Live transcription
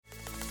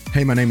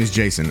Hey, my name is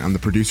Jason. I'm the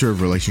producer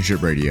of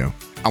Relationship Radio.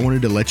 I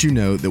wanted to let you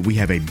know that we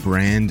have a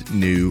brand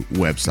new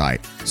website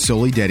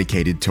solely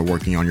dedicated to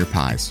working on your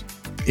pies.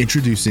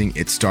 Introducing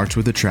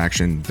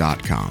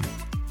itstartswithattraction.com.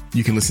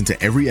 You can listen to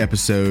every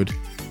episode,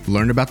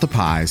 learn about the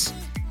pies,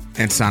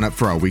 and sign up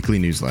for our weekly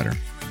newsletter.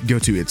 Go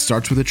to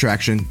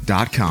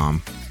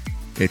itstartswithattraction.com.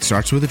 It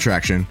starts with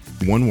attraction,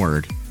 one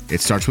word,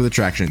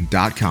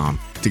 itstartswithattraction.com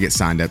to get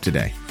signed up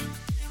today.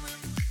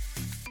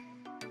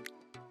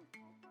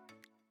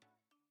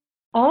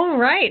 All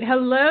right.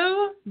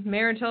 Hello,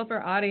 Marriage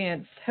Helper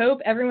audience. Hope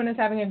everyone is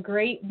having a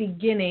great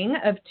beginning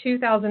of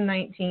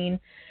 2019.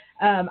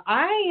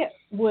 I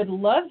would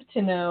love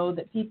to know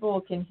that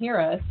people can hear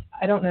us.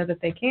 I don't know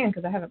that they can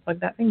because I haven't plugged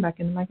that thing back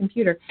into my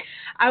computer.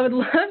 I would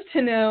love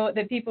to know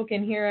that people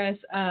can hear us.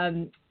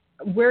 I'm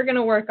going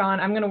to work on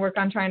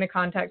trying to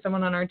contact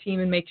someone on our team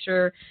and make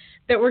sure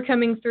that we're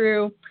coming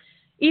through.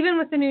 Even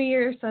with the new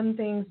year, some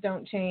things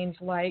don't change,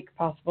 like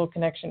possible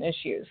connection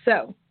issues.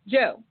 So,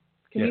 Joe,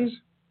 can you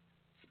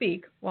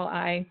speak while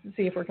I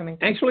see if we're coming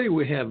through? Actually,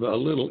 we have a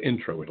little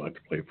intro we'd like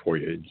to play for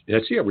you.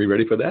 Jesse, are we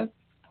ready for that?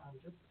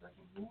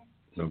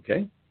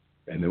 Okay.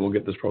 And then we'll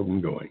get this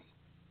program going.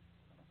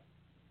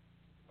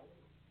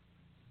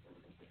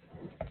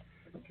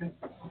 Okay.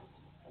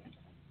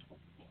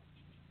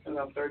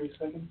 About 30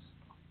 seconds.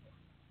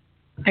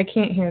 I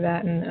can't hear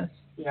that in this.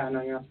 Yeah,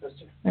 no, you're not supposed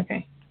to.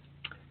 Okay.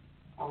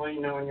 I'll let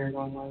you know when you're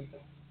going live.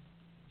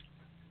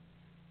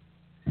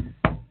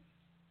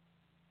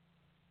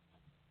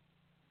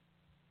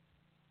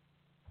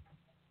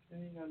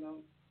 Okay, you got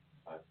about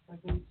 5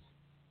 seconds.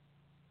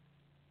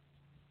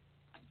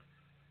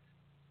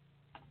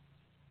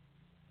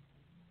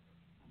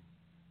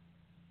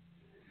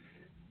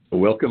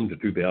 Welcome to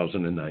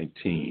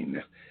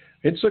 2019.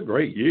 It's a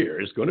great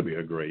year. It's going to be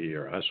a great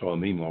year. I saw a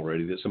meme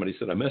already that somebody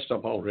said, I messed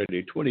up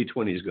already.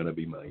 2020 is going to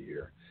be my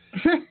year.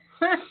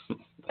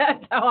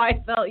 That's how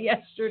I felt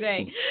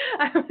yesterday.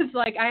 I was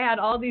like, I had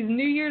all these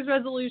New Year's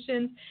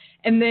resolutions,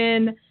 and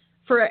then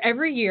for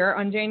every year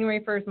on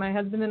January 1st, my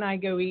husband and I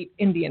go eat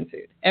Indian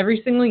food.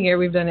 Every single year.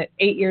 We've done it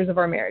 8 years of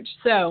our marriage.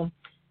 So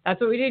that's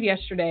what we did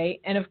yesterday.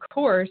 And of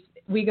course,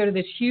 we go to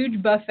this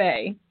huge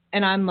buffet,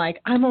 and I'm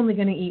like, I'm only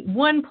going to eat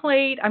one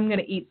plate. I'm going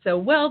to eat so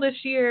well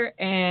this year,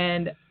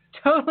 and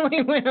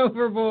totally went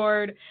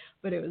overboard,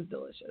 but it was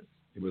delicious.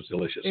 It was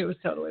delicious. It was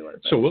totally worth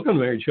it. So welcome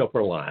to Marriage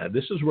Helper Live.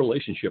 This is a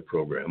relationship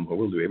program where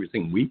we'll do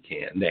everything we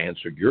can to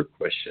answer your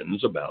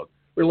questions about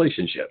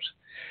relationships.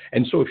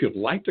 And so if you'd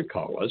like to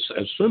call us,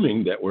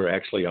 assuming that we're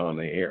actually on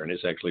the air and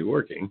it's actually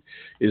working,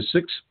 is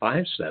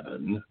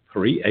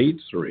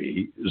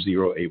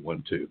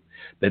 657-383-0812.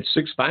 That's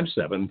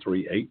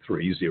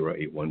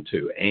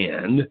 657-383-0812.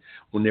 And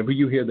whenever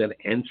you hear that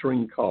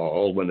answering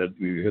call, when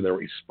you hear the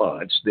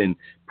response, then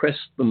press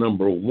the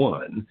number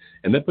 1,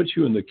 and that puts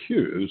you in the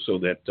queue so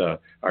that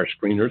our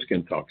screeners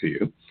can talk to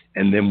you.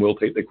 And then we'll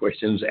take the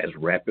questions as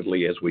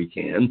rapidly as we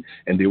can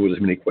and deal with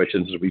as many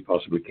questions as we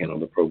possibly can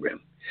on the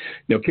program.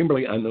 Now,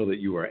 Kimberly, I know that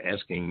you are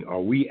asking, are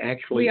we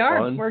actually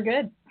on? We're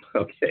good.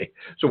 Okay.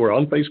 So we're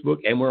on Facebook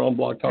and we're on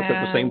Blog Talk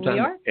at the same time.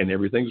 We are. And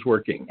everything's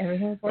working.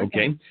 Everything's working.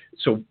 Okay.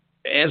 So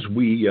as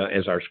we,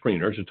 as our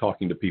screeners are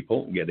talking to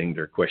people, getting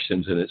their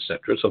questions and et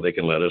cetera, so they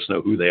can let us know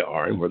who they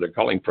are and where they're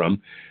calling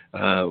from,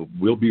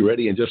 we'll be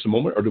ready in just a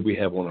moment, or do we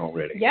have one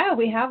already? Yeah,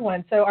 we have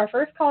one. So our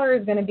first caller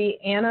is going to be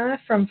Anna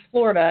from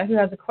Florida, who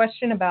has a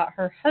question about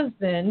her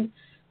husband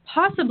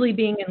possibly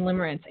being in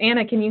limerence.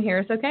 Anna, can you hear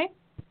us okay?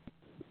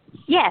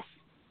 Yes.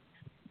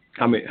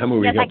 How may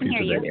we yes, help you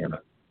today,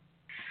 Anna?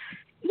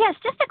 Yes,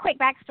 just a quick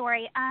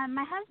backstory.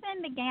 My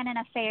husband began an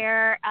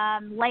affair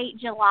late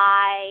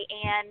July,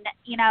 and,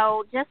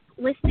 just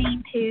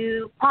listening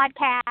to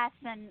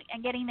podcasts and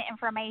getting the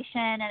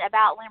information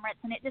about limerence,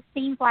 and it just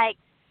seems like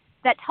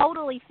that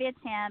totally fits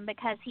him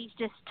because he's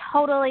just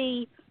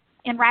totally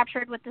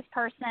enraptured with this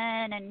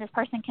person, and this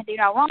person can do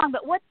no wrong.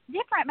 But what's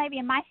different maybe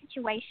in my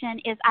situation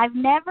is I've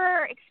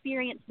never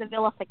experienced the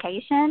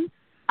vilification.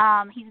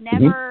 He's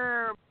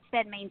never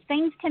said mean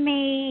things to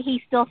me.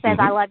 He still says,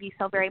 I love you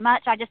so very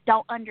much. I just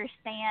don't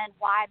understand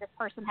why this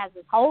person has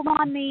this hold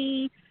on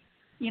me.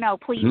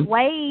 Please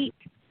wait.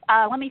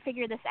 Let me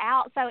figure this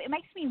out. So it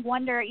makes me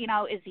wonder,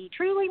 is he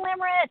truly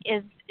limerent?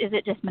 Is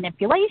it just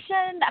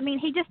manipulation? I mean,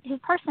 his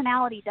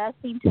personality does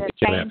seem to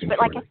change. But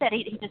like I said,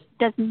 he just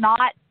does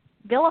not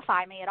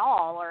vilify me at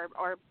all or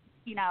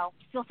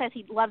still says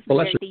he loves me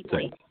very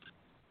deeply.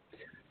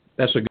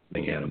 That's a good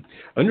thing, Adam.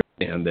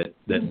 Understand that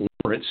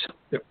limerence,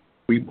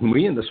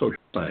 we in the social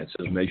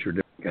sciences measure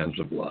different kinds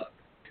of love.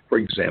 For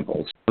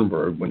example,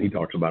 Sternberg, when he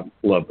talks about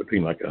love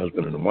between like a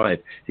husband and a wife,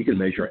 he can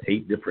measure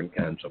 8 different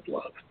kinds of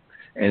love.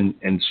 And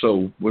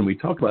so when we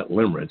talk about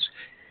limerence,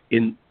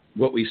 in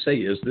what we say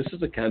is this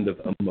is a kind of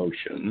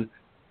emotion,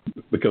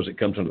 because it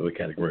comes under the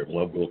category of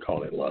love, we'll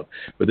call it love.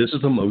 But this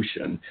is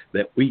emotion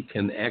that we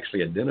can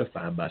actually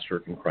identify by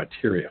certain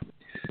criteria.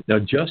 Now,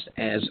 just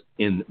as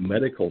in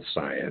medical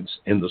science,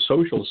 in the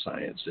social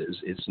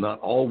sciences, it's not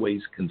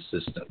always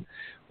consistent.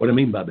 What I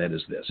mean by that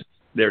is this.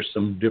 There's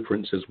some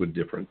differences with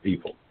different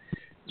people.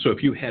 So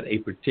if you had a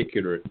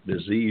particular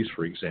disease,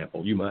 for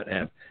example, you might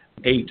have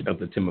 8 of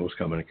the 10 most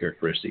common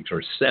characteristics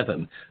or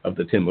 7 of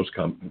the 10 most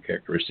common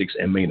characteristics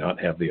and may not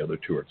have the other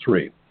 2 or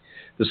 3.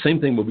 The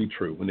same thing will be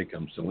true when it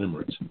comes to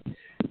limerence.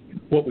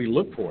 What we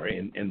look for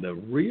and the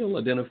real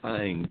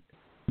identifying,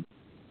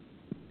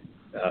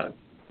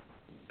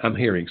 I'm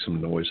hearing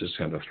some noises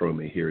kind of throw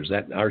me here. Is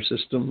that our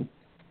system?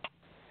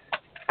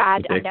 I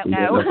don't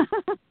know.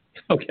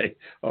 Okay.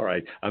 All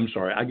right. I'm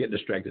sorry. I get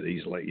distracted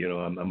easily. You know,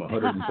 I'm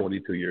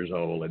 142 years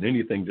old and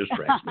anything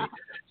distracts me.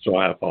 So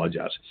I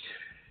apologize.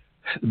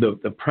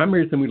 The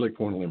primary thing we look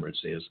for in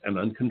limerence is an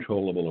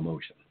uncontrollable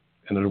emotion.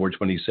 In other words,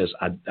 when he says,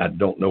 I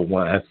don't know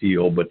why I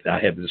feel, but I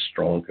have this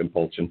strong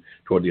compulsion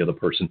toward the other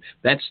person,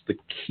 that's the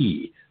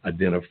key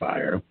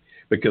identifier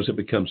because it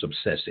becomes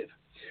obsessive.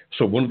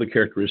 So one of the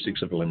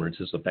characteristics of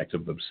limerence is the fact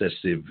of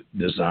obsessive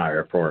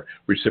desire for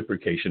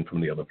reciprocation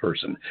from the other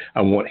person.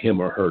 I want him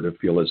or her to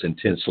feel as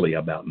intensely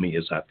about me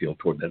as I feel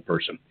toward that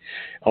person.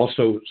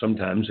 Also,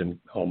 sometimes, and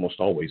almost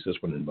always this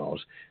one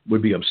involves,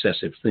 would be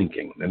obsessive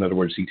thinking. In other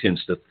words, he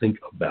tends to think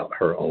about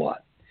her a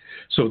lot.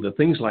 So the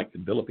things like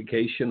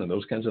vilification and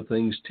those kinds of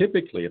things,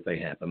 typically if they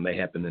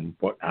happen in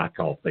what I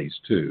call phase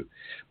 2,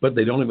 but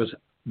they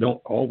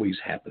don't always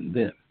happen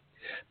then.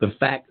 The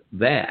fact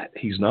that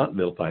he's not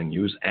vilifying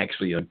you is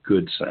actually a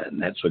good sign.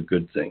 That's a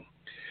good thing.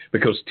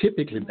 Because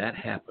typically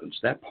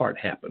that part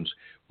happens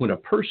when a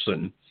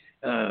person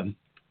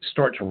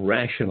starts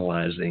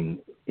rationalizing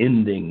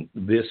ending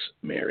this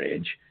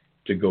marriage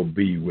to go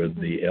be with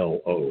the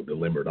LO, the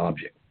limered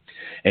object.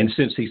 And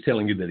since he's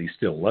telling you that he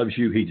still loves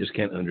you, he just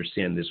can't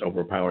understand this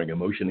overpowering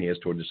emotion he has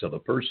toward this other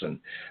person,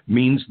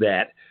 means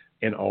that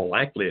in all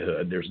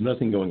likelihood, there's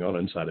nothing going on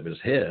inside of his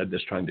head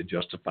that's trying to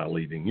justify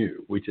leaving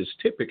you, which is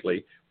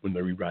typically when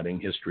the rewriting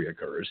history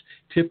occurs,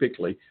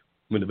 typically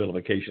when the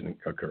vilification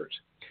occurs.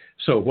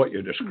 So what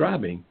you're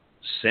describing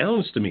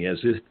sounds to me as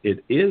if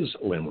it is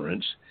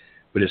limerence,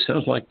 but it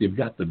sounds like you've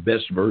got the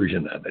best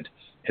version of it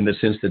in the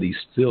sense that he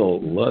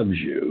still loves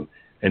you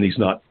and he's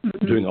not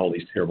doing all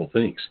these terrible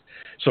things.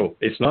 So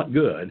it's not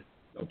good,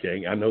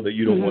 okay? I know that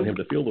you don't want him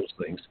to feel those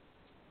things.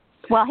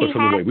 Well, he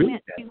has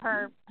went to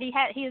her.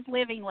 He is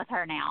living with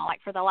her now,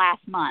 like for the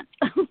last month,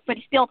 but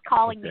he's still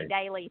calling me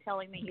daily,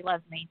 telling me he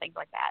loves me, things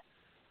like that.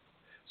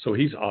 So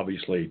he's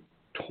obviously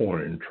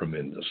torn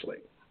tremendously.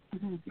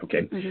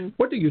 Okay.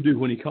 What do you do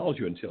when he calls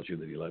you and tells you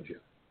that he loves you?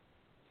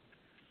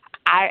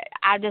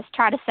 I just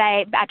try to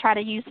say, I try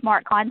to use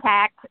smart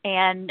contact,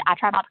 and I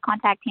try not to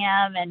contact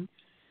him,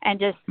 and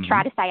just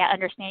try to say, I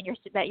understand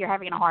that you're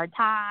having a hard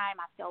time.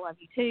 I still love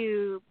you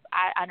too.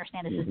 I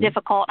understand this is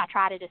difficult. And I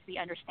try to just be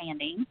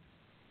understanding.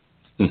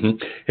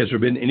 Has there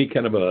been any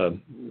kind of a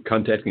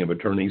contacting of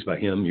attorneys by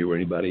him, you or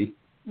anybody?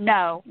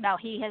 No,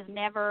 he has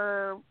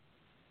never.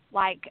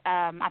 I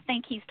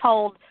think he's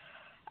told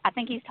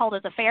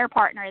his affair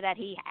partner that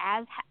he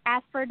has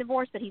asked for a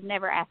divorce, but he's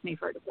never asked me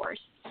for a divorce.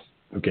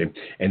 Okay,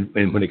 and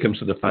when it comes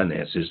to the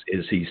finances,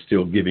 is he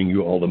still giving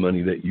you all the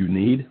money that you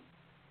need?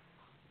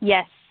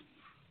 Yes.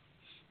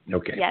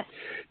 Okay. Yes.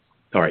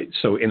 All right.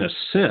 So in a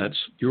sense,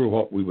 you're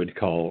what we would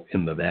call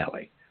in the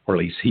valley, or at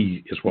least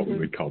he is what we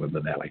would call in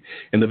the valley.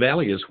 And the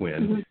valley is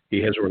when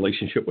he has a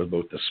relationship with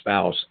both the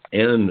spouse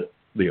and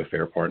the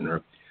affair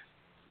partner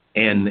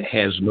and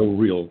has no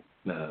real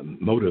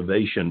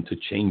motivation to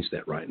change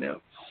that right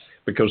now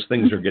because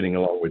things are getting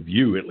along with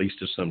you, at least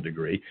to some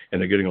degree, and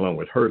they're getting along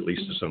with her, at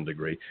least to some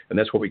degree. And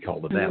that's what we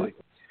call the valley.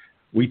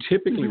 We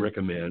typically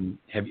recommend,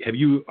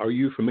 are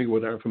you familiar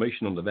with our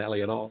information on the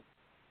valley at all?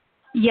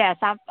 Yes,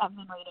 I've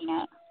been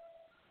reading it.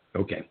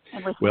 Okay.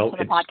 And listening to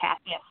the podcast,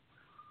 yes.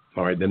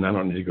 All right, then I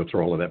don't need to go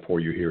through all of that for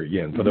you here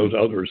again. For those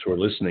others who are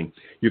listening,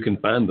 you can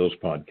find those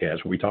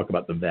podcasts where we talk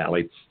about the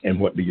valley and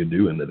what do you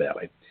do in the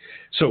valley.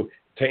 So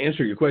to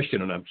answer your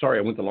question, and I'm sorry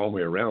I went the long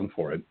way around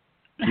for it,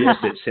 yes,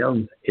 it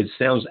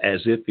sounds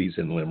as if he's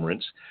in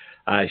limerence.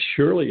 I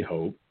surely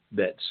hope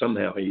that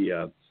somehow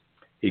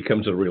he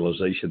comes to the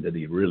realization that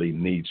he really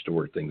needs to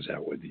work things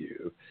out with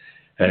you.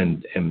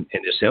 And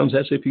it sounds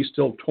as if he's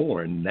still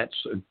torn. That's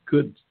a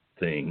good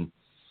thing.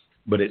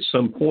 But at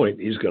some point,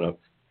 he's going to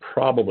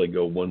probably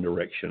go one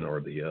direction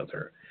or the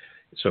other.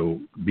 So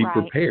be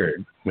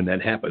prepared when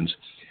that happens.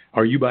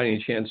 Are you by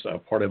any chance a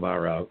part of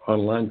our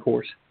online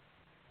course?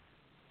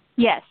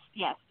 Yes.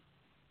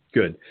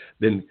 Good.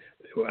 Then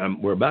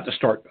we're about to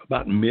start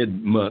about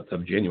mid-month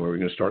of January. We're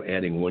going to start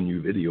adding one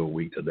new video a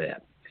week to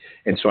that.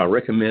 And so I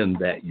recommend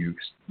that you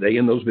stay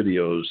in those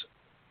videos,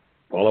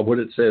 follow what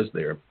it says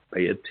there,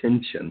 pay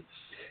attention.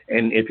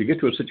 And if you get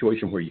to a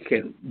situation where you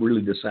can't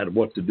really decide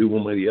what to do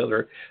one way or the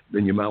other,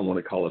 then you might want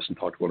to call us and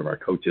talk to one of our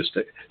coaches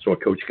so a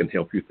coach can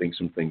help you think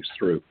some things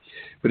through.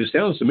 But it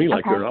sounds to me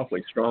like you're an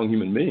awfully strong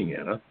human being,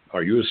 Anna.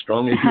 Are you as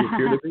strong as you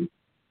appear to be?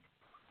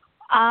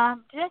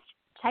 Just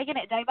taking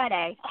it day by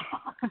day.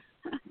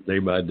 Day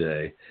by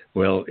day.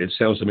 Well, it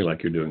sounds to me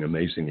like you're doing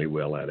amazingly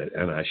well at it,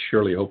 and I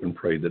surely hope and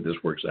pray that this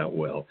works out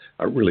well.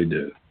 I really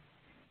do.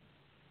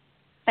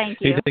 Thank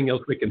you. Anything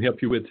else we can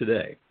help you with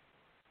today?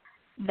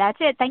 That's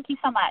it. Thank you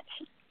so much.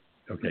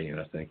 Okay,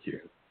 Anna, thank you.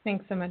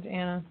 Thanks so much,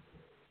 Anna.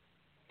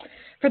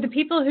 For the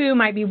people who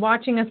might be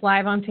watching us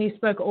live on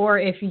Facebook, or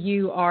if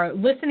you are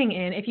listening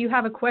in, if you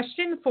have a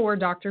question for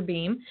Dr.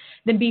 Beam,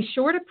 then be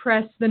sure to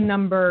press the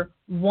number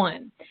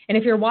 1. And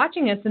if you're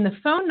watching us, then the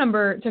phone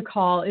number to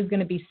call is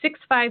going to be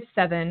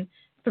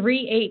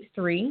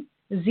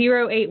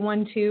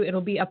 657-383-0812.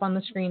 It'll be up on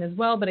the screen as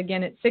well. But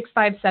again, it's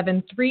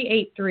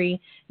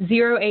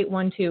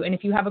 657-383-0812. And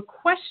if you have a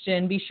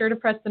question, be sure to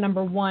press the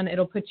number 1.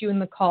 It'll put you in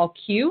the call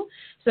queue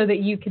so that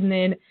you can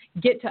then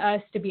get to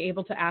us to be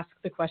able to ask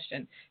the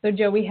question. So,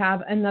 Joe, we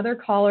have another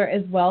caller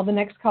as well. The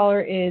next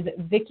caller is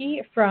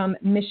Vicki from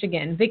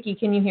Michigan. Vicki,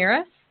 can you hear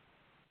us?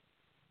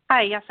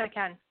 Hi, yes, I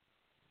can.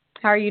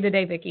 How are you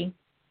today, Vicki?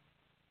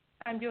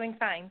 I'm doing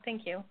fine,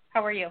 thank you.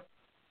 How are you?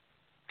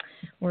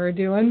 We're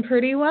doing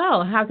pretty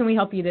well. How can we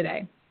help you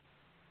today?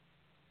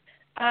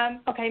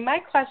 Okay, my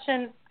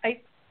question, I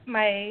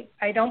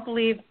don't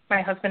believe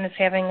my husband is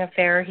having an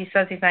affair. He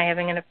says he's not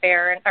having an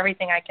affair, and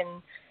everything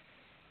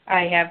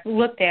I have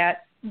looked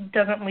at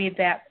doesn't lead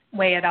that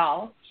way at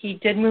all. He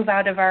did move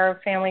out of our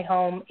family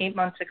home 8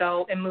 months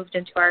ago and moved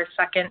into our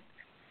second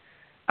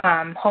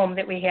home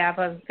that we have,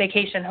 a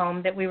vacation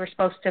home that we were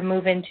supposed to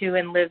move into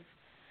and live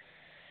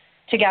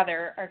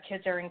together. Our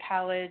kids are in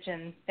college,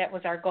 and that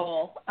was our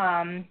goal.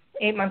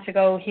 8 months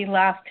ago, he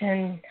left,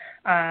 and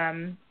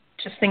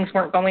just things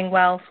weren't going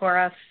well for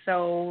us,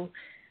 so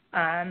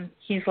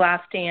he's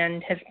left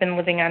and has been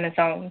living on his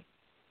own.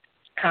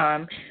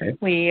 Okay.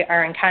 We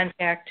are in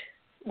contact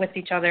with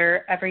each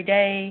other every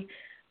day,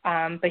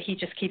 but he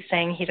just keeps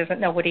saying he doesn't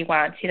know what he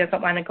wants. He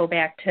doesn't want to go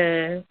back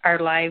to our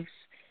lives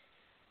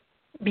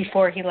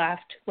before he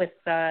left with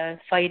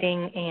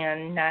fighting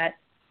and not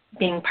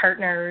being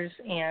partners,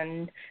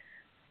 and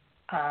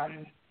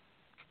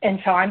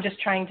so I'm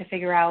just trying to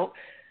figure out.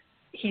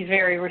 He's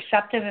very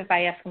receptive if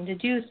I ask him to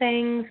do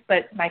things,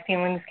 but my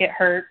feelings get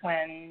hurt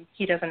when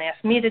he doesn't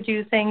ask me to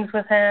do things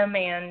with him,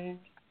 and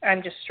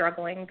I'm just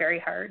struggling very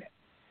hard.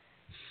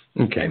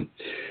 Okay.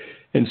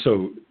 And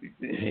so,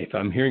 if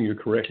I'm hearing you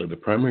correctly, the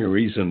primary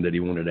reason that he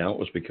wanted out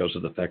was because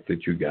of the fact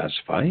that you guys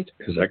fight?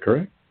 Is that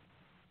correct?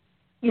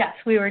 Yes,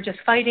 we were just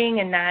fighting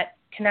and not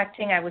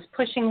connecting. I was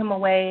pushing him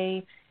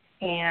away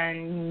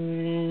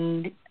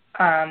and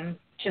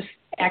just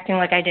acting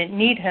like I didn't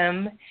need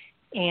him,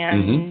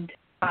 and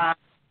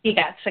he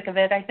got sick of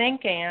it, I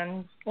think,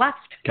 and left.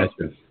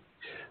 Gotcha.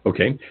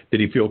 Okay. Did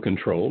he feel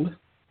controlled?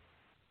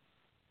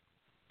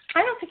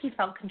 I don't think he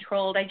felt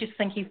controlled. I just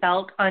think he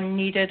felt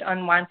unneeded,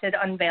 unwanted,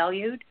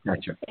 unvalued.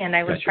 Gotcha. And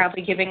I was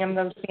probably giving him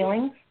those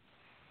feelings.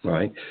 All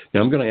right.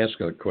 Now, I'm going to ask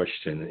a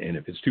question, and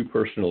if it's too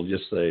personal,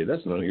 just say,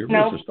 that's none of your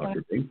business,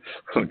 Dr. Beam.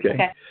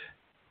 Okay.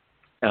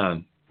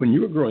 When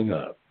you were growing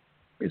up,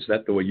 is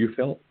that the way you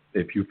felt?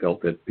 If you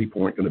felt that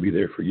people weren't going to be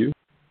there for you?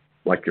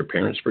 Like your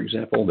parents, for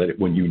example, that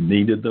when you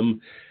needed them,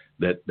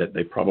 that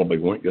they probably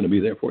weren't going to be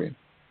there for you?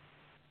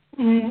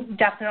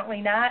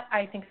 Definitely not.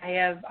 I think I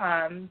have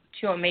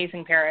two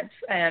amazing parents,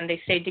 and they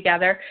stayed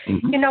together.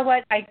 Mm-hmm. You know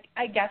what? I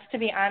guess, to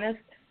be honest,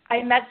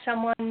 I met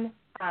someone,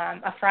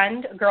 a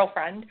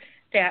girlfriend,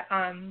 that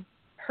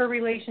her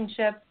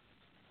relationship,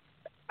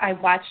 I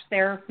watched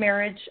their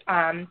marriage.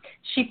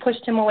 She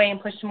pushed him away,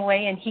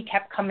 and he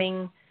kept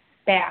coming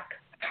back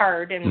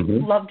hard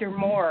and loved her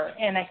more.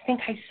 And I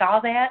think I saw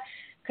that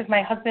because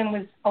my husband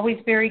was always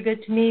very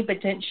good to me,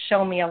 but didn't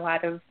show me a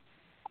lot of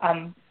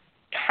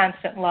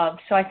constant love.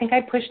 So I think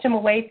I pushed him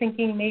away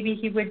thinking maybe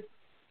he would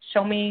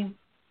show me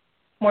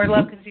more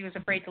love because he was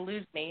afraid to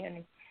lose me.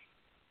 And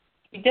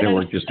he didn't. They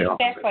weren't just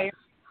backfire.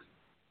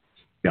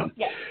 Yeah.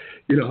 Yeah.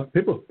 You know,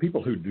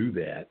 people who do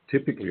that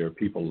typically are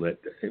people that,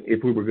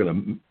 if we were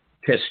going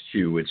to test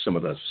you with some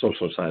of the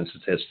social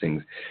sciences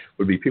testings,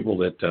 would be people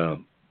that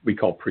we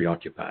call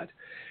preoccupied.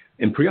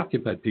 And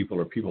preoccupied people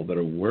are people that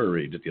are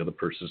worried that the other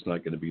person is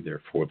not going to be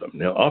there for them.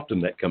 Now, often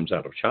that comes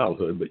out of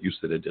childhood, but you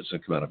said it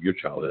doesn't come out of your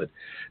childhood.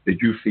 Did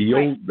you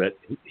feel that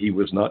he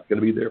was not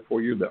going to be there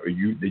for you?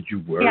 Did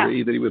you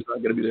worry that he was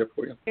not going to be there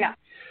for you? Yeah.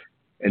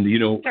 And do you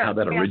know how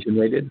that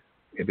originated?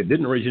 If it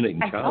didn't originate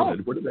in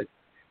childhood, where did that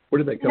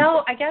come from?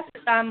 No, I guess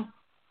I'm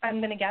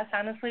going to guess,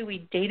 honestly,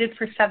 we dated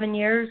for 7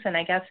 years, and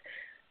I guess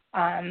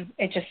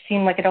it just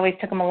seemed like it always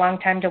took him a long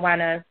time to want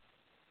to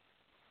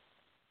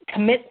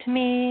commit to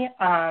me.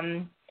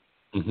 And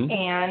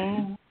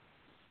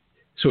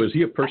so is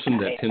he a person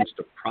that tends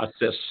to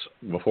process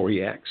before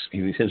he acts?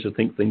 He tends to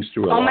think things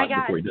through a lot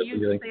before he does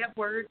anything? Oh, my God, he uses that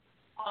word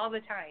all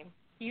the time.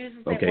 He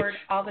uses that word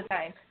all the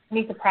time. I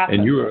need to process.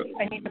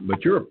 And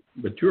but you're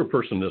a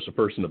person that's a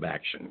person of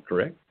action,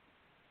 correct?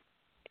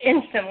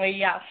 Instantly,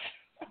 yes.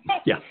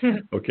 Yeah.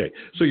 Okay.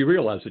 So you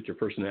realize that your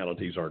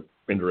personalities are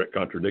in direct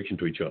contradiction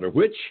to each other,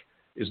 which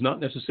is not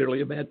necessarily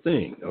a bad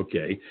thing.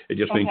 Okay. It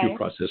just means you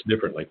process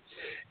differently.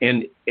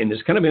 And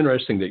it's kind of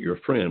interesting that your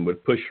friend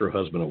would push her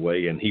husband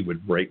away and he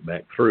would break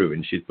back through,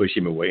 and she'd push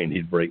him away and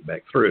he'd break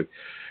back through.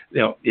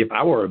 Now, if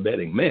I were a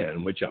betting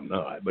man, which I'm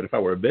not, but if I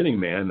were a betting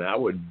man, I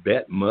would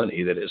bet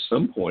money that at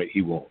some point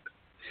he won't.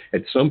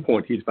 At some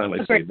point he'd finally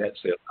say,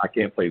 that's it. I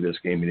can't play this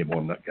game anymore.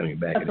 I'm not coming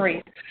back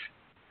anymore.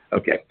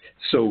 Okay.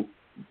 So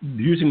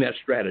using that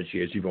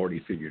strategy, as you've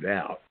already figured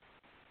out,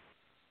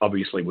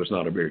 obviously was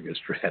not a very good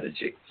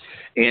strategy.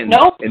 And,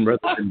 Nope. and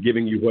rather than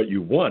giving you what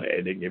you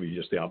wanted, it gave you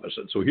just the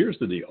opposite. So here's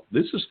the deal.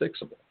 This is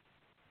fixable.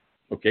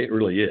 Okay, it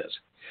really is.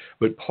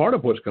 But part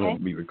of what's going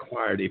to be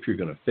required if you're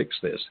going to fix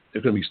this,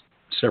 there's going to be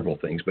several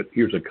things, but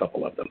here's a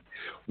couple of them.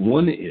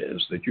 One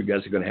is that you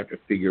guys are going to have to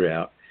figure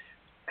out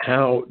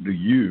how do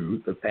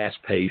you, the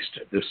fast-paced,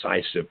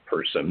 decisive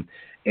person,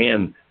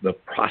 and the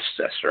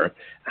processor,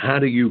 how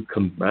do you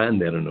combine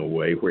that in a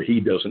way where he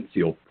doesn't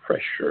feel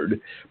pressured,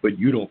 but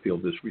you don't feel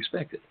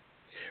disrespected?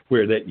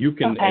 Where that you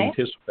can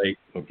anticipate,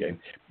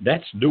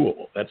 that's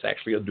doable. That's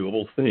actually a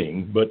doable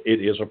thing, but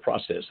it is a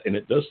process, and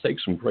it does take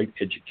some great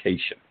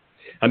education.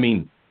 I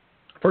mean,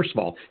 first of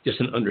all, just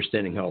an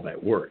understanding how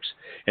that works.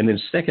 And then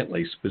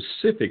secondly,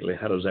 specifically,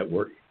 how does that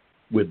work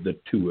with the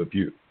two of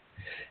you?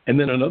 And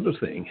then another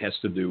thing has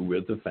to do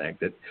with the fact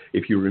that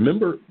if you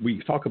remember,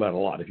 we talk about a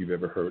lot, if you've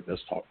ever heard us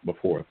talk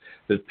before,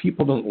 that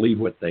people don't leave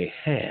what they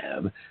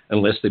have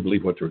unless they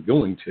believe what they're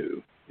going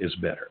to is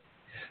better.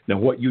 Now,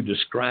 what you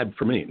described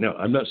for me, now,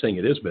 I'm not saying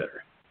it is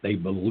better. They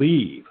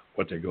believe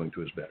what they're going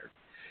to is better.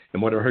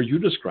 And what I heard you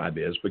describe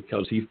is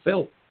because he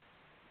felt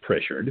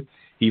pressured,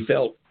 he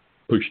felt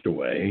pushed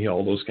away,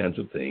 all those kinds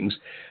of things,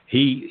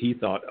 he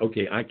thought,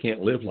 okay, I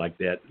can't live like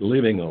that.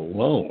 Living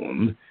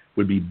alone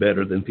would be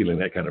better than feeling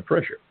that kind of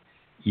pressure.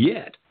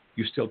 Yet,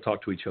 you still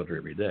talk to each other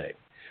every day,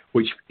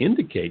 which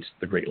indicates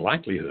the great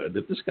likelihood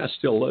that this guy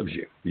still loves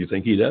you. Do you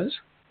think he does?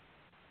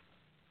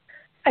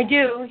 I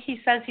do. He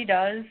says he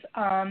does.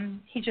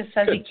 He just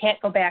says he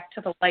can't go back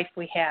to the life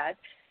we had.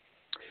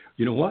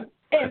 You know what?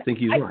 And I think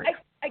he's right.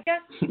 I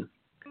guess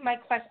my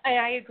question,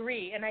 I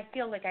agree, and I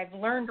feel like I've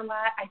learned a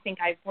lot. I think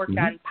I've worked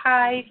on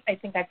pies. I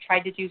think I've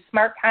tried to do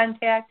smart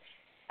contact.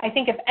 I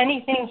think if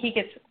anything, he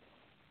gets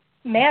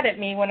mad at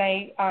me when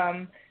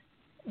I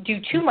do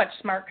too much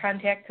smart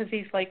contact because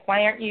he's like,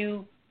 why aren't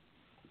you,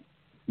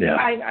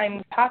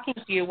 I'm talking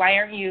to you, why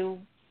aren't you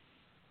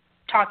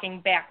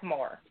talking back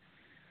more?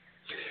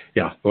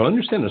 Yeah, well,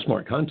 understand the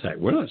smart contact.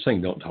 We're not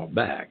saying don't talk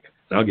back.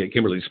 And I'll get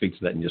Kimberly to speak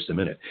to that in just a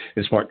minute.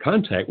 In smart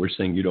contact, we're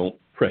saying you don't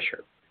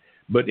pressure.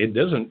 But it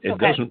doesn't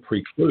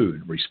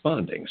preclude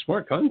responding.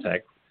 Smart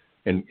contact,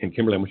 and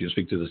Kimberly, I want you to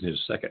speak to this in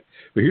just a second.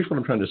 But here's what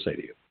I'm trying to say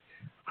to you.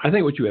 I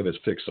think what you have is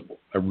fixable.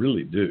 I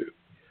really do.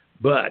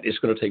 But it's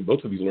going to take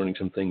both of you learning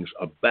some things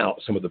about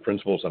some of the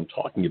principles I'm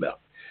talking about.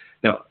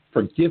 Now,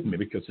 forgive me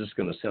because this is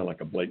going to sound like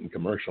a blatant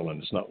commercial,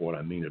 and it's not what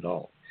I mean at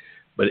all.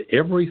 But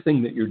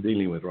everything that you're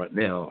dealing with right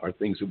now are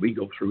things that we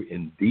go through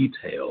in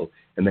detail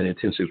in that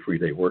intensive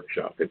 3-day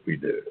workshop that we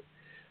do.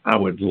 I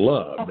would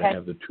love to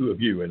have the two of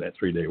you in that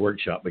 3-day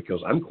workshop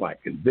because I'm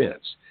quite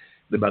convinced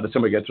that by the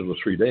time we get to those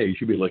 3 days,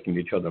 you'll be looking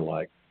at each other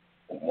like,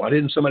 why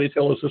didn't somebody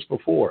tell us this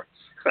before?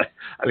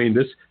 I mean,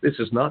 this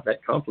is not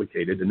that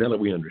complicated. And now that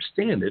we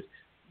understand it,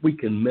 we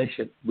can mesh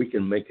it, we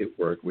can make it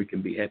work, we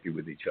can be happy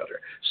with each other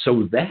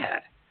so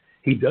that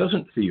he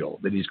doesn't feel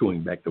that he's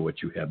going back to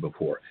what you had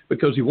before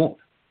because he won't.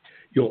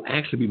 You'll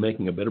actually be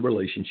making a better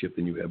relationship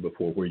than you had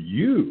before where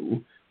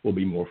you will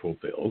be more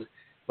fulfilled,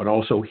 but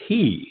also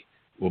he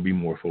will be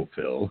more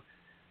fulfilled.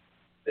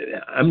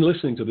 I'm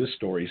listening to this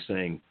story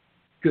saying,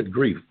 good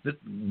grief,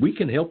 we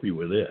can help you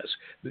with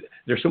this.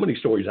 There's so many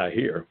stories I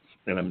hear,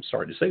 and I'm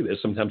sorry to say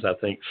this, sometimes I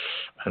think,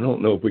 I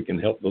don't know if we can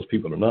help those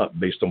people or not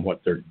based on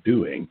what they're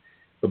doing.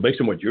 But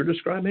based on what you're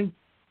describing,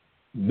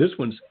 this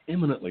one's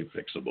eminently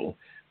fixable,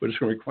 but it's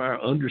going to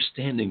require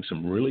understanding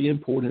some really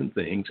important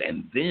things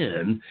and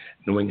then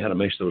knowing how to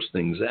mesh those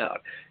things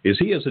out. Is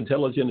he as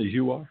intelligent as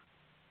you are?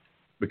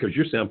 Because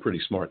you sound pretty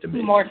smart to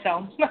me. More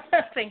so.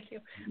 Thank you.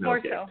 More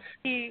Okay. so.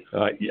 He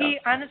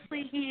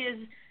honestly, he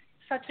is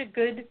such a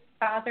good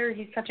father.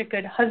 He's such a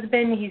good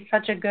husband. He's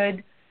such a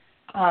good,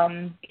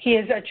 he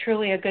is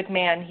truly a good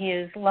man. He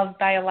is loved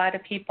by a lot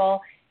of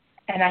people,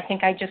 and I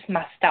think I just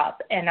messed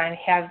up, and I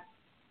have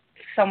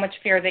so much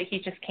fear that he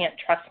just can't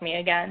trust me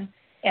again.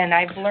 And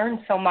I've learned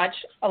so much,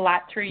 a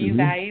lot through you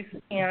guys,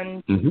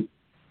 and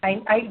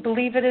I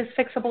believe it is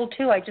fixable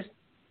too. I just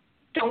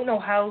don't know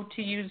how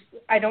to use,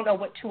 I don't know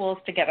what tools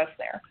to get us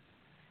there.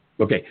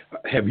 Okay.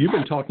 Have you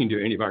been talking to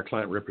any of our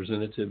client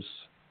representatives?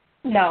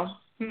 No.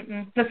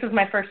 This is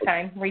my first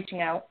time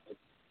reaching out.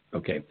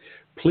 Okay.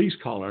 Please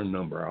call our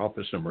number, our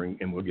office number,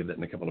 and we'll give that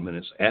in a couple of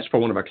minutes. Ask for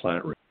one of our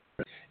client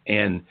reps.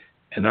 And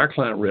our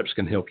client reps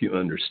can help you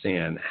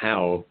understand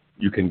how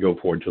you can go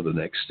forward to the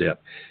next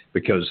step,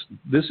 because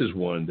this is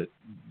one that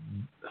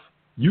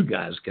you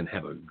guys can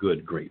have a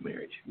good, great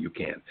marriage. You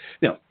can.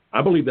 Now,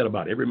 I believe that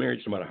about every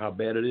marriage, no matter how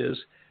bad it is.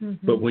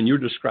 But when you're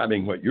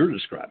describing what you're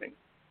describing,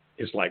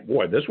 it's like,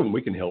 boy, this one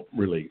we can help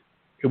really.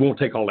 It won't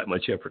take all that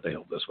much effort to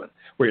help this one.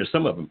 Whereas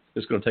some of them,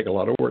 it's going to take a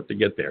lot of work to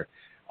get there.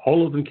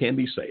 All of them can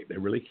be saved. They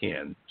really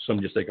can.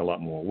 Some just take a lot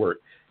more work.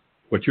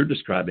 What you're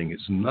describing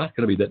is not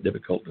going to be that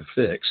difficult to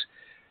fix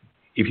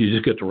if you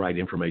just get the right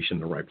information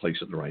in the right place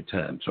at the right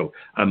time. So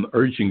I'm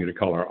urging you to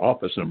call our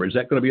office number. Is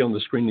that going to be on the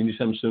screen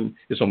anytime soon?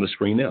 It's on the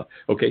screen now.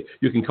 Okay,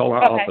 you can call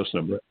our office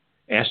number,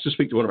 ask to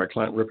speak to one of our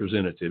client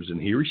representatives, and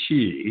he or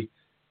she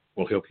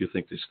will help you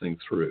think this thing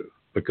through,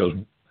 because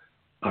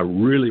I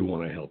really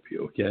want to help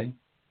you, okay?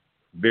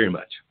 very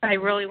much. I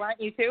really want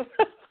you to.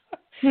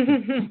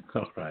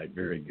 All right,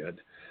 very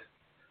good.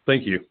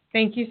 Thank you.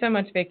 Thank you so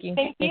much, Vicki.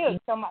 Thank you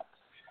so much.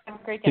 Have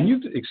a great day.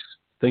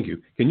 Thank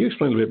you. Can you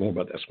explain a little bit more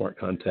about that smart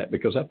contact?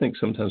 Because I think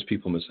sometimes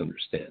people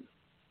misunderstand.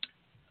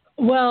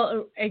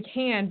 Well, I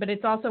can, but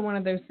it's also one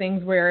of those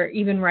things where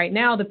even right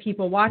now, the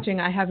people watching,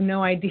 I have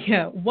no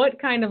idea what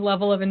kind of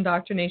level of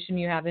indoctrination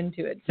you have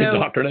into it. So,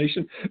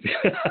 indoctrination?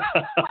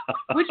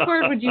 Which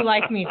word would you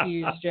like me to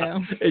use, Joe?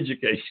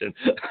 Education.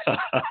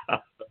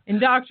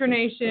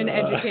 Indoctrination,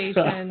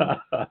 education,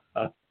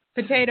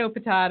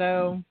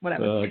 potato,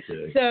 whatever.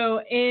 Okay.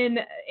 So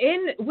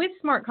with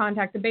smart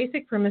contact, the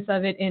basic premise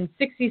of it in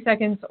 60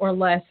 seconds or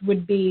less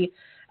would be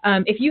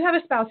if you have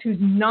a spouse who's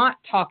not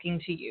talking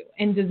to you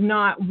and does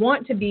not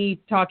want to be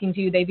talking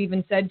to you, they've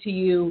even said to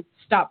you,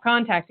 stop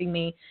contacting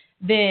me,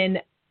 then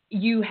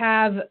you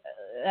have,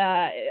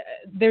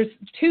 there's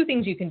two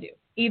things you can do.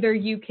 Either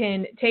you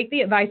can take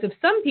the advice of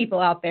some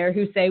people out there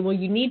who say, well,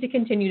 you need to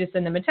continue to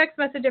send them a text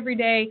message every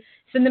day,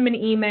 send them an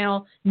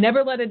email,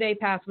 never let a day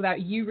pass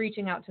without you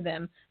reaching out to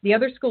them. The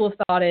other school of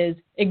thought is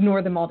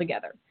ignore them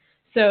altogether.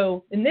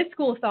 So in this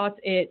school of thought,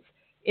 it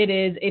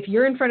is if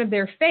you're in front of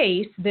their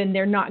face, then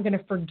they're not going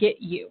to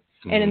forget you.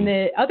 Mm-hmm. And in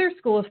the other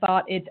school of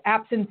thought, it's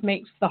absence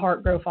makes the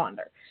heart grow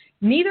fonder.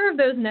 Neither of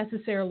those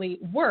necessarily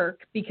work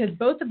because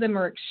both of them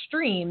are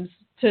extremes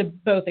to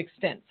both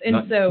extents.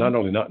 And not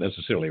only not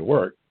necessarily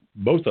work,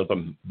 both of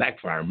them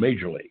backfire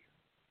majorly.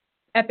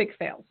 Epic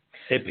fails.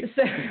 Epic.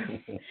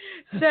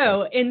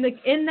 So in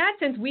that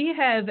sense, we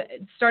have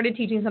started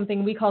teaching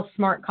something we call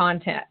smart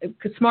contact,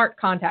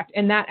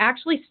 and that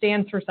actually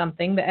stands for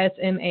something, the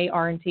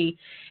SMART.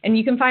 And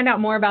you can find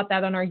out more about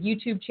that on our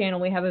YouTube channel.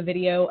 We have a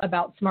video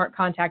about smart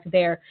contact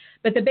there.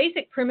 But the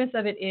basic premise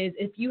of it is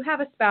if you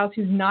have a spouse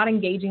who's not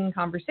engaging in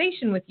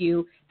conversation with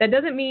you, that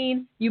doesn't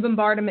mean you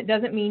bombard them. It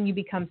doesn't mean you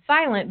become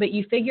silent, but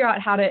you figure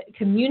out how to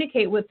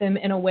communicate with them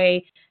in a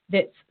way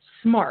that's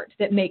smart,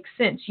 that makes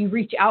sense. You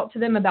reach out to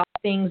them about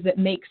things that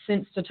make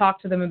sense to talk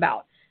to them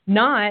about,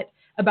 not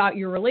about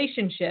your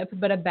relationship,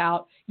 but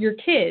about your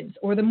kids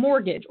or the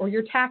mortgage or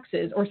your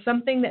taxes or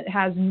something that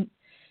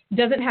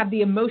doesn't have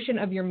the emotion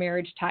of your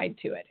marriage tied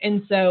to it.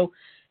 And so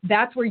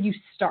that's where you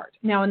start.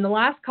 Now, in the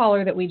last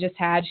caller that we just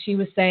had, she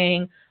was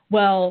saying,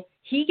 well,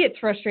 he gets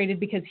frustrated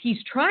because he's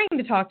trying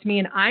to talk to me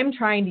and I'm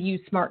trying to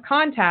use smart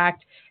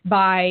contact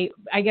by,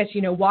 I guess,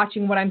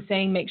 watching what I'm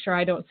saying, make sure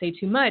I don't say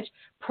too much.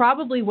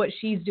 Probably what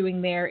she's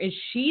doing there is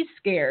she's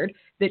scared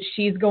that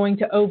she's going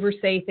to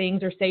oversay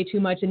things or say too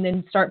much and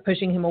then start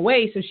pushing him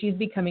away. So she's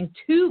becoming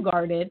too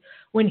guarded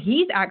when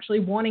he's actually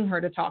wanting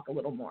her to talk a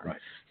little more. Right.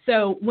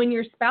 So when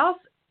your spouse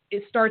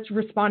starts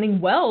responding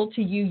well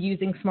to you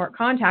using smart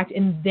contact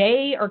and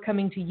they are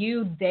coming to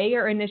you, they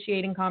are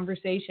initiating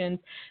conversations,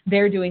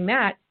 they're doing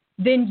that,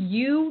 then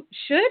you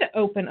should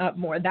open up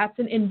more. That's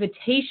an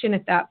invitation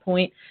at that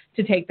point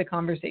to take the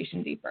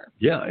conversation deeper.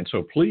 Yeah, and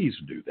so please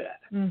do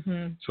that.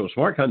 Mm-hmm. So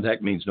smart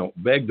contact means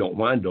don't beg, don't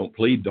whine, don't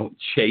plead, don't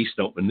chase,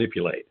 don't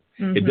manipulate.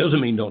 Mm-hmm. It doesn't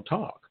mean don't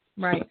talk.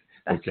 Right,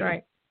 that's okay.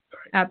 right.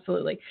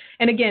 Absolutely.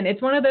 And again,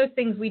 it's one of those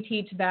things we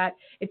teach that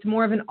it's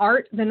more of an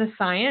art than a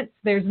science.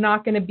 There's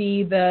not going to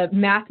be the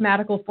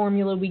mathematical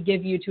formula we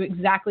give you to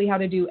exactly how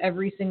to do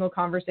every single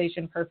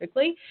conversation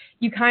perfectly.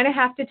 You kind of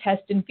have to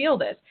test and feel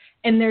this.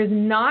 And there's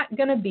not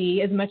going to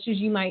be, as much as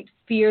you might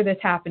fear this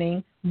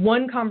happening,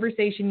 one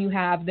conversation you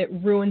have that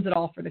ruins it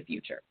all for the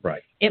future.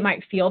 Right. It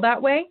might feel that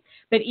way.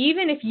 But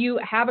even if you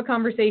have a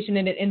conversation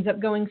and it ends up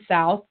going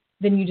south,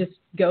 then you just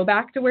go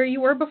back to where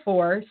you were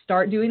before,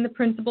 start doing the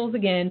principles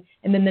again,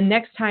 and then the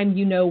next time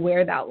you know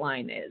where that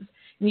line is.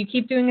 And you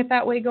keep doing it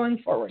that way going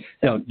forward.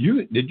 Now,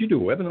 did you do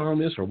a webinar on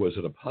this, or was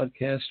it a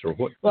podcast, or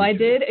what? Well, I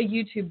did a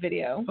YouTube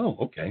video. Oh,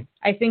 okay.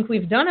 I think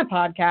we've done a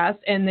podcast,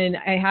 and then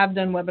I have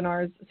done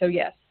webinars, so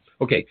yes.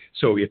 Okay,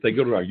 so if they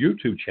go to our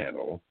YouTube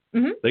channel,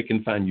 mm-hmm. they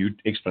can find you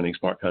explaining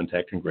smart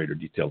contact in greater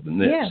detail than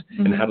this. Yeah.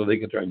 Mm-hmm. And how do they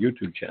get to our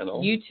YouTube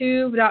channel?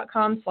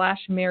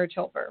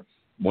 YouTube.com/marriagehelper.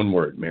 One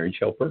word, Marriage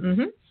Helper?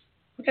 Mm-hmm.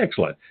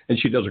 Excellent. And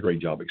she does a great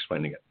job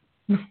explaining it.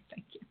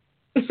 Thank you.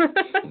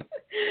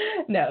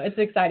 No, it's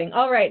exciting.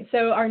 All right.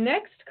 So our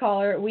next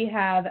caller, we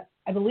have,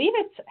 I believe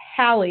it's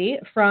Hallie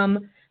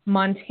from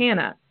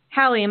Montana.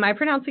 Hallie, am I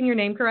pronouncing your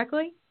name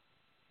correctly?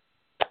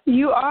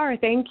 You are.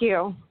 Thank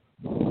you.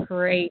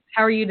 Great.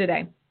 How are you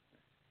today?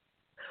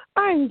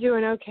 I'm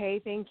doing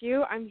okay. Thank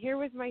you. I'm here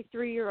with my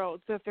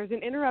 3-year-old. So if there's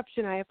an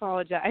interruption, I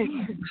apologize.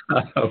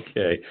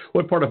 Okay.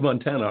 What part of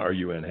Montana are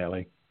you in,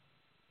 Hallie?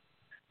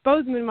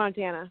 Bozeman,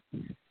 Montana.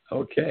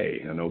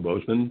 Okay, I know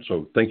Bozeman.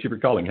 So thank you for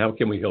calling. How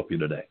can we help you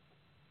today?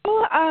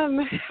 Well,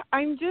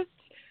 I'm just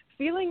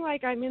feeling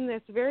like I'm in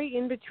this very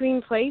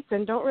in-between place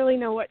and don't really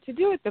know what to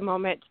do at the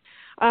moment.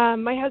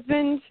 My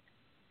husband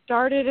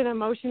started an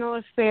emotional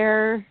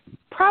affair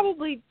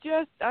probably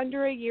just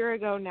under a year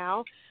ago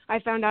now. I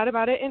found out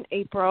about it in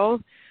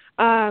April.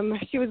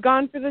 She was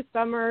gone for the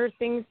summer.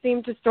 Things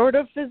seemed to sort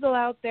of fizzle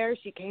out there.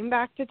 She came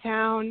back to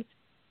town.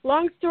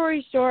 Long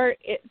story short,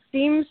 it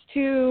seems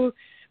to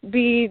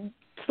be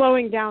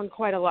slowing down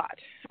quite a lot.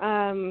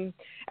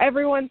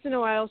 every once in a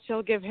while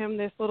she'll give him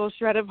this little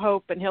shred of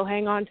hope, and he'll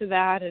hang on to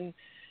that, and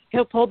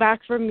he'll pull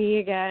back from me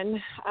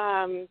again.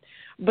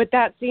 But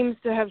that seems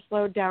to have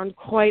slowed down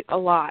quite a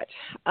lot.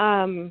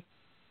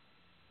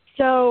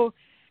 So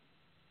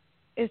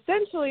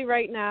essentially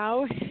right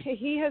now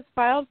he has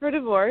filed for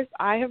divorce.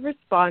 I have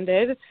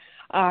responded,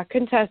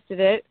 contested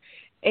it,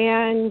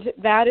 and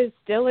that is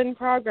still in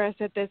progress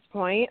at this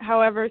point.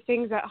 However,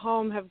 things at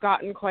home have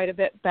gotten quite a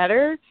bit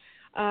better.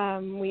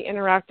 We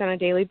interact on a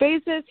daily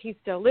basis. He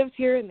still lives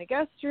here in the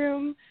guest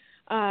room.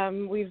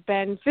 We've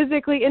been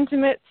physically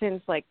intimate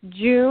since like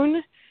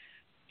June.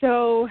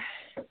 So,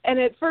 and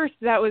at first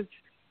that was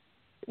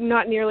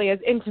not nearly as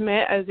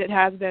intimate as it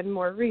has been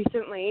more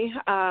recently.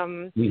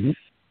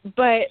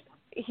 But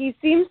he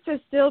seems to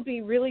still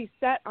be really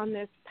set on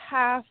this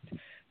path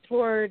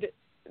toward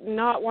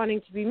not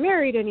wanting to be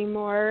married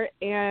anymore.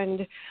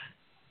 And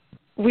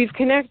we've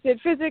connected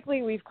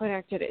physically, we've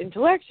connected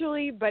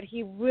intellectually, but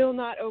he will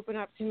not open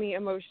up to me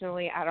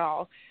emotionally at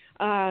all.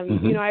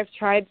 You know, I've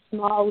tried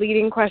small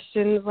leading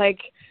questions like,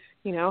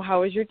 you know,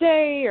 how was your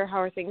day, or how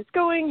are things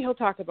going? He'll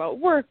talk about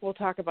work, we'll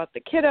talk about the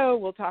kiddo,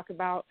 we'll talk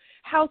about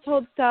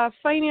household stuff,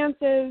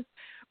 finances,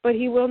 but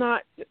he will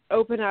not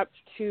open up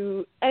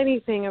to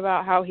anything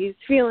about how he's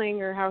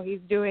feeling or how he's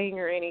doing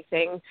or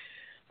anything.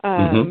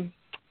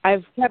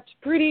 I've kept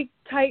pretty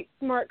tight,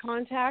 smart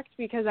contact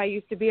because I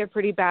used to be a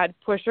pretty bad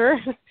pusher.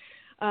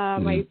 I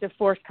used to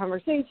force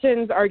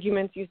conversations.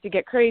 Arguments used to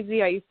get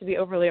crazy. I used to be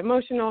overly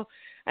emotional.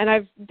 And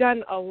I've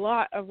done a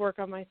lot of work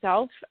on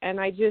myself, and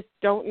I just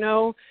don't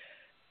know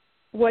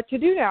what to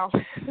do now.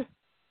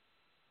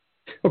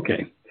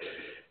 Okay.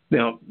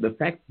 Now, the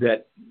fact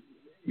that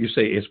you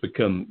say it's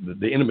become,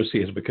 the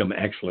intimacy has become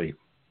actually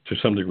to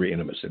some degree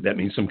intimacy, that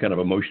means some kind of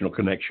emotional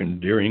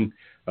connection during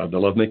the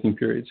lovemaking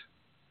periods?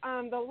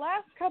 The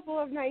last couple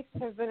of nights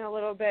have been a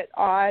little bit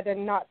odd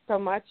and not so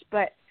much,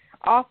 but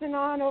off and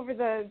on over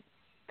the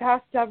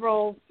past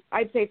several,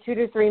 I'd say 2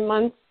 to 3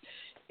 months,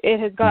 it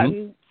has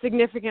gotten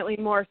significantly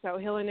more so.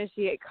 He'll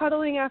initiate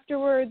cuddling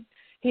afterwards.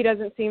 He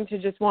doesn't seem to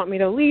just want me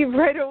to leave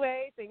right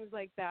away, things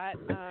like that.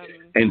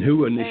 And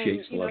who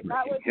initiates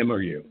lovemaking, him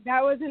or you?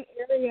 That was an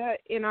area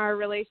in our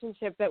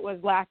relationship that was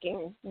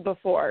lacking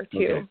before, too.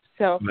 Okay.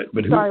 So,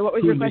 but sorry, what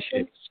was your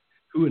question?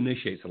 Who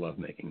initiates the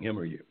lovemaking, him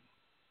or you?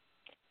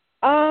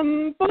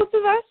 Both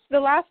of us. The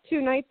last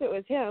 2 nights it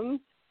was him.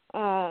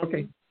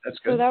 Okay, that's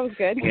good. So that was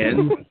good.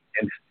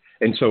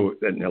 and so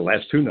in the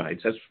last 2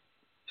 nights,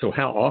 so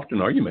how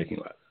often are you making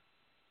love?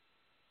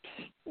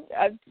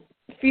 A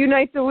few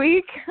nights a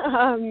week.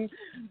 Okay,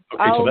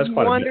 I'll so that's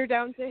quite wander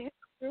down to his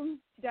room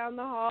down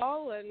the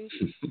hall,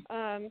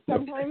 and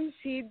sometimes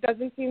he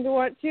doesn't seem to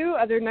want to.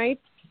 Other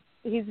nights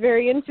he's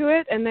very into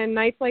it, and then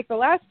nights like the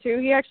last 2,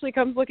 he actually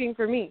comes looking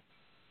for me.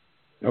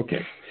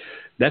 Okay.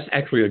 That's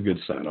actually a good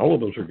sign. All of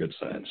those are good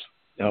signs.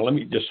 Now, let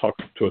me just talk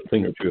to a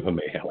thing or two, if I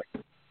may,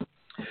 Hallie.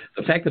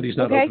 The fact that he's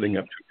not opening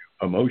up to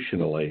you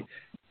emotionally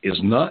is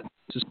not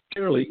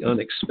necessarily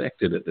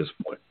unexpected at this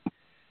point.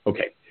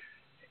 Okay.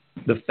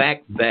 The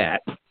fact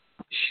that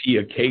she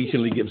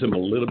occasionally gives him a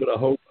little bit of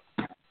hope,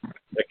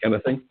 that kind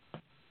of thing.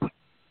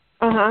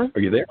 Are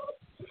you there?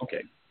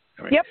 Okay.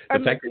 All right. Yep.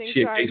 The fact that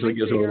she occasionally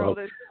gives him a little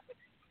hope.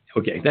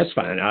 Okay, that's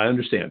fine. I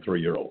understand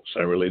 3-year-olds.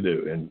 I really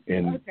do.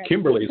 And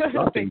Kimberly's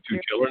adopting 2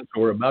 children,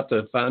 so we're about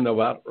to find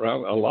out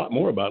a lot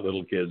more about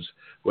little kids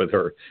with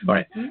her. All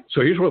right,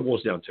 so here's what it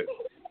boils down to.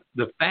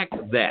 The fact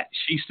that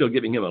she's still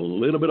giving him a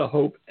little bit of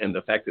hope, and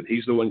the fact that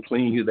he's the one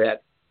clinging to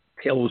that,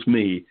 tells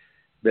me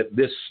that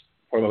this,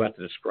 what I'm about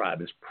to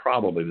describe, is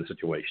probably the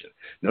situation.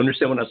 Now,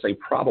 understand when I say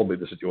probably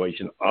the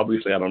situation,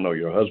 obviously I don't know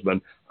your husband.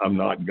 I'm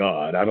not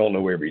God. I don't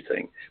know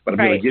everything. But I'm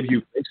going to give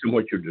you, based on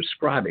what you're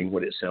describing,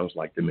 what it sounds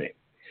like to me.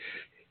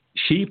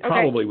 She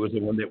probably was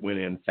the one that went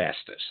in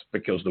fastest,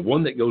 because the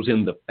one that goes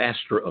in the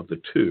faster of the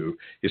 2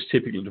 is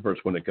typically the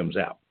first one that comes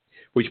out,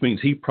 which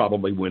means he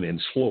probably went in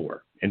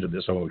slower into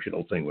this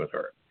emotional thing with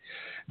her.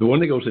 The one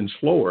that goes in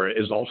slower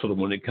is also the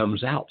one that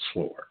comes out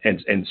slower.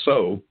 And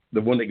so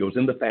the one that goes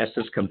in the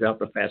fastest comes out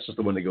the fastest.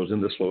 The one that goes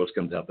in the slowest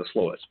comes out the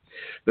slowest.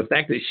 The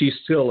fact that she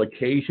still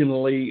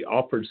occasionally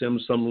offers him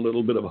some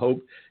little bit of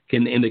hope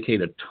can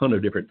indicate a ton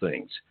of different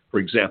things. For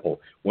example,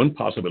 one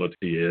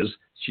possibility is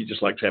she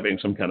just likes having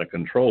some kind of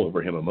control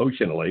over him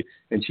emotionally,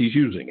 and she's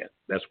using it.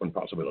 That's one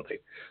possibility.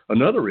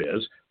 Another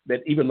is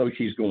that even though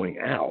she's going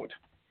out,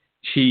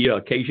 she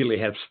occasionally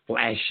has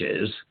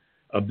flashes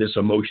of this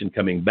emotion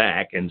coming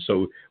back. And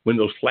so when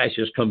those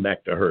flashes come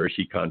back to her,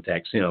 she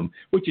contacts him,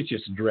 which is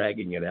just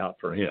dragging it out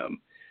for him.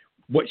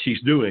 What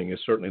she's doing is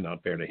certainly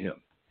not fair to him.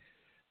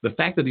 The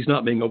fact that he's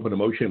not being open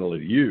emotionally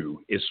to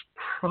you is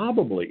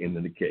probably an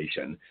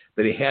indication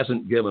that he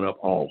hasn't given up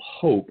all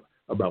hope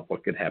about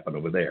what could happen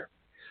over there.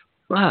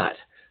 But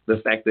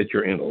the fact that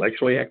you're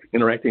intellectually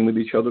interacting with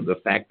each other,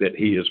 the fact that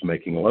he is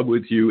making love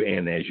with you,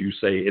 and as you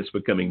say, it's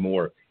becoming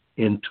more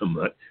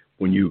intimate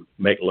when you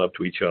make love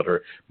to each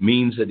other,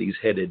 means that he's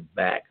headed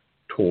back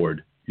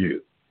toward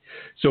you.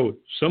 So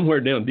somewhere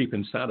down deep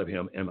inside of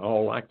him, in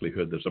all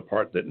likelihood, there's a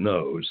part that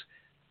knows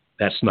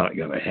that's not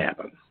going to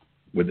happen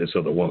with this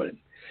other woman.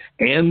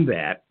 and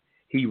that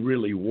he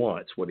really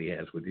wants what he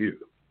has with you.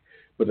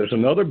 But there's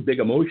another big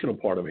emotional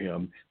part of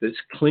him that's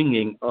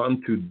clinging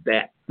onto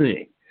that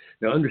thing.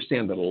 Now,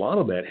 understand that a lot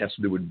of that has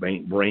to do with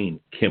brain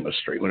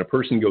chemistry. When a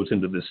person goes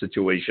into this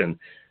situation,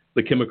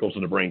 the chemicals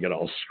in the brain get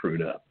all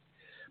screwed up.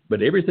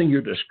 But everything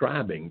you're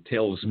describing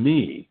tells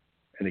me,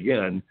 and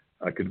again,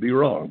 I could be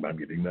wrong, but I'm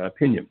giving my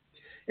opinion.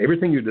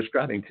 Everything you're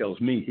describing tells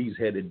me he's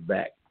headed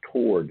back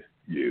toward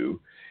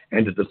you,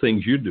 and that the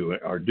things you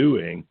are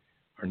doing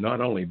are not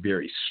only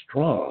very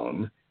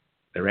strong,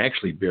 they're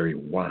actually very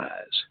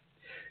wise.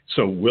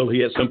 So will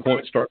he at some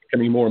point start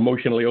becoming more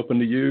emotionally open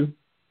to you?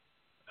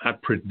 I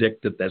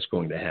predict that that's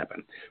going to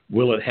happen.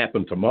 Will it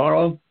happen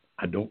tomorrow?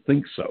 I don't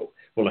think so.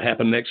 Will it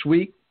happen next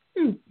week?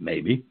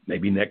 Maybe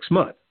next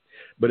month.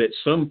 But at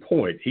some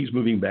point, he's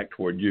moving back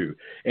toward you.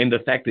 And the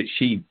fact that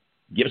she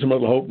gives him a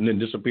little hope and then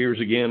disappears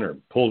again or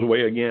pulls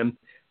away again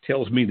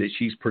tells me that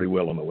she's pretty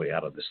well on the way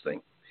out of this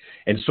thing.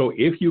 And so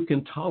if you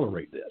can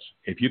tolerate this,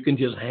 if you can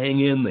just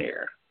hang in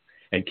there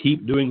and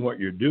keep doing what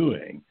you're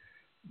doing,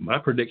 my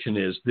prediction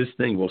is this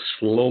thing will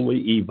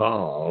slowly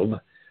evolve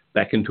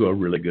back into a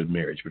really good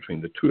marriage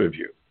between the two of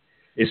you.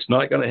 It's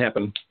not going to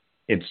happen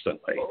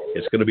instantly.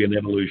 It's going to be an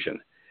evolution.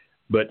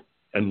 But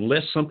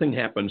unless something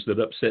happens that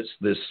upsets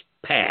this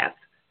path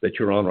that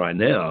you're on right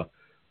now,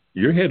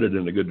 you're headed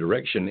in a good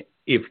direction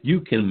if you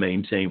can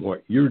maintain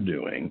what you're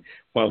doing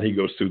while he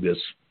goes through this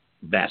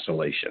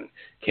vacillation.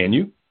 Can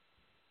you?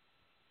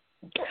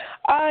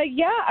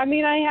 Yeah, I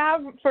mean, I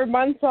have for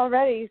months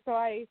already, so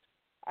I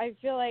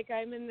feel like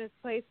I'm in this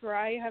place where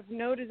I have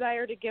no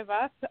desire to give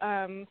up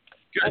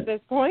at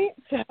this point.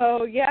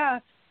 So, yeah,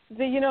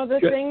 the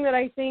thing that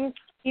I think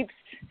keeps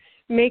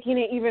making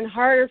it even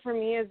harder for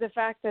me is the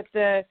fact that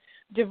the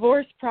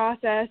divorce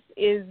process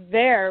is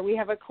there. We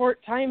have a court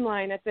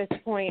timeline at this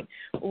point.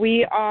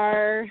 We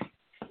are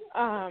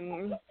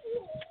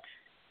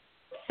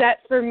set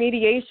for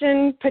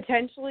mediation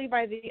potentially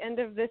by the end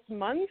of this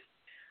month.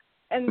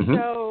 And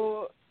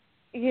so,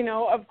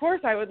 of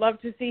course I would love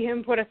to see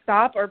him put a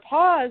stop or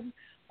pause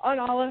on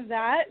all of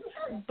that,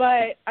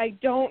 but I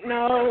don't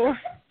know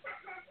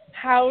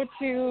how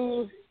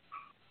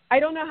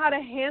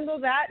to handle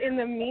that in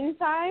the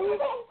meantime.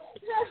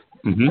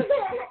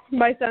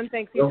 My son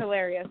thinks he's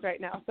hilarious right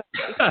now.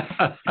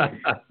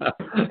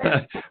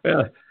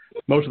 Well,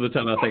 most of the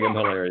time I think I'm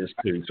hilarious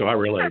too, so I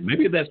relate.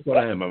 Maybe that's what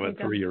I am. I'm a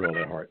 3-year-old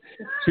at heart.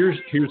 Here's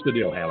the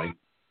deal, Hallie.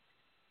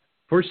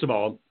 First of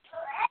all,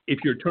 if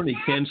your attorney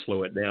can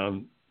slow it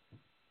down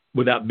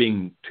without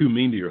being too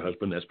mean to your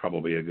husband, that's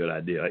probably a good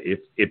idea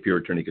if your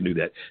attorney can do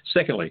that.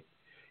 Secondly,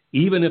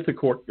 even if the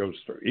court goes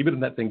through, even if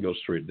that thing goes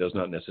through, it does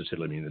not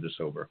necessarily mean that it's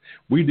over.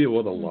 We deal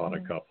with a lot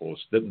of couples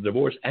that the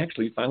divorce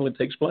actually finally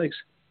takes place,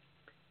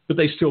 but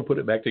they still put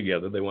it back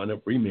together. They wind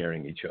up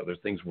remarrying each other.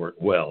 Things work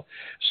well.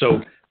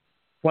 So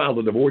while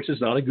the divorce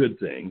is not a good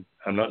thing,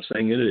 I'm not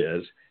saying it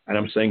is, and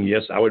I'm saying,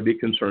 yes, I would be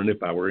concerned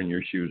if I were in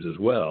your shoes as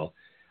well.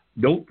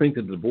 Don't think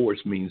that the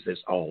divorce means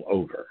it's all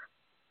over.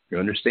 You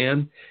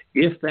understand?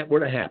 If that were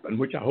to happen,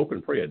 which I hope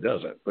and pray it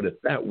doesn't, but if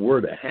that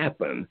were to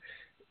happen,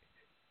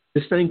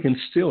 this thing can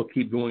still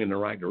keep going in the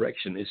right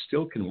direction. It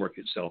still can work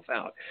itself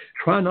out.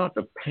 Try not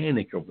to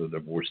panic over the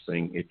divorce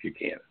thing if you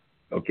can.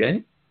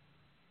 Okay?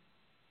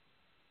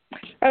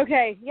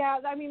 Okay. Yeah.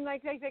 I mean,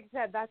 like I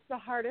said, that's the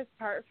hardest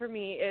part for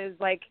me is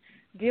like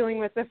dealing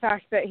with the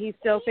fact that he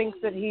still thinks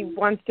that he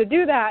wants to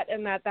do that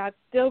and that that's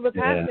still the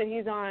path that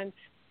he's on.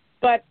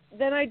 But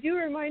then I do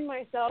remind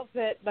myself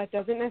that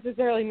doesn't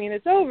necessarily mean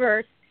it's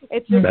over.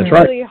 It's just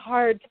really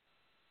hard to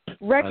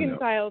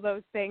reconcile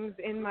those things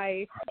in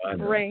my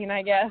brain,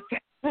 I guess.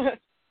 I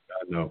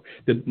know.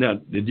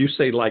 Did you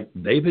say like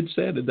David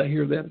said? Did I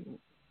hear that?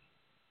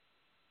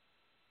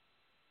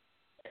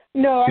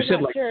 No, you I'm said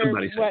not like sure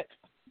somebody what. Said.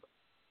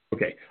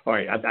 Okay, all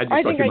right.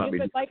 I think I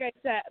just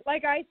said,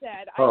 like I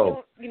said, I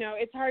don't.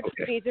 It's hard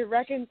for me to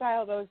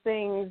reconcile those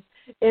things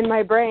in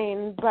my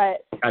brain,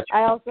 but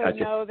I also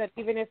know that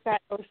even if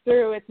that goes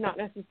through, it's not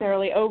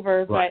necessarily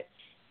over. Right.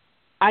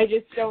 But I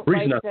just don't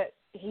like that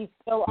he's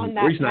still on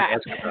that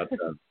path.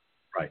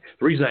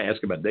 The reason I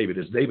ask about David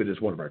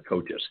is one of our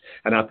coaches,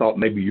 and I thought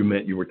maybe you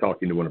meant you were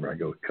talking to one of our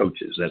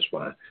coaches. That's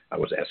why I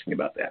was asking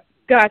about that.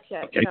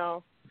 Gotcha. Okay.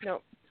 No.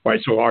 All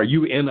right, so are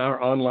you in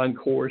our online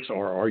course,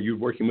 or are you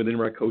working with any of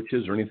our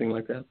coaches or anything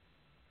like that?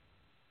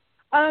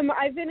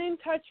 I've been in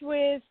touch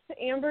with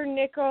Amber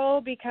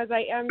Nickel because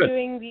I am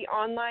doing the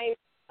online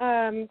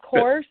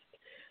course.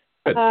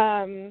 Good.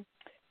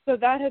 So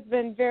that has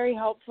been very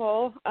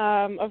helpful,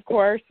 of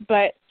course.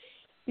 But,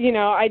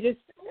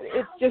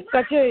 it's just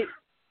such a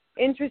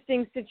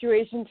interesting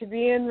situation to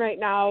be in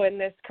right now in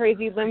this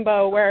crazy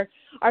limbo where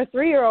our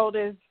 3-year-old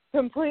is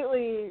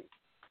completely,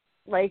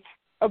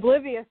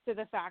 oblivious to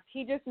the fact.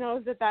 He just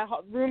knows that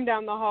room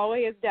down the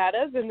hallway is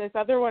Dada's and this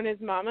other one is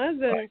Mama's,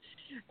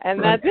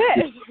 and that's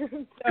it.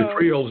 So, your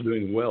 3-year-old's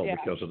doing well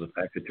because of the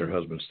fact that your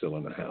husband's still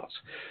in the house.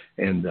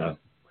 And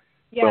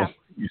Yeah.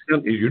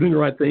 Well, you're doing the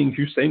right things.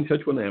 You stay in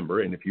touch with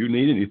Amber, and if you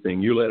need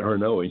anything, you let her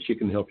know, and she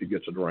can help you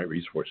get to the right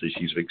resources.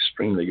 She's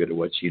extremely good at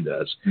what she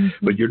does.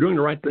 Mm-hmm. But you're doing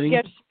the right thing,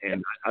 yes.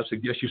 And I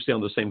suggest you stay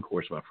on the same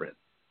course, my friend.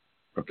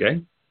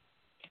 Okay?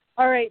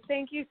 All right.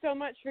 Thank you so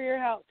much for your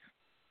help.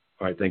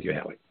 All right. Thank you,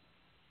 Hallie.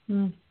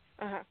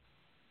 Uh-huh.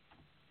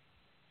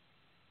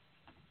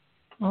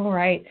 All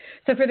right.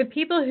 So for the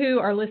people who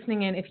are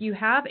listening in, if you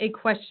have a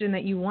question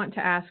that you want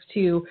to ask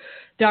to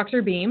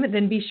Dr. Beam,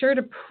 then be sure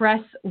to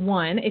press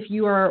 1. If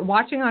you are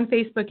watching on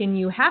Facebook and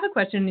you have a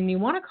question and you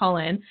want to call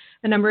in,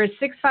 the number is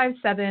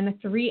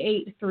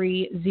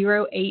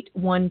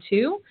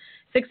 657-383-0812.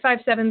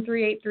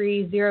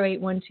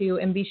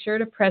 657-383-0812, and be sure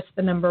to press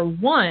the number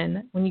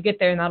 1 when you get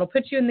there, and that'll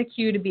put you in the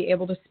queue to be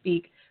able to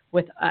speak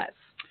with us.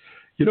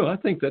 You know, I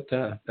think that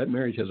that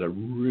marriage has a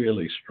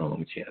really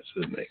strong chance,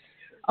 doesn't it?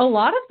 A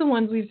lot of the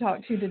ones we've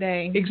talked to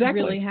today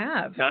really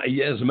have.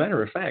 Yeah, as a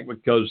matter of fact,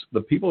 because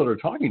the people that are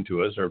talking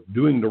to us are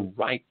doing the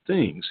right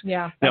things.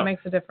 Yeah, that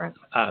makes a difference.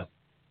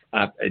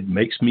 It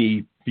makes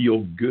me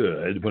feel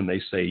good when they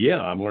say,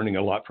 yeah, I'm learning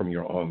a lot from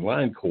your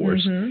online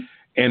course.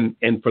 Mm-hmm.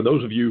 And for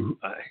those of you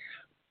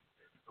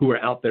who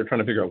are out there trying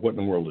to figure out what in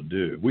the world to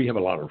do, we have a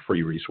lot of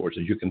free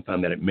resources. You can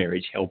find that at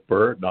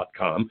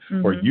marriagehelper.com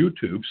or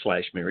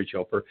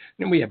YouTube/marriagehelper.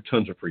 And we have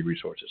tons of free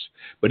resources.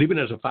 But even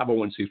as a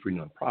 501c3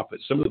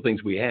 nonprofit, some of the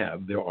things we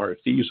have, there are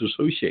fees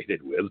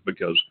associated with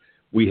because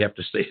we have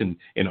to stay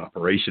in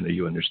operation,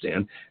 you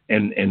understand.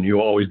 And you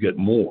always get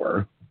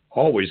more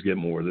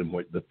than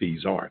what the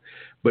fees are.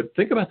 But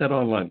think about that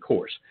online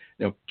course.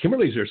 Now,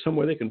 Kimberly, is there some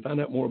way they can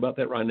find out more about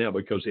that right now?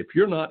 Because if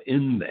you're not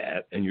in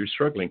that and you're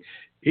struggling,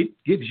 it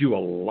gives you a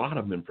lot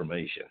of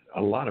information.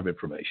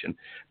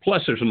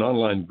 Plus, there's an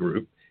online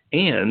group.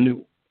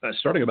 And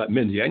starting about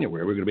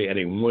mid-January, we're going to be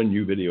adding 1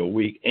 new video a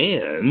week.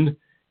 And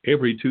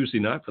every Tuesday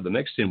night for the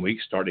next 10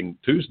 weeks, starting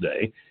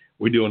Tuesday,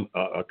 we're doing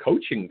a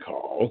coaching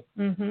call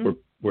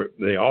where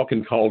they all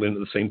can call in at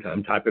the same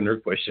time, type in their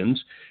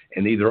questions,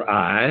 and either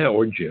I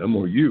or Jim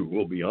or you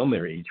will be on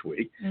there each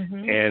week,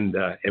 and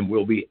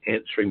we'll be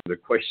answering the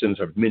questions,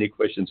 or as many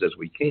questions as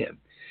we can.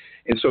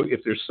 And so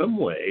if there's some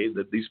way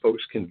that these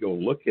folks can go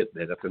look at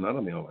that if they're not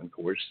on the online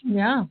course.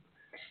 Yeah.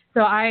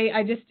 So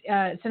I just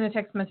sent a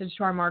text message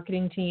to our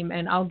marketing team,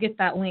 and I'll get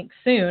that link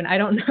soon. I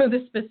don't know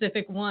the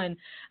specific one.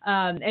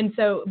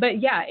 But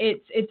yeah,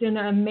 it's an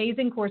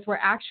amazing course where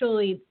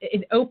actually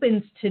it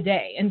opens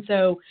today. And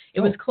so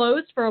it was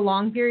closed for a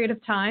long period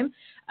of time.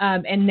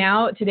 And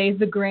now today's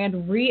the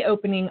grand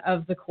reopening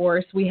of the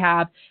course. We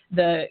have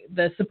the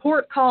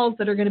support calls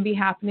that are going to be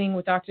happening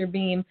with Dr.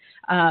 Beam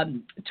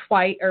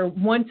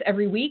once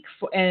every week.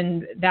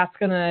 And that's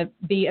going to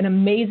be an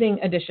amazing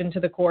addition to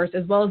the course,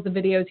 as well as the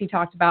videos he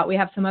talked about. We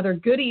have some other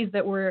goodies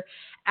that we're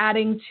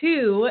adding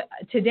to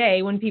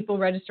today when people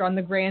register on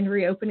the grand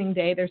reopening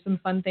day. There's some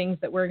fun things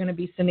that we're going to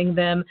be sending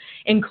them,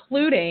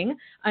 including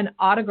an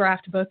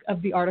autographed book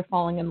of The Art of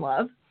Falling in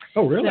Love.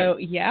 Oh, really? So,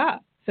 yeah.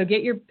 So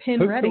get your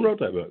pen ready. Who wrote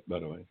that book, by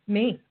the way?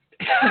 Me.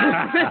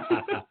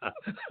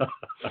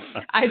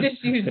 I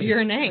just used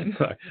your name.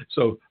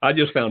 So I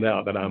just found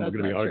out that I'm going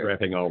to be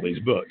autographing all these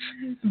books.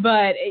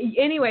 But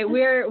anyway,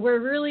 we're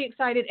really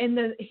excited.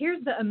 And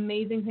here's the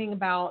amazing thing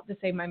about the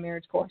Save My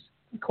Marriage course.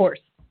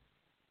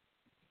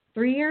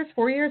 3 years,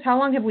 4 years? How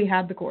long have we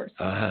had the course?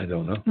 I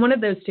don't know. One of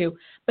those two.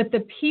 But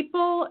the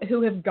people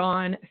who have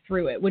gone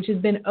through it, which has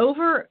been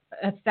over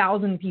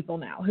 1,000 people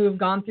now who have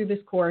gone through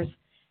this course,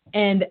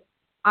 and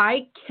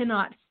I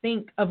cannot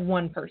think of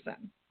one person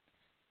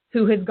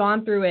who has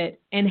gone through it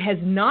and has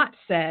not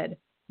said,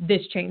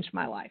 this changed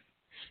my life.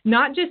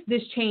 Not just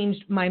this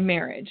changed my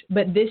marriage,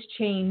 but this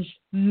changed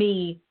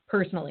me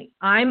personally.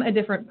 I'm a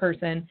different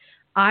person.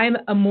 I'm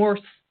a more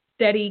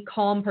steady,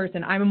 calm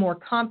person. I'm a more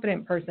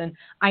confident person.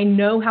 I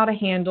know how to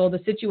handle the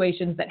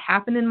situations that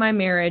happen in my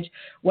marriage,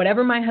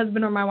 whatever my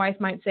husband or my wife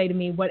might say to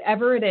me,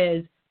 whatever it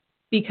is,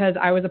 because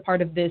I was a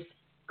part of this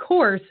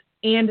course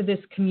and this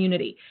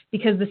community,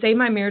 because the Save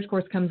My Marriage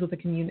course comes with a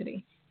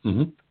community.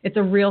 It's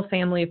a real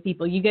family of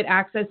people. You get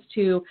access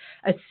to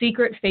a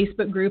secret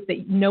Facebook group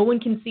that no one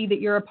can see that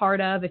you're a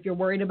part of if you're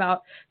worried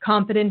about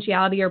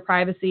confidentiality or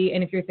privacy.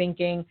 And if you're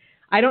thinking,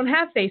 I don't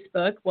have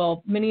Facebook,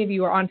 well, many of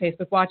you are on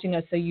Facebook watching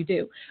us, so you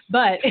do.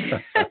 But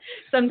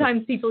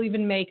sometimes people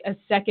even make a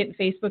second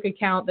Facebook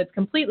account that's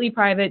completely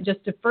private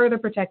just to further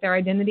protect their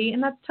identity,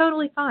 and that's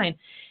totally fine.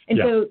 And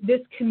so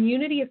this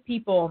community of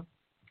people,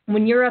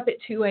 when you're up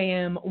at 2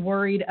 a.m.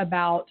 worried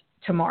about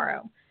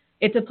tomorrow,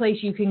 it's a place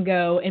you can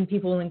go and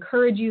people will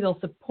encourage you, they'll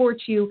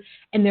support you,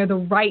 and they're the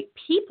right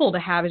people to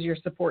have as your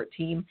support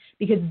team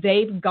because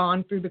they've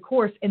gone through the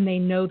course and they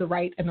know the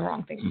right and the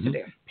wrong things to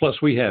do.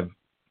 Plus, we have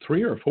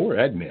 3 or 4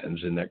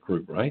 admins in that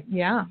group, right?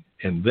 Yeah.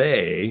 And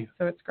they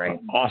it's great. Are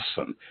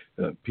awesome.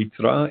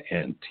 Petra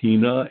and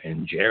Tina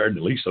and Jared,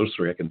 at least those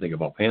 3 I can think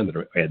of offhand that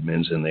are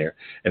admins in there,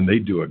 and they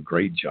do a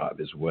great job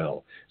as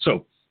well.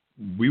 So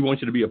we want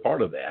you to be a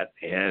part of that,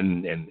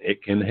 and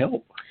it can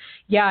help.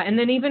 Yeah, and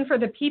then even for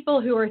the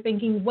people who are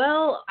thinking,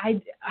 well,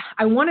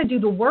 I want to do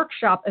the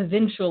workshop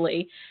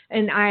eventually,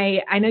 and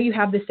I know you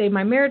have the Save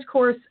My Marriage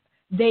course.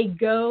 they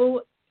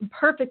go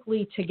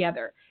perfectly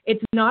together.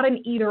 It's not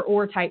an either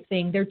or type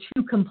thing. They're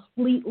two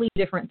completely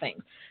different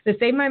things. The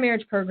Save My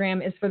Marriage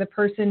program is for the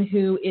person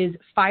who is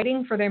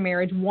fighting for their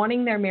marriage,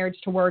 wanting their marriage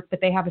to work,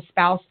 but they have a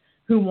spouse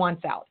who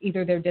wants out.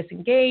 Either they're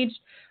disengaged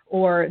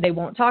or they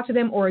won't talk to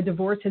them, or a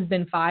divorce has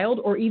been filed,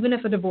 or even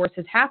if a divorce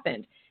has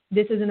happened.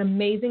 This is an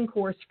amazing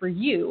course for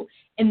you.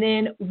 And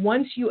then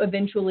once you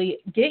eventually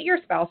get your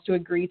spouse to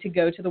agree to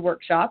go to the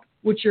workshop,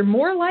 which you're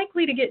more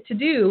likely to get to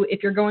do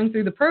if you're going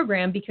through the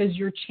program because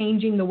you're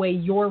changing the way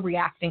you're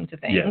reacting to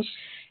things, Yes.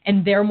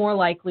 and they're more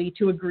likely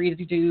to agree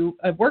to do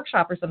a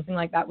workshop or something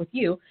like that with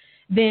you,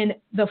 then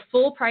the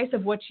full price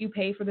of what you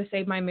pay for the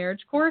Save My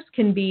Marriage course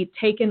can be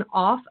taken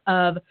off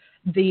of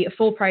the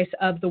full price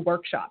of the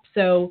workshop.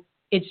 So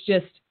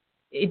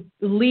it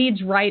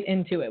leads right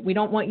into it. We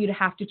don't want you to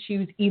have to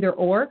choose either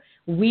or.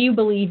 We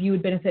believe you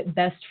would benefit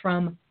best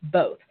from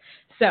both.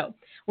 So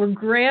we're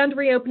grand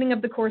reopening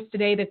of the course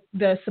today.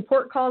 The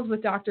support calls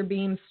with Dr.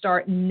 Beam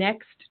start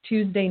next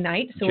Tuesday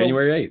night. So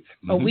January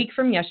 8th. a week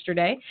from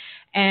yesterday.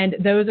 And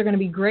those are going to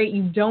be great.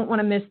 You don't want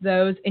to miss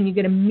those. And you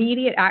get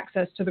immediate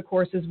access to the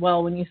course as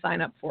well when you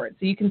sign up for it.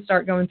 So you can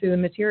start going through the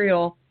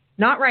material,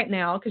 not right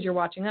now because you're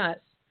watching us,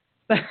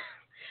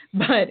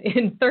 but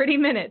in 30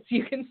 minutes,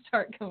 you can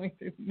start going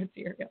through the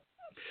material.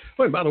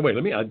 Wait, by the way,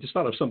 I just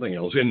thought of something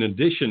else. In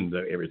addition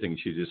to everything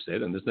she just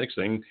said, and this next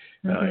thing,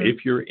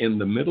 if you're in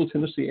the Middle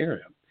Tennessee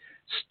area,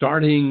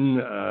 starting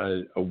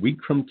a week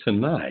from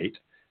tonight,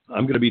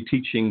 I'm going to be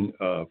teaching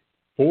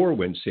 4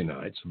 Wednesday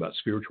nights about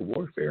spiritual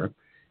warfare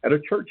at a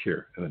church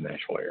here in the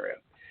Nashville area.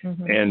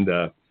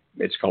 And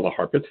it's called the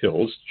Harpeth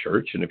Hills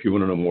Church. And if you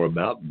want to know more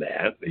about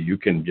that, you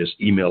can just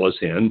email us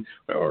in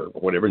or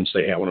whatever and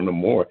say, hey, I want to know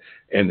more.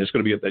 And it's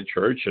going to be at that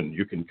church, and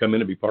you can come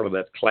in and be part of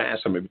that class.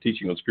 I'm going to be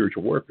teaching on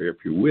spiritual warfare if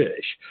you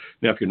wish.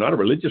 Now, if you're not a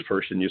religious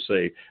person, you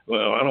say,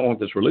 well, I don't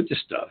want this religious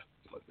stuff.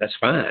 That's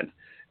fine.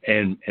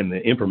 And the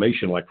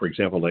information, like, for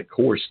example, that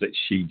course that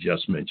she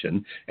just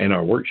mentioned and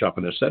our workshop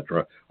and et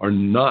cetera, are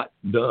not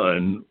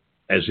done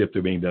as if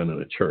they're being done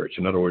in a church.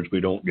 In other words,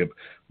 we don't give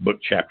book,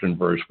 chapter, and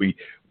verse.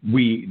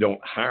 We don't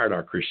hide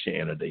our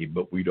Christianity,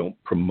 but we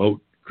don't promote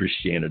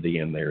Christianity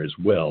in there as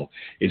well.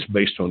 It's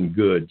based on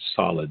good,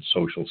 solid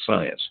social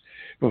science.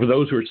 But for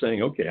those who are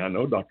saying, okay, I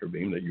know, Dr.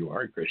 Beam, that you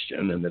are a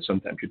Christian and that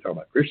sometimes you talk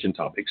about Christian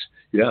topics.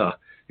 Yeah,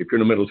 if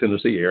you're in the Middle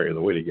Tennessee area,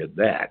 the way to get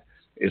that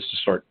is to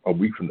start a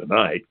week from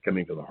tonight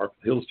coming to the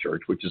Harpeth Hills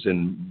Church, which is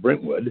in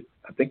Brentwood.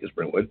 I think it's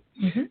Brentwood.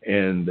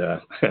 And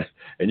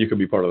you can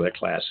be part of that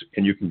class,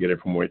 and you can get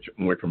more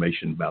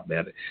information about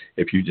that.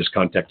 If you just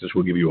contact us,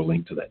 we'll give you a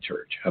link to that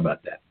church. How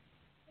about that?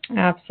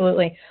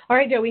 Absolutely. All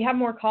right, Joe, we have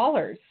more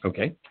callers.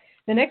 Okay.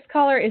 The next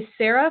caller is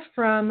Sarah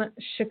from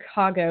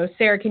Chicago.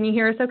 Sarah, can you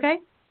hear us okay?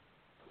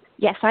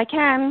 Yes, I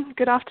can.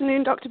 Good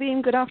afternoon, Dr.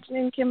 Beam. Good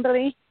afternoon,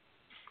 Kimberly.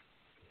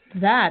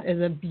 That is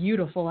a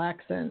beautiful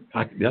accent.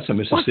 That's a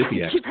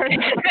Mississippi accent. Thank you very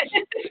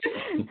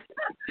much.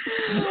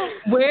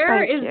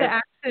 Where is the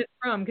accent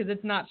from? Because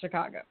it's not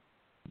Chicago.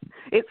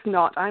 It's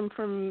not. I'm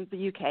from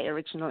the UK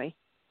originally.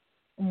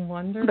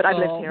 Wonderful. But I've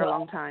lived here a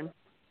long time.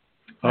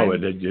 Oh,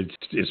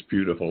 it's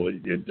beautiful.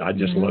 I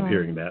just love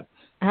hearing that.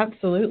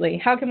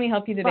 Absolutely. How can we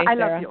help you today, I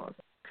Sarah? love yours.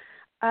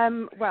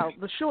 Well,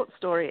 the short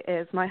story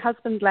is my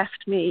husband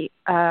left me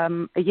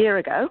a year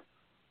ago,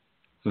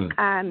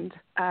 and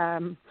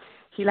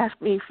he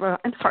left me for,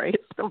 I'm sorry,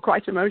 it's still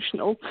quite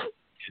emotional.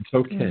 It's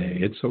okay.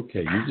 It's okay.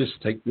 You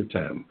just take your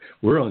time.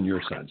 We're on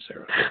your side,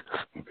 Sarah.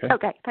 Okay?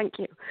 Okay, thank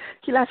you.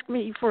 He left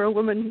me for a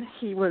woman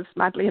he was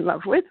madly in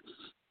love with.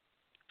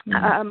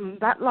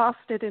 That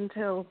lasted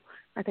until,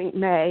 I think,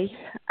 May,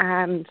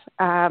 and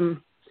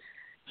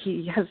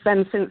he has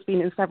then since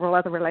been in several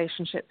other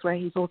relationships where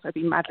he's also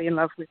been madly in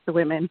love with the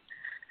women,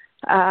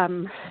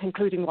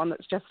 including one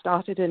that's just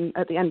started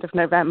at the end of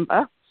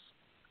November.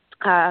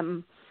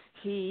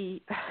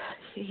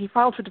 He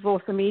filed for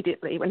divorce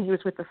immediately when he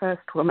was with the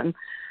first woman,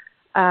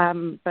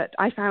 but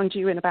I found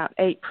you in about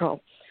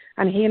April,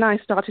 and he and I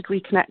started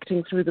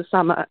reconnecting through the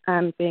summer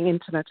and being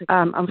intimate.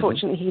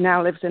 Unfortunately, he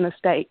now lives in a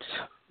state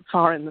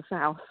far in the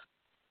south,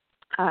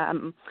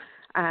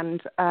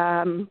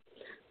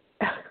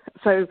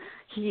 so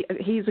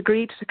he's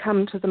agreed to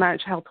come to the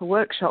Marriage Helper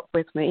workshop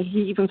with me.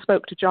 He even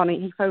spoke to Johnny.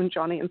 He phoned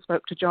Johnny and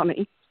spoke to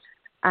Johnny,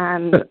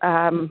 and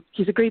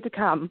he's agreed to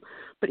come,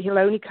 but he'll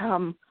only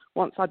come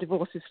once our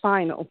divorce is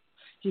final.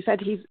 He said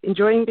he's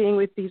enjoying being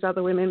with these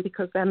other women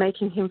because they're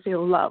making him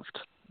feel loved.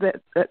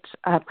 That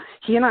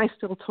he and I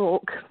still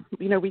talk.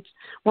 You know,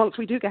 once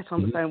we do get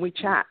on the phone, we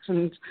chat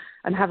and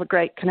have a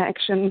great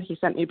connection. He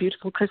sent me a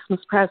beautiful Christmas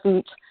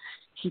present.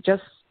 He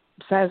just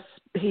says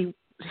he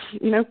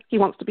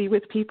wants to be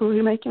with people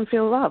who make him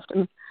feel loved,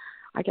 and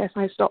I guess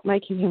I stopped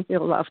making him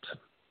feel loved.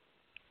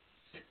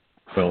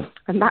 Well,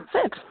 and that's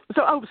it.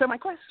 So my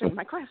question,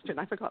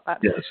 I forgot that.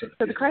 Yes.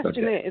 So the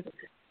question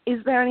is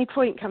there any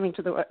point coming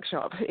to the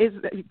workshop?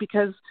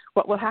 Because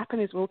what will happen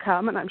is we'll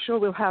come, and I'm sure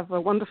we'll have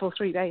a wonderful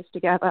 3 days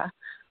together,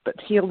 but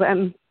he'll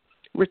then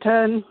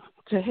return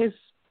to his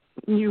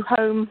new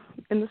home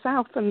in the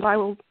South, and I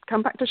will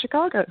come back to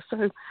Chicago.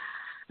 So,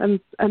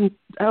 and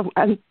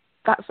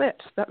that's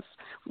it.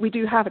 We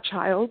do have a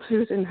child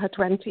who's in her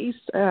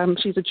 20s.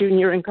 She's a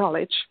junior in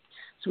college,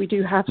 so we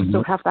do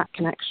still have that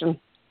connection.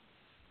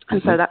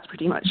 And so that's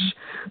pretty much,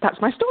 that's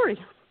my story.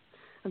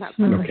 And that's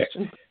my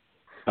question.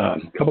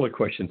 Couple of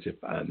questions,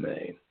 if I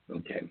may.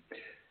 Okay.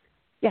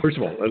 Yes. First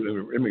of all,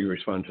 let me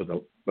respond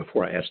to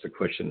before I ask the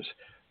questions.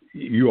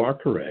 You are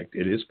correct.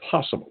 It is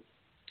possible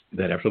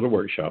that after the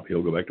workshop,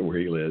 he'll go back to where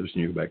he lives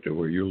and you go back to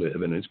where you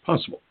live, and it's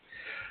possible.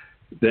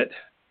 That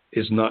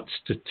is not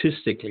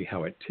statistically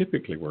how it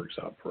typically works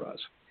out for us.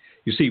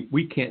 You see,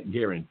 we can't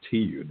guarantee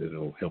you that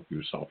it'll help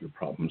you solve your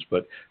problems,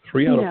 but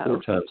 3 out of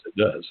 4 times it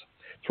does.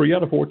 3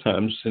 out of 4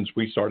 times since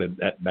we started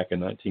that back in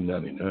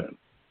 1999,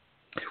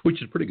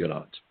 which is pretty good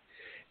odds.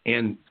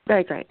 And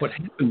very great.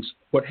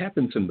 What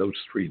happens in those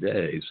 3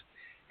 days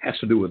has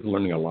to do with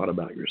learning a lot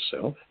about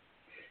yourself.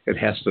 It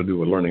has to do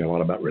with learning a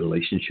lot about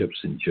relationships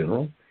in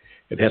general.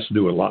 It has to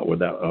do a lot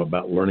with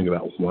about learning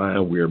about why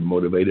we're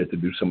motivated to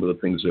do some of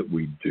the things that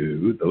we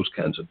do, those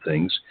kinds of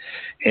things.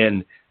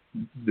 And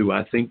do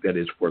I think that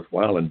it's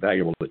worthwhile and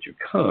valuable that you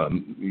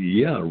come?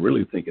 Yeah, I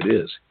really think it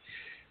is.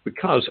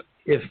 Because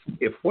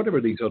if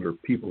whatever these other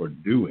people are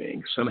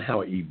doing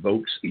somehow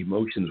evokes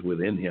emotions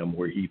within him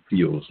where he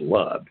feels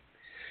loved,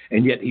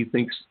 and yet he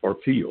thinks or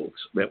feels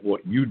that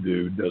what you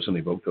do doesn't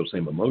evoke those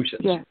same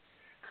emotions,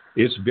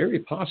 it's very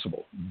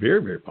possible,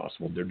 very, very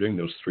possible they're doing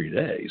those 3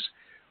 days.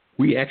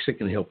 We actually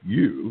can help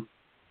you,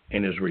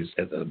 and as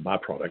a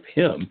byproduct,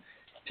 him,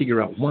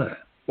 figure out why.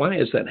 Why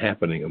is that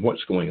happening and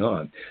what's going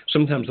on?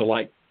 Sometimes the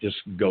light just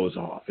goes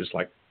off. It's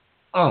like,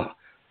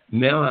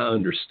 now I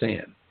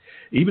understand.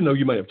 Even though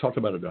you may have talked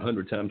about it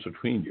 100 times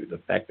between you, the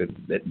fact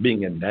that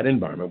being in that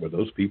environment with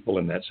those people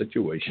in that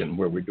situation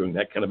where we're doing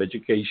that kind of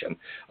education,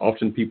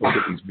 often people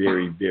get these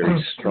very,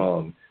 very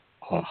strong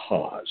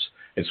ahas.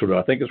 And so do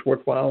I think it's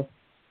worthwhile?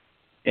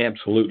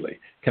 Absolutely.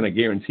 Can I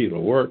guarantee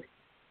it'll work?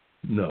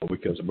 No,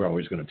 because we're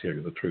always going to tell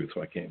you the truth,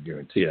 so I can't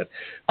guarantee it.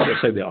 But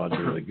I say the odds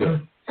are really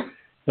good.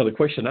 Now, the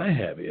question I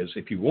have is,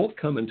 if you won't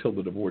come until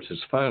the divorce is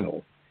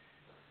final,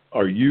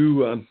 do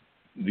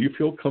you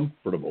feel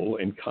comfortable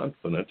and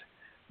confident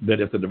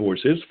that if the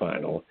divorce is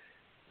final,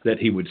 that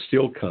he would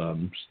still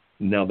come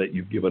now that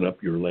you've given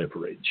up your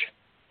leverage?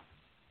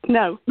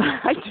 No,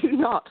 I do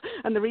not.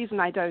 And the reason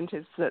I don't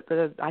is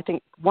that I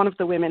think one of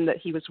the women that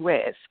he was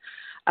with,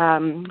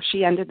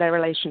 she ended their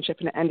relationship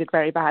and it ended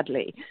very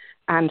badly.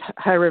 And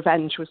her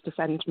revenge was to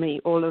send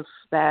me all of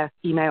their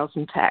emails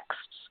and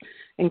texts,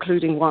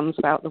 including ones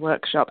about the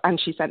workshop. And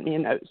she sent me a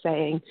note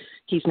saying,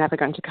 he's never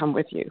going to come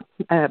with you.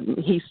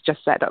 He's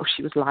just said,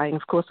 she was lying.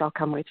 Of course I'll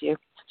come with you.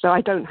 So I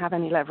don't have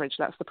any leverage.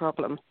 That's the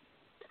problem.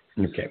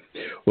 Okay.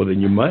 Well, then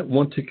you might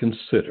want to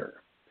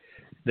consider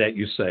that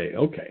you say,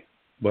 okay,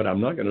 but I'm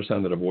not going to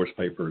sign the divorce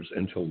papers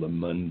until the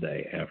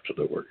Monday after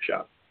the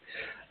workshop.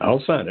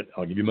 I'll sign it.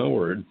 I'll give you my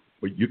word.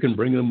 But you can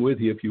bring them with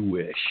you if you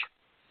wish.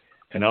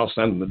 And I'll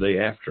sign them the day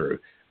after.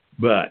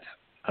 But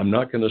I'm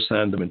not going to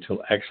sign them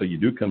until actually you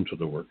do come to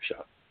the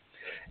workshop.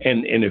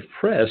 And if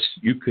pressed,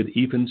 you could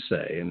even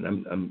say, and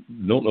I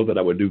don't know that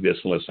I would do this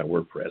unless I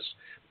were pressed,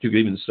 but you could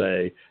even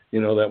say,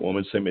 that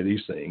woman sent me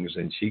these things,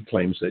 and she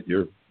claims that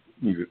you're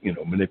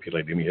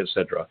manipulating me,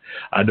 etc.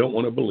 I don't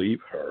want to believe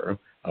her.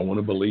 I want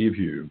to believe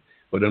you.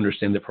 But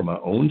understand that for my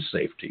own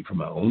safety, for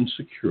my own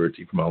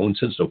security, for my own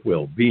sense of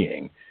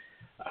well-being,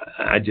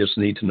 I just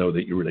need to know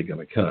that you're really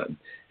going to come.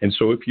 And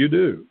so if you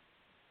do,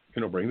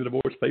 bring the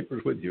divorce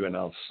papers with you, and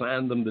I'll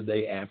sign them the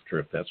day after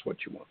if that's what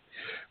you want.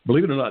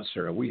 Believe it or not,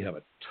 Sarah, we have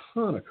a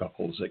ton of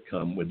couples that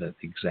come with that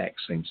exact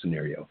same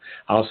scenario.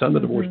 I'll sign the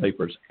divorce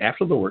papers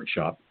after the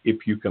workshop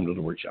if you come to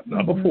the workshop.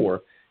 Not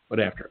before, but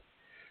after.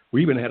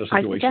 We even had a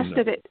situation. I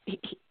suggested it.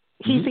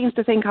 He seems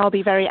to think I'll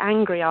be very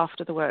angry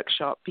after the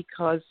workshop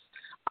because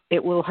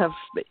it will have,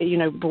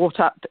 brought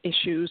up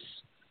issues.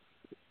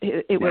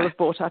 It will have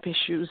brought up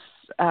issues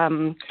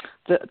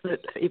that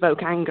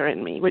evoke anger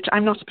in me, which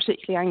I'm not a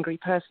particularly angry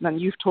person,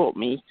 and you've taught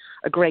me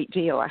a great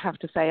deal, I have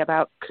to say,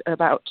 about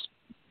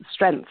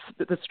strength,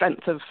 the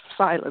strength of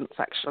silence,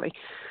 actually.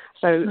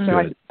 So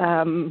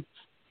I'm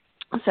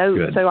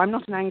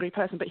not an angry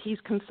person, but he's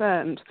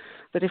concerned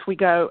that if we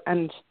go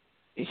and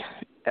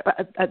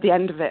at the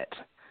end of it,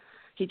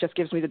 he just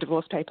gives me the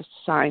divorce papers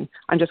to sign,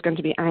 I'm just going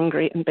to be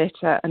angry and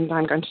bitter, and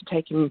I'm going to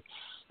take him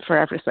for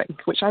everything,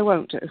 which I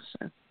won't do,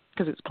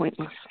 because it's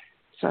pointless.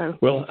 So.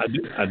 Well,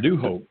 I do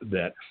hope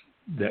that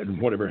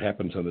whatever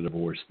happens on the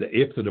divorce, that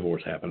if the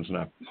divorce happens, and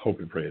I hope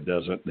and pray it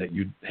doesn't, that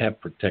you have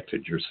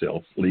protected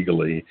yourself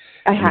legally.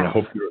 I have. And I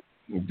hope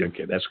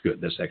okay, that's good.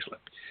 That's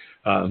excellent.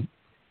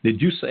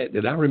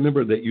 Did I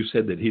remember that you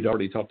said that he'd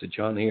already talked to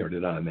Johnny, or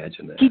did I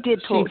imagine that? He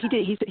did talk. He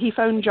did. He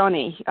phoned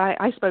Johnny.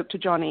 I spoke to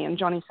Johnny, and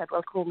Johnny said,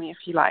 well, call me if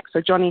you like. So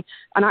Johnny,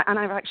 and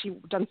I've actually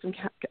done some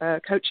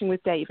coaching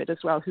with David as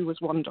well, who was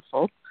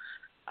wonderful.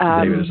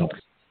 David is awesome.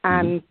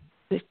 And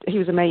he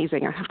was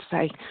amazing, I have to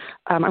say.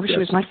 I wish he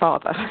was my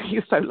father. He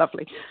was so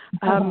lovely.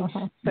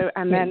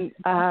 Then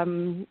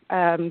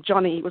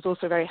Johnny was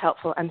also very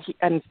helpful,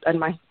 and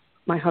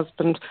my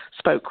husband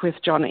spoke with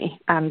Johnny,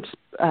 and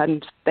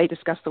they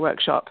discussed the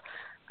workshop,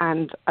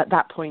 And at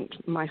that point,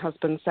 my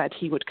husband said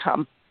he would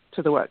come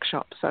to the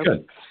workshop. So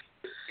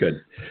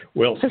Good.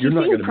 Well, so you're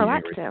not going to be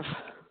proactive. angry.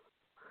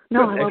 No, Good,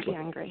 I won't excellent. be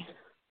angry.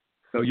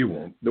 No, you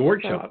won't. The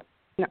workshop,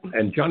 No.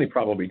 and Johnny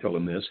probably told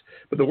him this,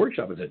 but the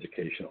workshop is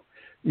educational.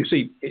 You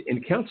see,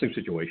 in counseling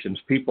situations,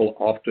 people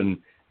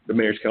often, the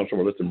marriage counselor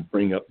will let them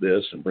bring up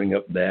this and bring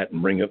up that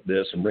and bring up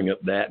this and bring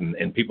up that,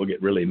 and people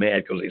get really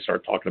mad because they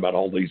start talking about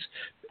all these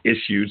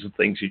issues and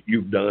things that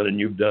you've done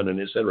and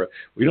et cetera.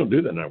 We don't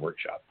do that in our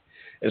workshop.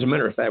 As a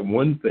matter of fact,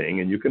 one thing,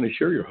 and you can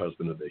assure your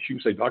husband of this, you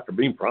can say, Dr.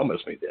 Beam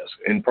promised me this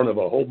in front of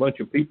a whole bunch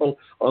of people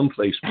on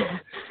Facebook,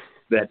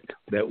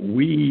 that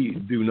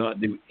we do not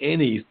do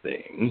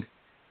anything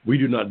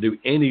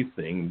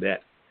that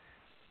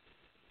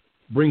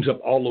brings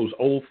up all those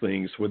old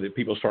things where the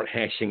people start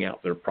hashing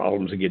out their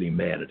problems and getting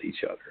mad at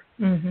each other.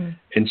 Mm-hmm.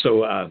 And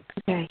so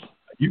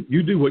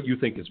you do what you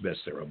think is best,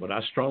 Sarah, but I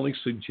strongly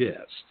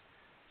suggest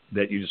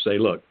that you just say,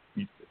 look,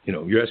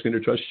 you're asking me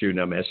to trust you, and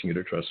I'm asking you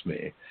to trust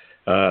me.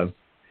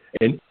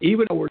 And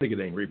even if I were to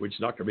get angry, which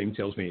Dr. Beam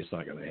tells me it's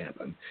not going to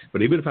happen,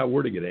 but even if I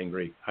were to get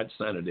angry, I'd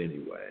sign it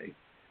anyway.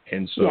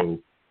 And so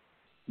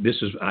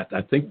this is,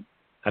 I think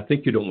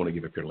you don't want to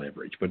give up your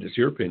leverage, but it's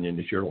your opinion,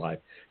 it's your life.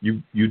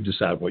 You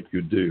decide what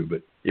you do.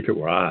 But if it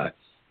were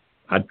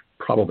I'd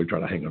probably try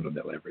to hang on to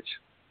that leverage.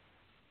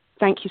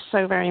 Thank you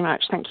so very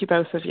much. Thank you,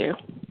 both of you.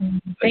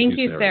 Thank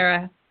you,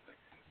 Sarah.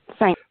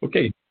 Thanks.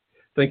 Okay.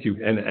 Thank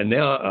you. And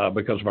now,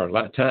 because of our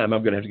time,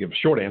 I'm going to have to give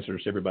short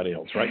answers to everybody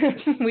else, right?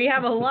 We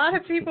have a lot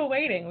of people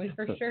waiting. We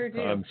for sure do.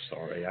 I'm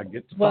sorry. I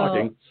get to Well,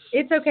 talking.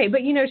 it's okay.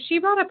 But, she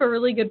brought up a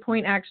really good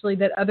point, actually,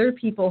 that other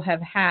people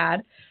have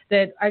had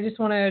that I just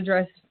want to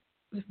address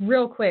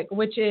real quick,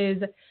 which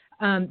is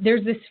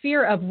there's this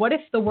fear of what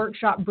if the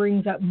workshop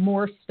brings up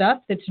more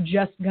stuff that's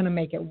just going to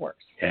make it worse?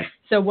 Yeah.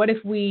 So what if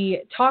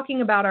we,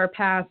 talking about our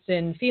past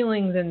and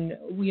feelings and,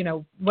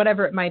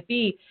 whatever it might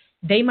be,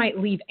 they might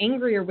leave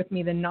angrier with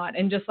me than not.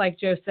 And just like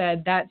Joe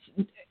said, that's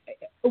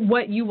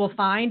what you will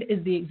find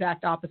is the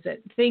exact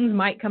opposite. Things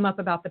might come up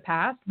about the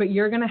past, but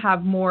you're going to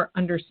have more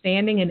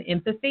understanding and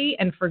empathy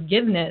and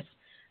forgiveness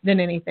than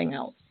anything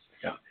else.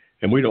 Yeah.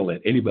 And we don't let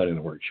anybody in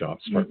the workshop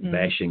start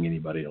bashing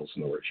anybody else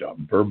in the workshop,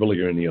 verbally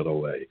or any other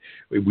way.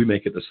 We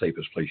make it the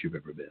safest place you've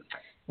ever been.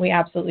 We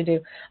absolutely do.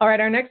 All right.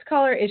 Our next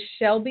caller is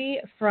Shelby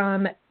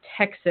from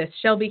Texas.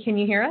 Shelby, can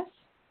you hear us?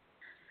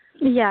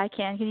 Yeah, I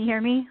can. Can you hear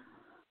me?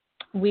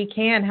 We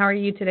can. How are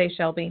you today,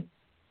 Shelby?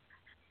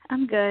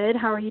 I'm good.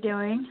 How are you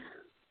doing?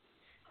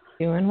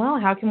 Doing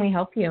well. How can we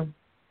help you?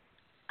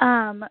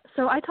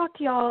 So I talked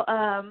to y'all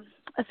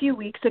a few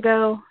weeks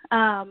ago.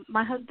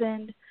 My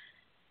husband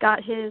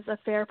got his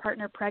affair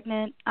partner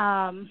pregnant,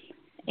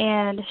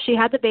 and she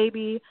had the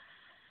baby,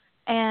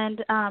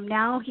 and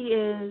now he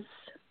is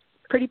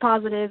pretty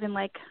positive and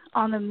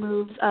on the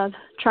moves of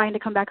trying to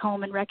come back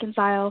home and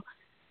reconcile.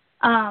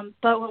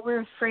 But what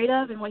we're afraid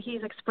of and what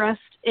he's expressed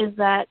is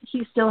that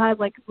he still has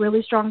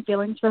really strong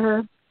feelings for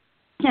her.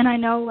 And I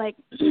know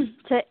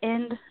to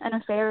end an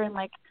affair and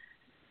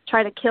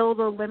try to kill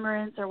the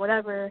limerence or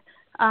whatever,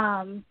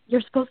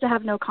 you're supposed to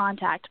have no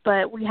contact.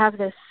 But we have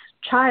this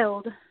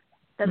child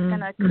that's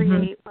going to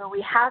create where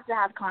we have to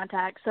have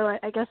contact. So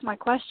I guess my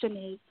question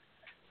is,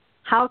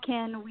 how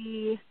can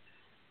we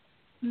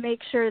make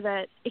sure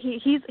that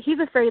he's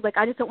afraid,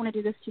 I just don't want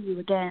to do this to you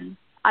again.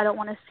 I don't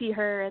want to see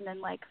her and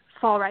then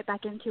fall right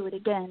back into it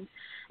again.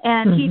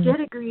 And he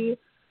did agree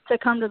to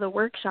come to the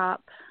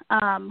workshop.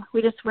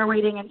 We're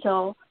waiting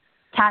until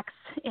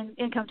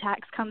income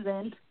tax comes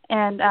in,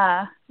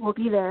 and we'll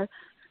be there.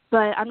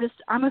 But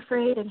I'm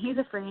afraid, and he's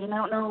afraid, and I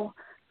don't know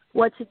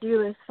what to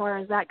do as far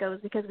as that goes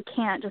because we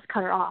can't just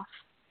cut her off.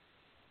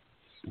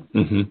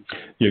 Mm-hmm.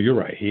 Yeah, you're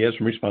right. He has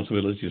some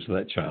responsibilities to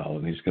that child,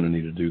 and he's going to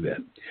need to do that.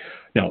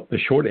 Now, the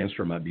short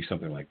answer might be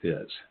something like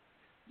this.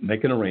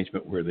 Make an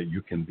arrangement where that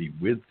you can be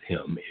with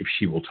him if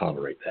she will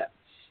tolerate that.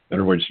 In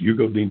other words, you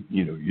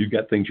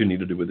got things you need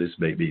to do with this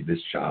baby, this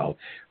child,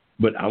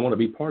 but I want to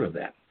be part of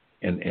that.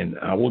 And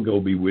I will go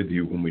be with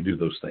you when we do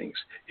those things.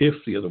 If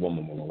the other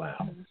woman will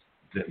allow,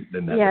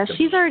 then that. Yeah,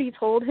 she's already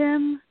told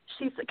him.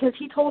 Because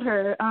he told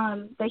her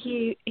that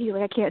he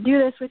I can't do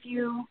this with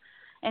you.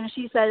 And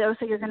she said, oh,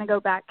 so you're going to go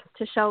back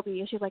to Shelby.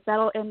 And she's like,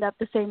 that'll end up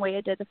the same way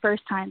it did the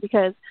first time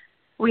because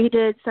we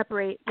did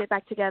separate, get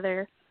back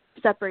together,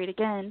 separate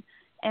again.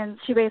 And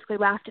she basically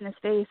laughed in his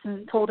face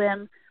and told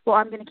him, well,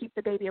 I'm going to keep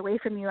the baby away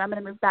from you. I'm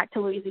going to move back to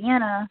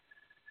Louisiana.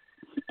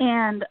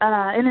 And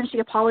then she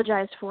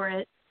apologized for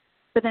it.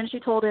 But then she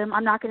told him,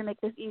 I'm not going to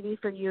make this easy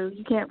for you.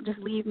 You can't just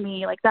leave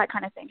me, that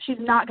kind of thing. She's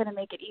not going to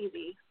make it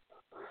easy.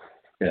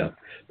 Yeah,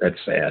 that's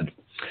sad.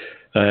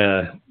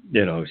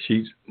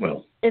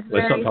 It's let's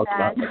very not talk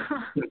sad.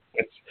 about it.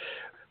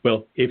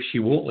 Well, if she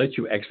won't let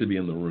you actually be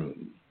in the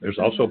room, there's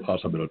also a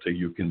possibility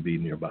you can be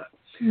nearby.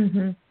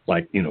 Mm-hmm.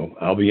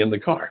 I'll be in the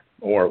car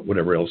or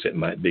whatever else it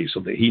might be so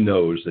that he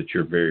knows that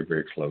you're very,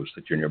 very close,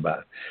 that you're nearby.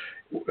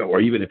 Or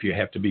even if you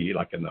have to be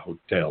in the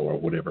hotel or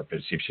whatever,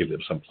 if she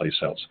lives someplace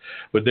else.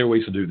 But there are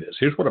ways to do this.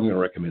 Here's what I'm going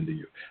to recommend to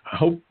you. I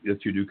hope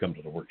that you do come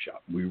to the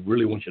workshop. We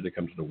really want you to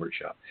come to the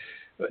workshop.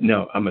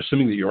 Now, I'm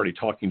assuming that you're already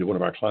talking to one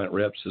of our client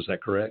reps. Is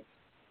that correct?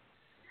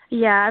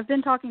 Yeah, I've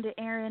been talking to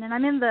Aaron, and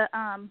I'm in the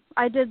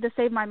I did the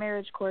Save My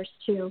Marriage course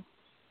too.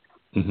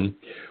 Mm-hmm.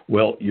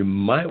 Well, you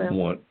might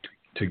want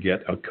to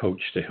get a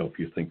coach to help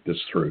you think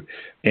this through.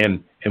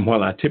 And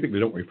while I typically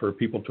don't refer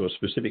people to a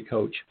specific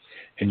coach,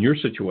 in your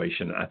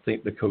situation, I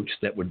think the coach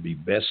that would be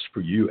best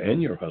for you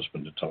and your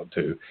husband to talk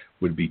to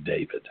would be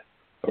David.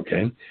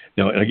 Okay.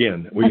 Now, and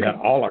again,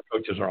 all our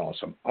coaches are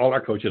awesome. All our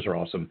coaches are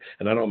awesome,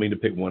 and I don't mean to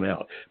pick one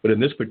out. But in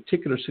this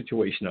particular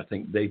situation, I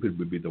think David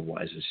would be the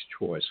wisest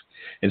choice.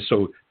 And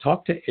so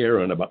talk to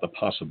Aaron about the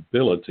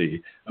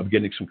possibility of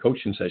getting some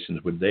coaching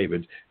sessions with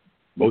David,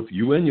 both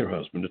you and your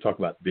husband, to talk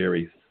about the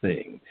very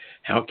thing.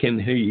 How can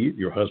he,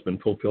 your husband,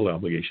 fulfill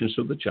obligations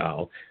to the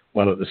child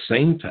while at the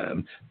same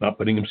time not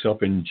putting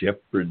himself in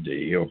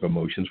jeopardy of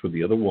emotions with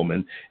the other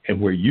woman,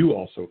 and where you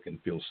also can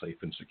feel safe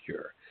and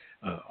secure?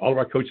 All of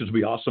our coaches will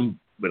be awesome,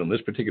 but on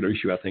this particular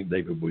issue, I think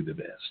David will be the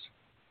best.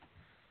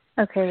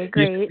 Okay,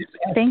 great.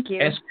 Thank you.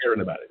 Ask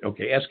Aaron about it.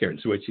 Okay, ask Aaron,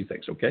 see what she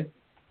thinks, okay?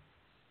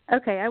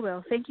 Okay, I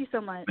will. Thank you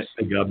so much.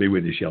 May God be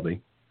with you, Shelby.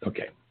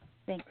 Okay.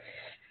 Thanks.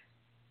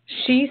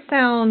 She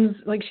sounds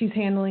like she's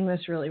handling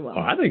this really well.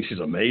 Oh, I think she's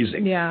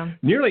amazing. Yeah.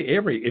 Nearly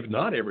every, if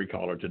not every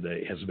caller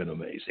today has been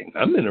amazing.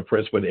 I'm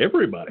impressed with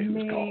everybody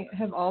who's called. They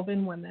have all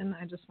been women.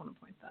 I just want to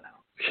point that out.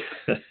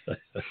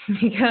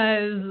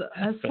 Because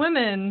us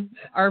women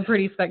are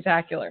pretty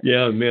spectacular.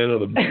 Yeah, men are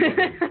the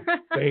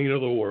bane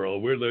of the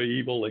world. We're the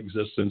evil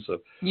existence of...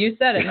 You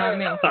said it, not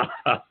me.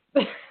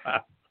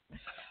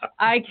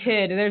 I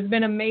kid. There's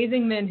been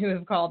amazing men who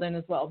have called in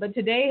as well. But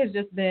today has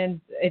just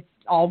been, it's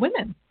all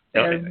women.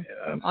 They're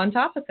on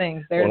top of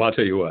things. They're well, I'll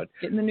tell you what.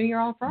 Getting the new year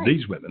all right.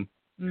 These women,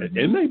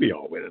 and maybe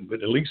all women,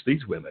 but at least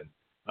these women,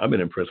 I've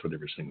been impressed with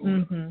every single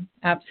one.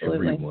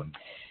 Absolutely. Everyone.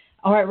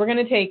 All right, we're going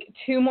to take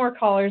two more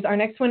callers. Our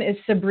next one is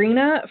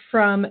Sabrina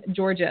from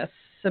Georgia.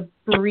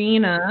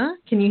 Sabrina,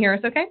 can you hear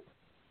us okay?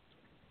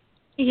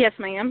 Yes,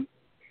 ma'am.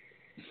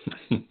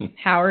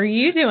 How are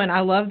you doing? I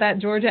love that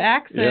Georgia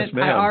accent. Yes,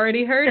 ma'am. I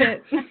already heard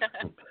it.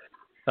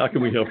 How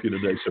can we help you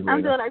today,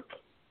 Sabrina?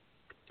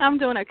 I'm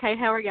doing okay.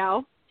 How are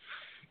y'all?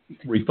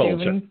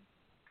 Refulgent.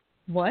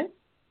 What?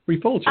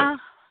 Refulgent.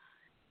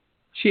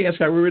 She asked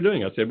how we were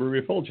doing. I said we're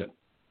refulgent.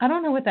 I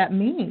don't know what that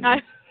means.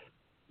 I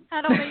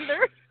don't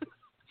either.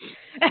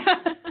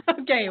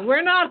 Okay,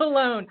 we're not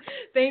alone.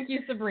 Thank you,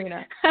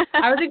 Sabrina.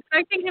 I was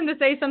expecting him to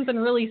say something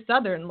really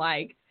Southern,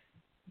 like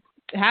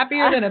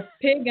happier than a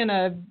pig in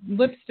a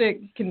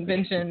lipstick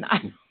convention.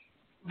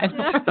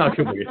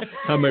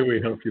 How may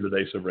we help you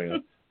today,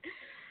 Sabrina?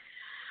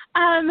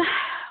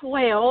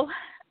 Well,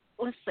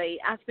 let's see.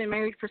 I've been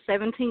married for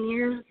 17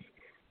 years.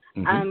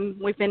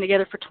 We've been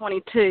together for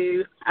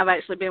 22. I've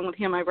actually been with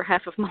him over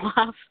half of my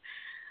life.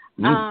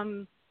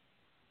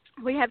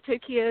 We have 2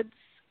 kids,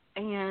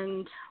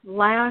 and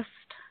I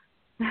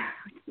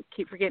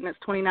keep forgetting it's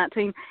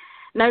 2019.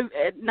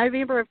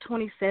 November of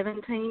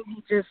 2017,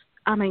 he just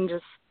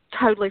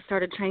totally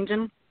started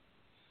changing,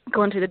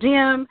 going to the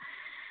gym,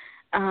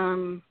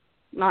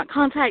 not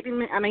contacting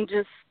me.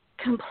 Just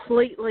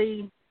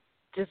completely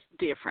just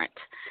different.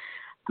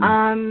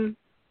 I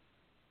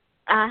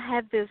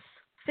had this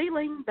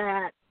feeling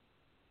that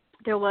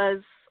there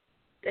was,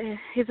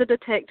 he's a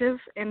detective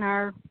in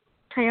our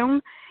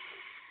town,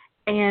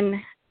 and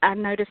I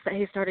noticed that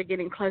he started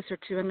getting closer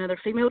to another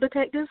female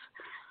detective.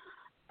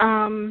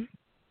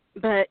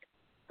 But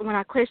when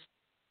I questioned,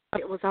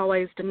 it was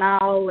always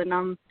denial and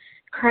I'm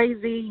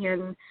crazy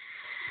and,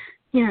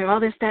 all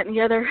this, that, and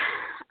the other.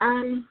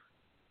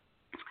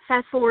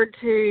 Fast forward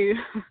to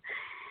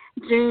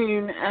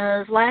June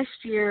of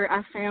last year,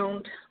 I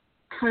found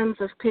tons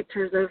of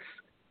pictures of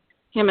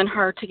him and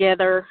her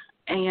together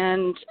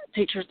and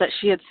pictures that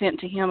she had sent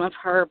to him of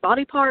her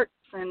body parts.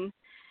 And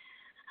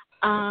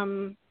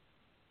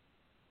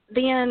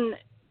then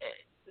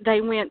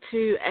they went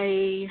to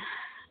a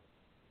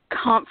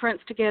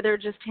conference together,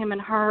 just him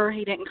and her.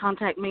 He didn't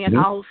contact me at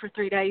all for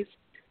 3 days.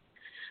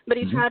 But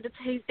he tried to,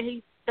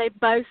 they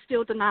both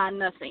still deny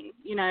nothing.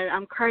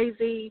 I'm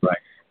crazy. Right.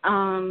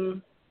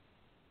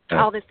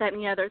 All this, that,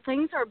 and the other.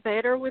 Things are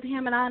better with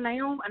him and I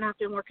now, and I've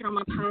been working on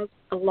my pies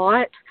a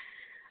lot.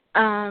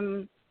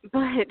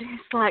 But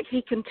it's like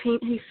he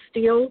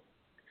still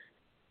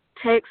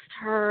texts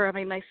her.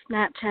 They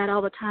Snapchat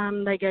all the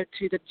time. They go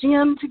to the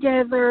gym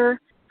together.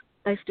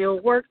 They still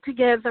work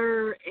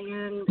together,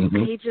 and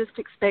he just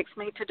expects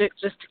me to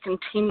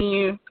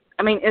continue.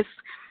 It's,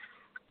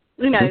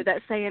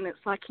 that saying,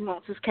 it's like he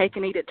wants his cake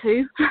and eat it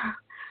too.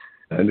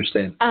 I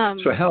understand.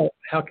 So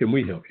how can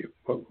we help you?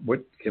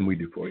 What can we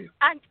do for you?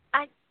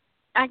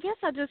 I guess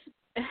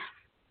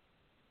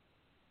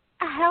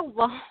how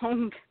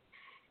long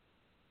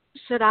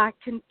should I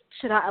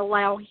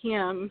allow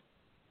him?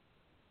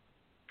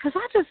 Because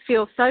I just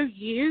feel so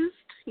used.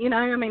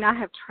 I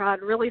have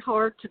tried really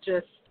hard to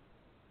just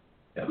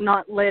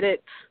not let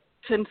it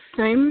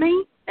consume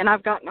me, and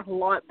I've gotten a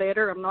lot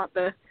better. I'm not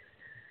the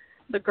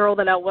girl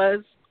that I was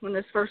when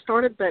this first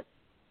started, but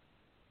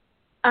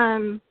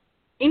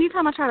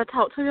anytime I try to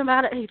talk to him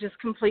about it, he just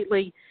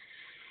completely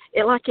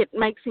it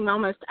makes him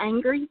almost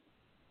angry,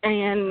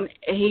 and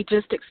he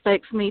just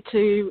expects me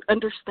to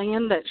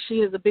understand that she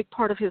is a big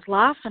part of his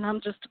life, and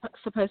I'm just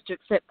supposed to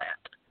accept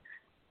that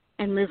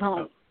and move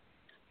on.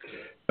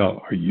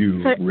 Now, are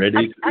you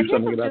ready to do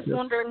something about this? I guess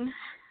I'm just wondering.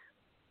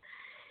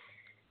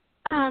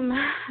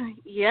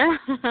 Yeah.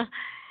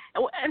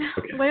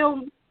 Okay.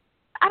 Well,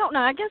 I don't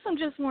know. I guess I'm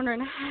just wondering,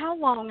 how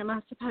long am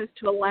I supposed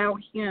to allow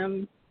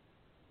him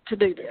to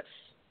do this?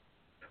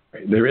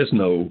 Right. There is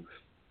no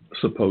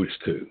supposed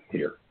to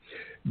here.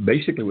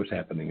 Basically what's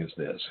happening is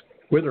this.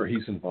 Whether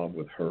he's involved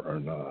with her or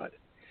not,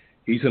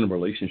 he's in a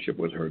relationship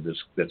with her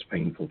that's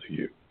painful to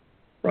you,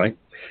 right?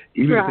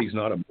 Even if he's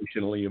not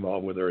emotionally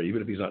involved with her,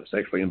 even if he's not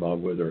sexually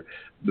involved with her,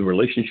 the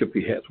relationship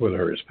he has with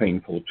her is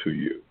painful to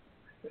you.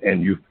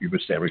 And you've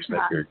established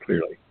that very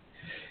clearly.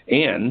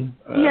 And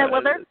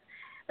well,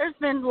 there's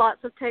been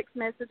lots of text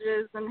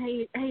messages, and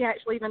he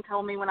actually even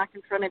told me when I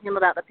confronted him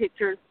about the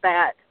pictures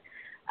that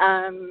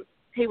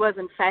he was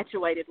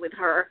infatuated with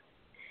her,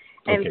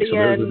 and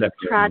then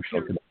tried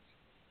to.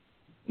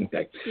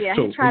 Okay. Yeah,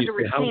 he tried to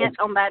recant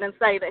on that and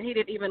say that he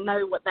didn't even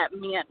know what that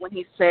meant when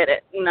he said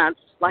it. You know, it's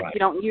like you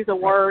don't use a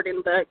word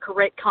in the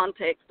correct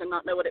context and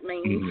not know what it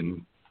means. Mm-hmm.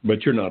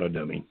 But you're not a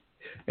dummy.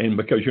 And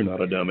because you're not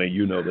a dummy,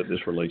 you know that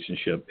this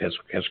relationship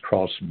has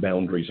crossed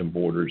boundaries and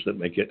borders that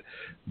make it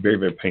very,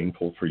 very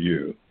painful for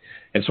you.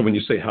 And so when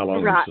you say how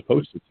long are you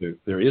supposed to,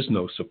 there is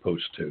no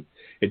supposed to.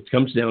 It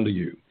comes down to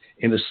you.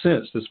 In a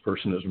sense, this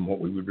person is in what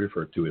we would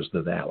refer to as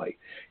the valley.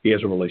 He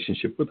has a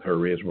relationship with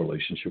her. He has a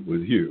relationship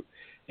with you.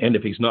 And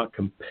if he's not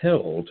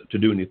compelled to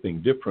do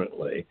anything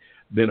differently,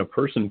 then a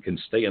person can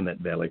stay in that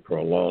valley for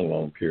a long,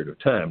 long period of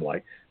time.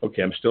 Like,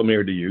 okay, I'm still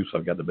married to you, so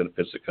I've got the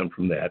benefits that come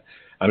from that.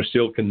 I'm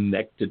still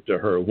connected to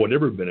her,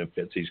 whatever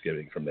benefits he's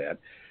getting from that,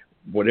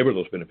 whatever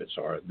those benefits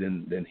are,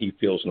 then he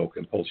feels no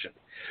compulsion.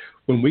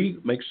 When we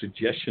make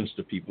suggestions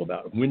to people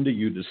about when do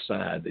you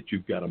decide that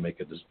you've got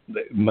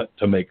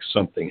to make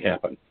something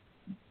happen,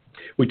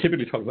 we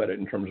typically talk about it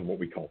in terms of what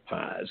we call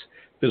pies: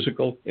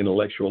 physical,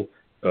 intellectual,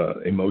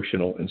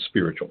 emotional, and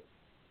spiritual.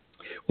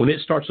 When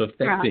it starts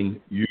affecting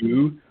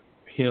you,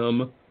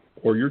 him,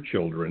 or your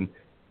children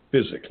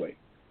physically,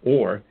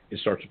 or it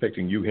starts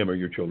affecting you, him, or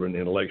your children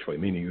intellectually,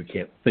 meaning you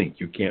can't think,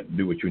 you can't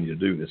do what you need to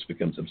do, this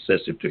becomes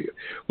obsessive to you.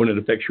 When it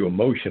affects you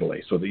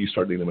emotionally, so that you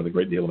start dealing with a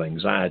great deal of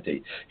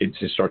anxiety, it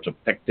just starts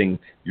affecting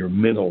your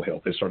mental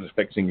health, it starts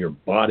affecting your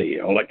body,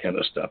 all that kind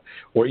of stuff,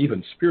 or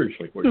even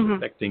spiritually, where it's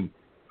affecting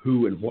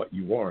who and what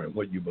you are and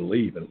what you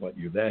believe and what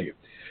you value.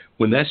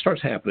 When that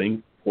starts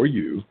happening for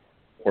you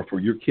or for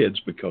your kids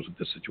because of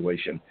this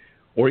situation,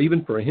 or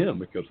even for him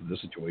because of the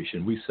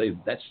situation, we say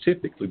that's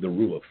typically the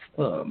rule of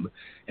thumb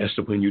as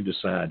to when you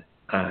decide,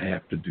 I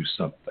have to do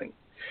something.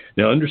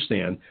 Now,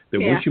 understand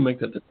that once you make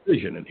that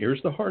decision, and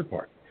here's the hard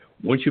part,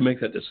 once you make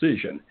that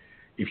decision,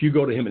 if you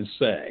go to him and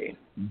say,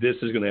 this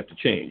is going to have to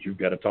change, you've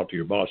got to talk to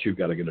your boss, you've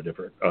got to get a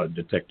different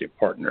detective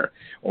partner,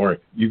 or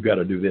you've got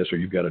to do this or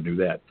you've got to do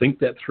that, think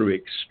that through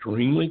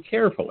extremely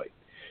carefully.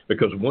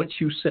 Because once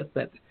you set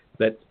that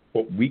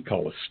what we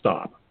call a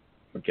stop,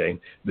 okay,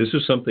 this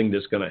is something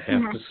that's going to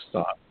have to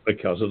stop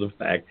because of the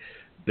fact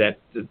that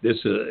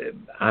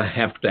I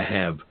have to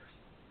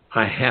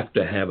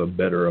have a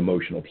better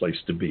emotional place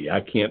to be.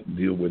 I can't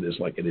deal with this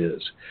like it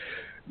is.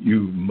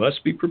 You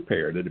must be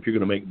prepared that if you're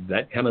going to make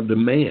that kind of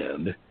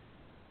demand,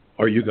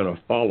 are you going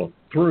to follow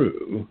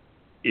through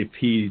if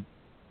he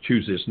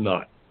chooses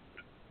not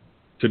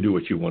to do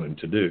what you want him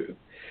to do?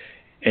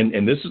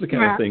 And this is the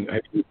kind of thing.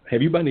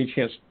 Have you by any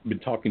chance been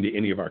talking to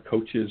any of our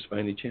coaches by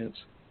any chance?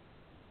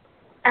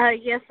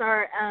 Yes,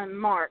 sir.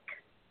 Mark.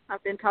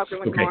 I've been talking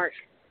with Mark.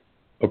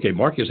 Okay,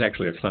 Mark is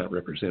actually a client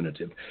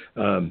representative.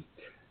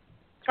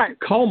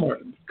 Call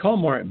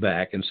Mark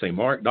back and say,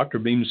 Mark, Dr.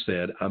 Beam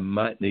said I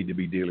might need to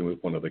be dealing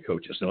with one of the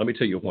coaches. Now, let me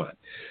tell you what.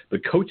 The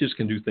coaches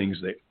can do things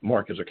that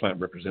Mark as a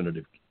client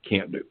representative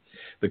can't do.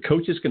 The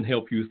coaches can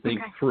help you think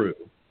through,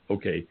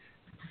 okay,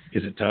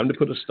 is it time to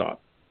put a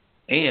stop?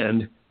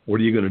 And what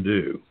are you going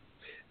to do?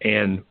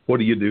 And what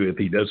do you do if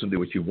he doesn't do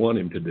what you want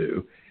him to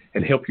do?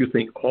 And help you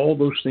think all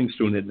those things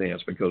through in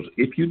advance. Because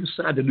if you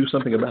decide to do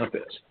something about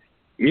this,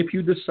 if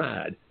you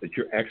decide that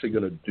you're actually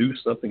going to do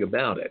something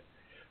about it,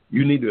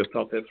 you need to have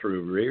thought that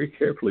through very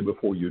carefully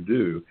before you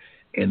do,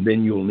 and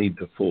then you'll need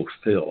to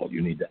fulfill.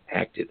 You need to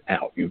act it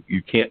out. You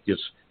can't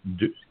just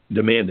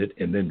demand it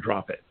and then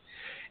drop it.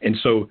 And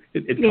so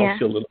it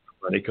costs you a little bit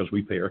of money because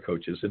we pay our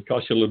coaches. It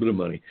costs you a little bit of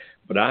money.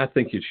 But I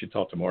think you should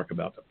talk to Mark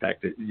about the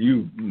fact that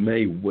you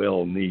may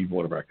well need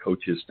one of our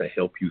coaches to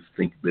help you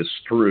think this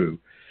through,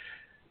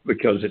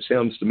 because it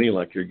sounds to me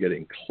like you're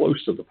getting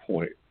close to the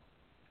point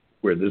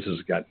where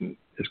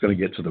it's going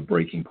to get to the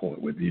breaking point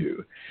with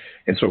you.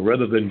 And so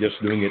rather than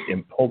just doing it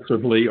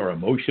impulsively or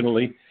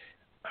emotionally,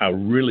 I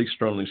really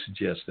strongly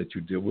suggest that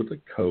you deal with a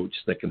coach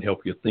that can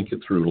help you think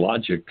it through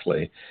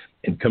logically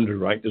and come to the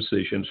right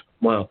decisions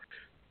while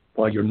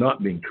you're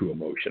not being too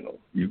emotional.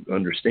 You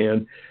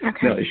understand?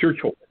 Okay. Now, it's your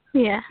choice.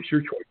 Yeah. It's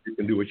your choice. You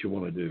can do what you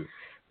want to do.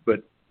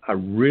 But I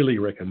really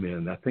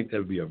recommend, I think that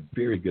would be a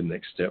very good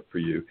next step for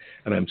you.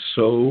 And I'm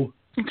so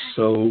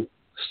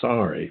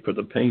sorry for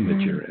the pain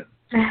that you're in.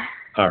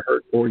 I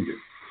hurt for you.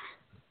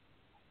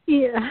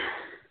 Yeah.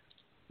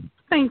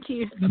 Thank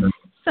you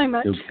so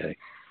much. Okay.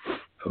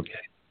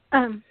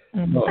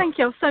 Thank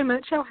y'all so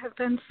much. Y'all have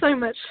done so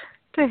much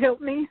to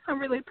help me. I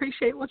really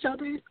appreciate what y'all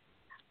do.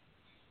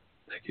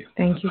 Thank you.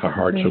 Thank you. Our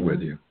hearts are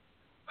with you.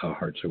 Our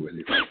hearts are with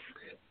you.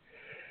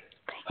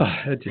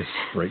 It just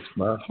breaks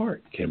my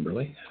heart,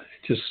 Kimberly.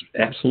 It just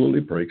absolutely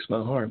breaks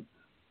my heart.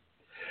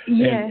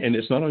 Yes. And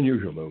it's not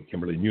unusual, though,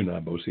 Kimberly, and you and I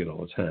both see it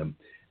all the time,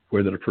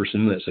 where that a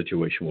person in that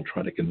situation will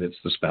try to convince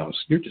the spouse,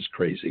 you're just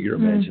crazy, you're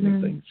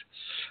imagining things.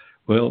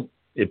 Well,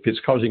 if it's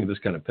causing this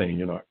kind of pain,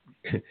 you're not,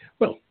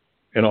 well,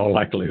 in all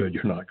likelihood,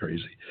 you're not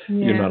crazy.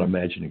 Yeah. You're not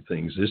imagining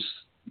things.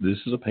 This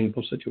is a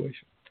painful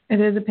situation. It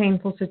is a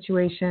painful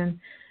situation.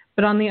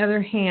 But on the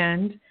other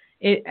hand,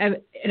 it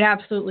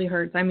absolutely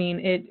hurts. I mean,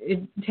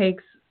 it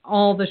takes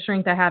all the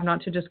strength I have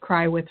not to just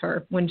cry with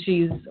her when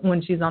she's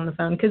on the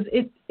phone, because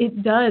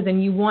it does,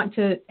 and you want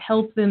to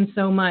help them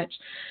so much.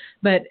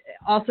 But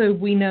also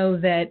we know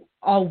that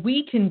all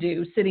we can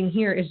do sitting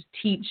here is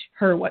teach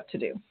her what to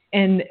do.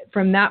 And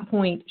from that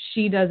point,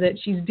 she does it.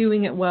 She's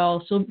doing it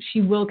well. So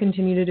she will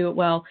continue to do it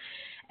well.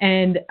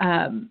 And,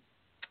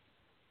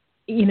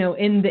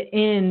 in the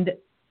end,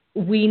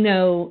 we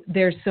know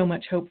there's so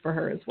much hope for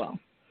her as well.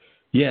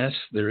 Yes,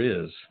 there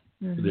is.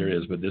 There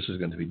is, but this is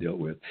going to be dealt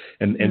with.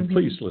 And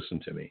please listen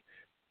to me.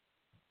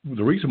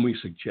 The reason we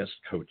suggest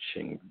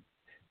coaching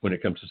when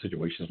it comes to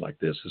situations like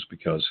this is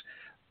because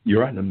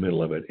you're right in the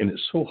middle of it, and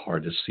it's so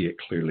hard to see it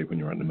clearly when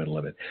you're right in the middle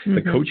of it.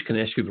 The coach can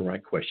ask you the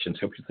right questions,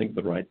 help you think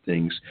the right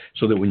things,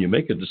 so that when you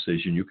make a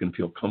decision, you can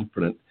feel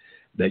confident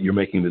that you're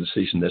making the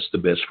decision that's the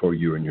best for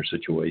you in your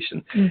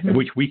situation, in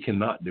which we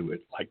cannot do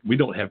it. Like, we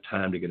don't have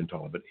time to get into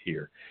all of it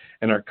here.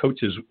 And our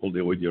coaches will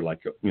deal with you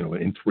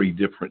in 3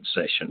 different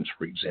sessions,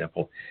 for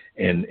example,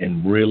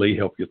 and really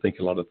help you think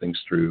a lot of things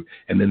through.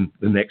 And then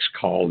the next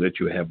call that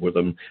you have with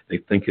them, they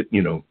think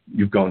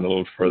you've gone a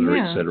little further,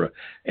 et cetera.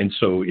 And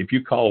so if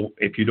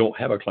you don't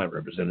have a client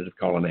representative,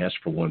 call and ask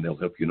for one. They'll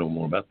help you know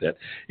more about that.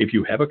 If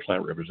you have a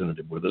client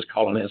representative with us,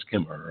 call and ask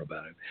him or her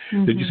about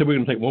it. Did you say we're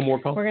going to take one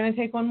more call? We're going to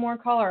take one more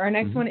caller. Our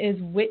next one is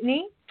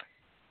Whitney.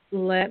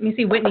 Let me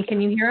see. Whitney,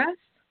 can you hear us?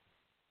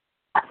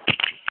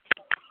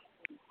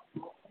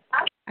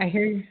 I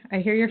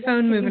hear your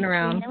phone moving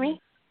around. Can you hear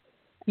me?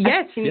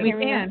 Yes, can you we hear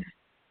me can.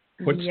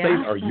 What state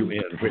are you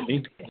in,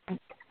 Whitney?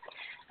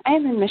 I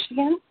am in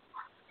Michigan.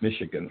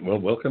 Michigan. Well,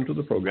 welcome to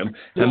the program.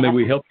 How may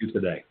we help you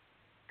today?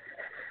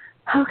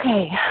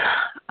 Okay.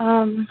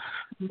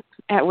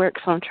 At work,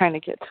 so I'm trying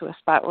to get to a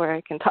spot where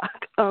I can talk.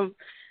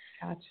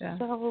 Gotcha.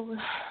 So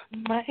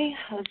my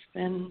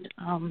husband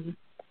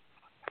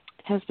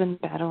has been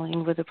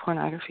battling with a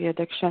pornography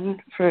addiction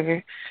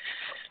for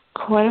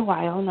quite a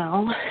while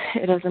now.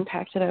 It has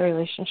impacted our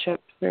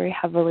relationship very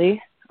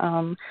heavily.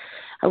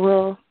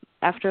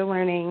 After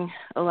learning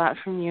a lot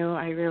from you,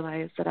 I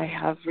realized that I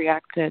have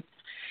reacted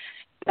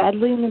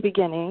badly in the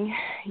beginning,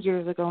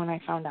 years ago when I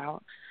found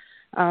out.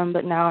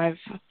 But now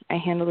I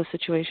handle the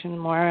situation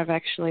more. I've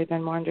actually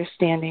been more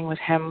understanding with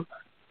him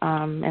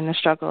and the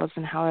struggles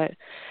and how it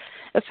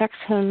affects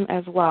him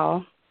as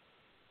well.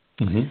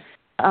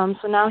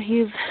 So now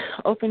he's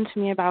open to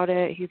me about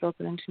it. He's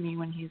open to me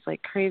when he's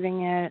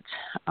craving it.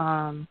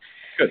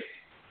 Good.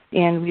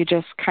 And we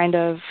just kind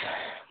of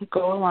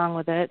go along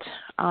with it.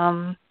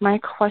 My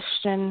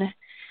question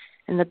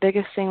and the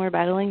biggest thing we're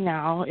battling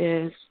now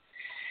is,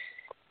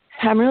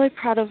 I'm really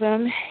proud of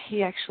him.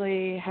 He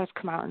actually has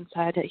come out and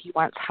said that he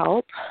wants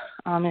help,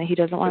 and he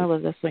doesn't want to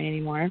live this way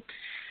anymore.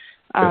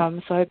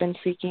 So I've been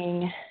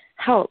seeking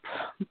help,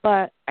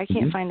 but I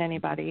can't find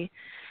anybody.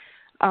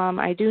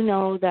 I do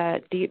know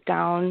that deep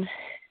down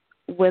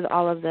with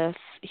all of this,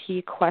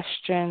 he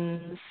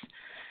questions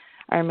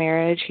our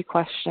marriage. He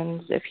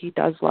questions if he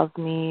does love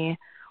me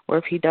or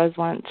if he does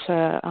want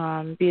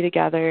to be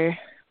together.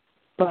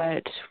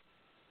 But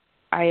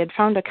I had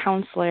found a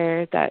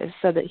counselor that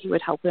said that he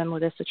would help him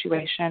with this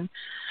situation.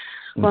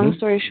 Long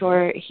story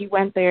short, he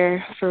went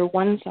there for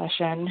one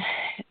session.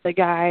 The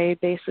guy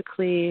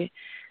basically,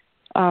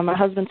 my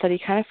husband said he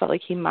kind of felt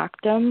like he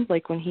mocked him,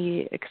 like when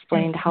he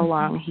explained how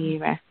long he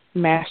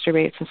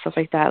masturbates and stuff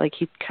like that. Like,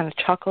 he kind of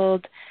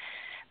chuckled.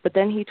 But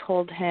then he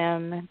told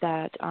him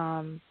that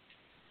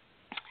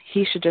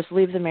he should just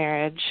leave the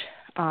marriage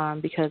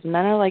because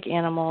men are like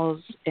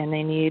animals and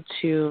they need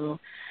to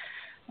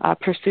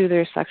pursue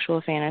their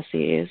sexual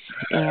fantasies.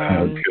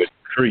 And good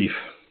grief.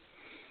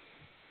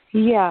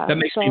 Yeah. That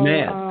makes me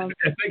mad.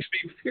 That makes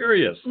me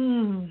furious.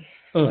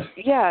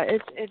 Yeah,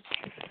 it's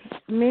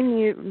made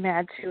me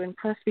mad too, and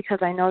plus because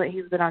I know that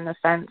he's been on the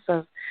fence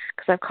because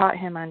I've caught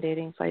him on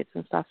dating sites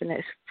and stuff, and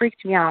it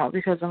freaked me out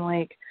because I'm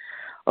like,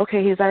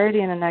 okay, he's already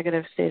in a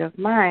negative state of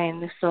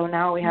mind, so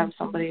now we have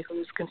somebody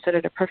who's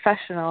considered a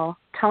professional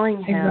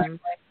telling him,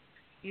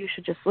 you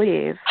should just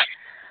leave.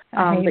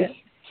 But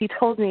he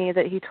told me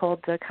that he told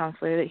the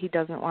counselor that he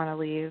doesn't want to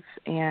leave,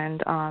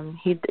 and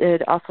he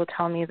did also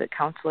tell me that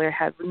counselor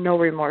had no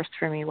remorse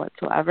for me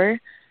whatsoever.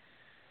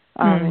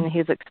 And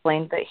he's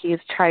explained that he's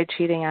tried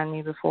cheating on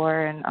me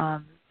before,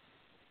 and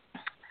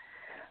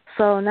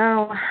So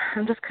now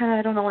I'm just kind of,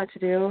 I don't know what to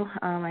do.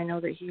 I know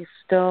that he's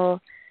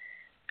still,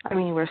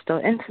 we're still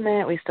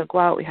intimate. We still go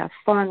out. We have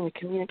fun. We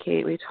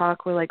communicate. We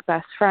talk. We're like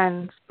best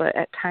friends. But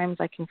at times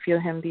I can feel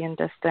him being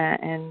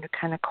distant and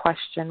kind of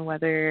question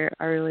whether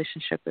our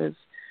relationship is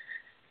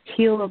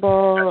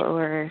healable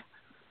or.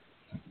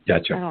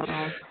 Gotcha. I don't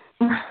know.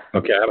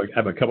 Okay, I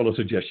have a couple of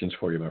suggestions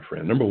for you, my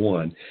friend. Number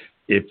one,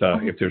 if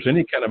there's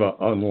any kind of an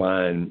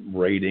online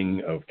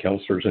rating of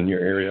counselors in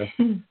your area,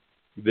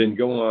 then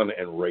go on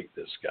and rate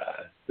this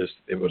guy.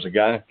 It was a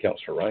guy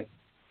counselor, right?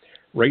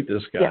 Rate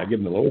this guy. Yeah. Give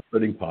him the lowest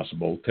rating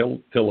possible.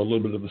 Tell a little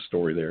bit of the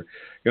story there.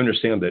 You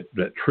understand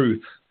that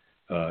truth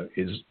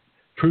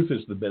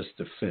is the best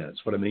defense.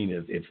 What I mean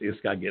is, if this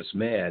guy gets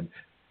mad,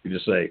 you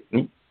just say,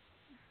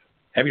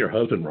 have your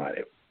husband write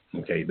it.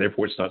 Okay,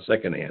 therefore it's not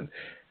secondhand.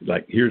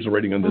 Like, here's the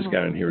rating on this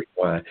guy and here's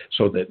why,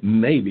 so that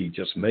maybe,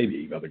 just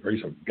maybe, by the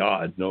grace of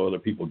God, no other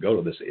people go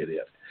to this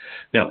idiot.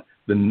 Now,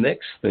 the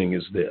next thing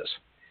is this.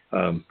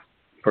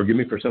 Forgive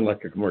me for sounding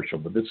like a commercial,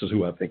 but this is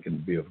who I think can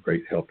be of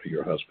great help to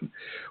your husband.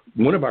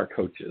 One of our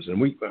coaches,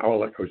 and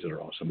all our coaches are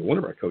awesome, but one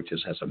of our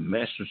coaches has a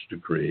master's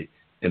degree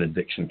in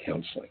addiction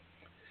counseling.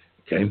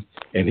 Okay,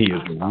 and he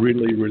is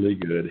really, really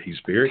good. He's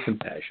very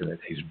compassionate.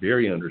 He's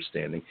very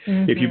understanding.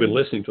 Mm-hmm. If you've been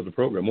listening to the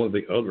program, one of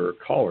the other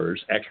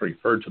callers actually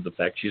referred to the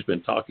fact she's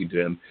been talking to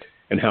him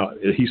and how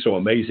he's so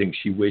amazing.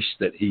 She wished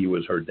that he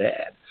was her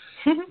dad.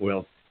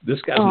 Well, this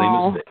guy's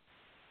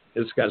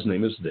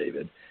name is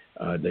David.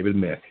 David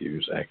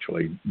Matthews.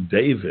 Actually,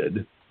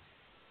 David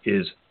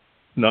is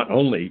not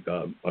only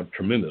a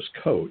tremendous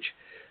coach.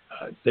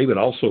 David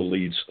also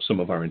leads some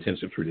of our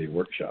intensive 3-day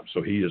workshops,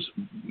 so he is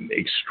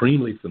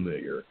extremely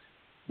familiar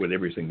with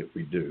everything that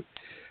we do.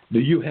 Do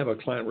you have a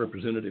client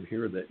representative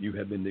here that you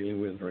have been dealing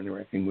with or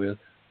interacting with?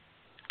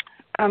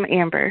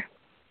 Amber.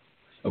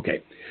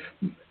 Okay.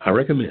 I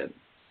recommend,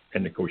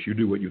 and of course you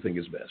do what you think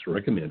is best,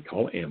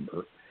 call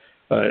Amber.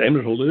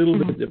 Amber's a little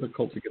bit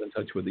difficult to get in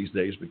touch with these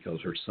days because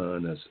her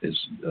son is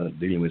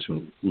dealing with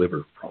some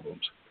liver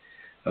problems.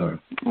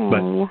 But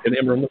get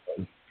Amber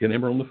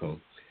on the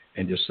phone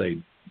and just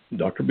say,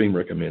 Dr. Beam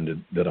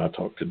recommended that I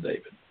talk to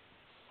David.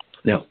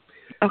 Now,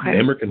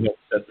 Amber can help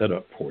set that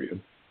up for you.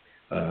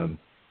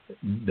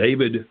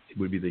 David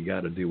would be the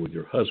guy to deal with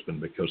your husband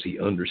because he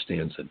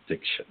understands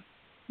addiction.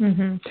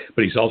 Mm-hmm.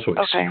 But he's also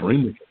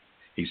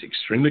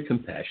extremely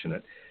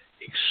compassionate,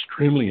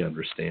 extremely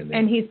understanding.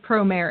 And he's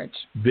pro-marriage.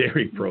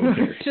 Very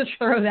pro-marriage. Just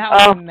throw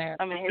that one in there.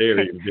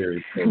 Very,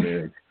 very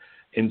pro-marriage.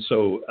 And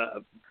so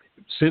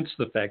since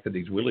the fact that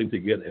he's willing to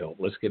get help,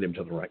 let's get him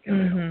to the right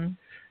kind of help.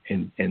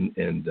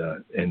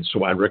 And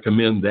so I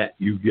recommend that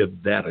you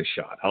give that a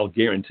shot. I'll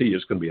guarantee you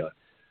it's going to be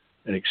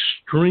an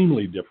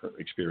extremely different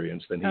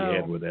experience than he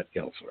had with that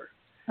counselor.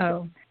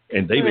 Oh.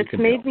 And David it's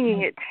made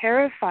me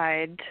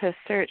terrified to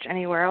search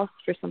anywhere else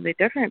for somebody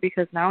different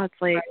because now it's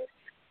like,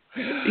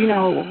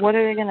 what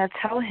are they going to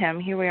tell him?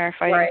 Here we are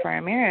fighting for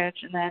our marriage,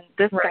 and then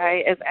this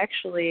guy is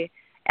actually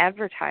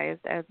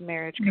advertised as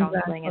marriage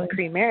counseling and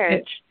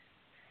pre-marriage.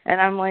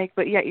 And I'm like,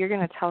 but yet you're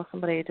going to tell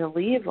somebody to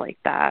leave like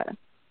that.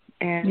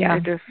 And I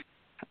just...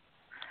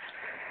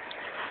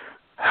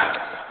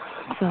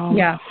 So.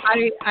 Yeah,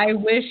 I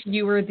wish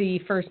you were the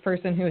first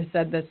person who has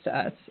said this to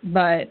us,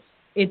 but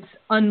it's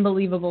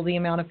unbelievable the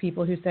amount of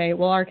people who say,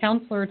 well, our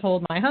counselor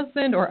told my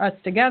husband or us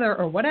together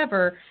or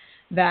whatever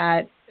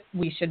that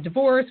we should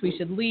divorce, we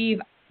should leave,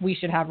 we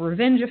should have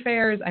revenge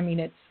affairs. I mean,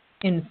 it's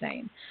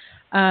insane.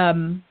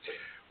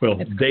 Well,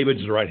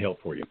 David's the right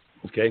help for you,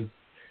 okay?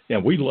 Now,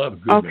 we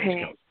love good marriage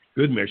counselors.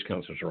 Good marriage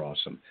counselors are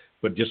awesome,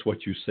 but just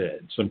what you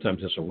said,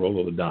 sometimes it's a roll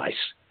of the dice.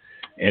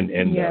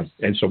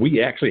 And so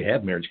we actually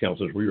have marriage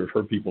counselors we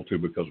refer people to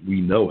because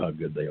we know how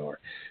good they are.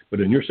 But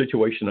in your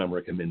situation, I'm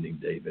recommending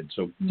David.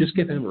 So just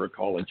give him a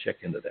call and check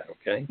into that,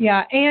 okay?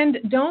 Yeah, and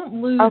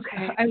don't lose.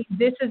 I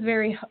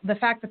mean, the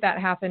fact that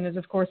happened is,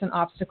 of course, an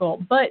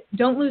obstacle. But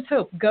don't lose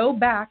hope. Go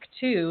back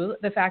to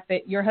the fact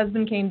that your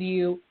husband came to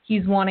you.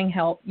 He's wanting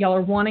help. Y'all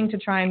are wanting to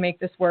try and make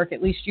this work.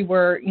 At least you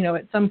were,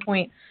 at some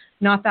point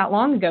not that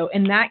long ago.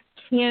 And that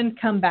can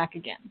come back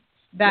again.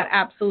 That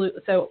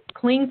absolutely. So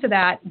cling to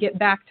that, get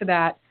back to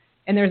that,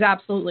 and there's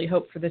absolutely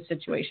hope for this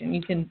situation.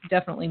 You can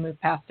definitely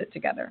move past it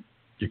together.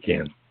 You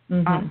can.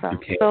 Mm-hmm. Awesome.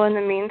 You can. So in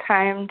the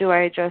meantime, do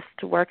I just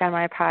work on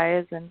my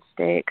pies and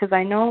stay? Because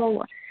I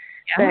know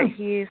that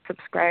he's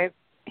subscribed.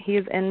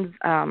 He's in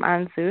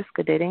on Zeus,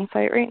 the dating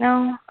site right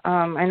now.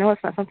 I know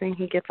it's not something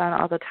he gets on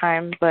all the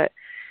time, but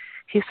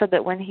he said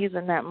that when he's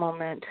in that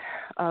moment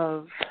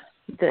of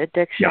the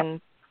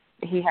addiction,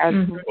 he has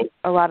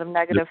a lot of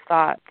negative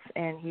thoughts,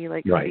 and he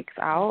freaks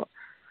out.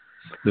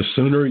 The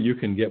sooner you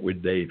can get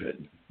with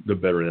David, the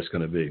better that's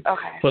going to be.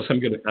 Okay. Plus, I'm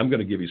going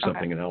to give you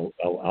something, and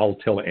I'll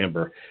tell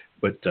Amber,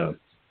 but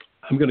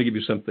I'm going to give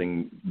you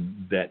something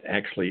that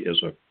actually is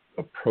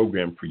a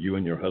program for you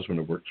and your husband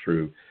to work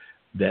through.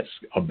 That's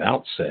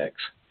about sex,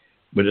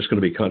 but it's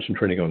going to be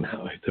concentrating on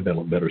how to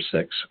develop better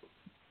sex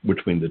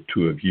between the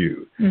two of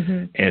you.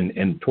 Mm-hmm.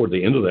 And toward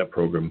the end of that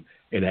program,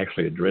 it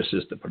actually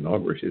addresses the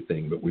pornography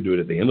thing, but we do it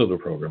at the end of the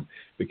program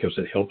because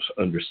it helps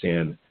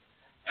understand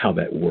how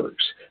that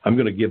works. I'm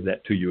going to give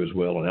that to you as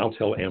well, and I'll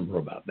tell Amber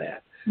about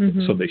that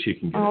so that she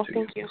can give it to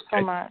you. Thank you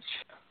so much.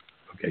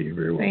 Okay, you're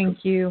very welcome.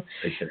 Thank you.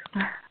 Take care.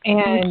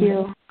 And Thank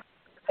you.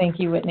 Thank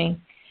you, Whitney.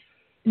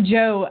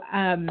 Joe,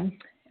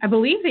 I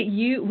believe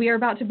that we are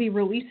about to be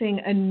releasing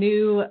a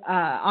new,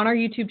 on our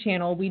YouTube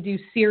channel, we do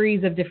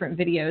series of different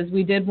videos.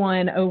 We did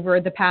one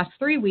over the past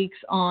 3 weeks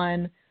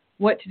on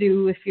what to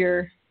do if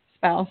your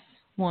spouse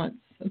wants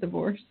a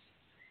divorce.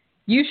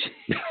 You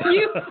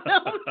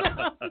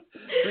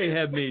They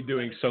have me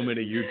doing so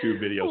many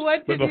YouTube videos.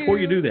 What to but before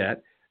do. you do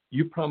that,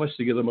 you promised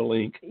to give them a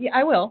link. Yeah,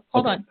 I will.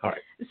 Hold on. All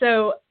right.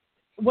 So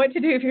what to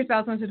do if your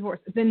spouse wants a divorce.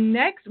 The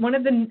next, one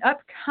of the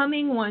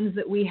upcoming ones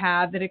that we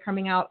have that are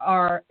coming out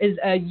is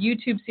a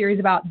YouTube series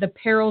about the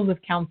perils of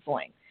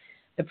counseling,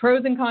 the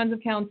pros and cons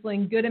of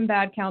counseling, good and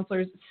bad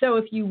counselors. So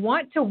if you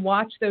want to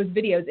watch those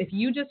videos, if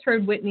you just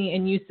heard Whitney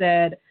and you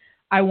said,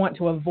 I want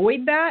to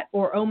avoid that,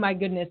 or, oh my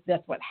goodness,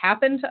 that's what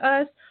happened to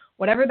us,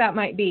 whatever that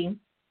might be,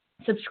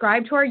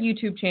 subscribe to our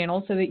YouTube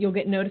channel so that you'll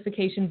get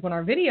notifications when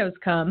our videos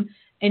come,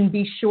 and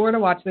be sure to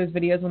watch those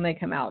videos when they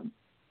come out.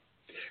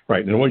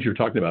 Right, and the ones you're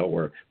talking about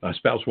where my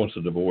spouse wants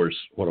a divorce,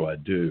 what do I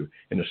do?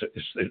 And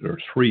there are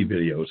 3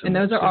 videos. And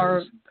those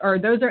are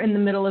those are in the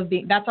middle of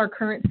that's our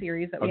current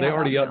series that we have. Are they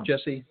already out up, now.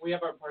 Jesse? We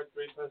have our part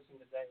 3 posting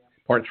today.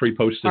 Part 3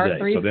 posts today. Part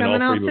 3 is so then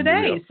coming all out 3 will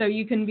today, be up. so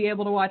you can be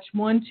able to watch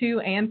 1, 2,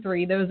 and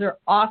 3. Those are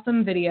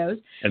awesome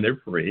videos. And they're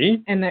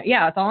free. And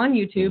it's all on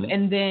YouTube. Mm-hmm.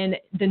 And then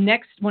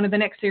one of the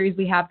next series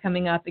we have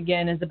coming up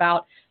again is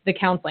about the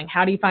counseling.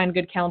 How do you find a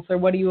good counselor?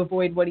 What do you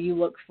avoid? What do you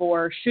look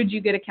for? Should you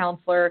get a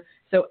counselor?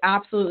 So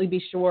absolutely be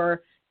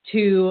sure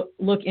to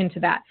look into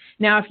that.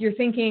 Now, if you're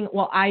thinking,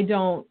 well, I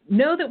don't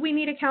know that we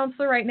need a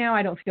counselor right now,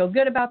 I don't feel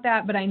good about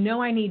that, but I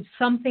know I need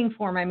something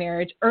for my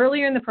marriage.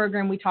 Earlier in the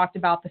program, we talked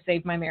about the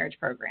Save My Marriage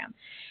program,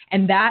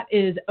 and that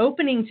is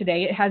opening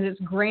today. It has its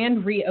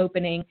grand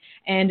reopening,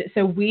 and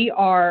so we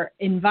are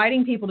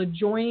inviting people to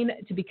join,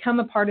 to become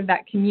a part of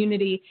that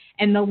community.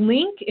 And the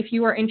link, if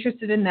you are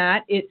interested in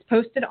that, it's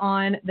posted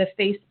on the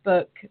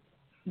Facebook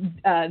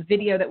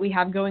video that we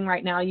have going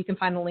right now. You can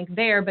find the link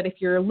there, but if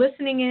you're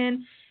listening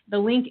in, the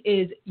link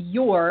is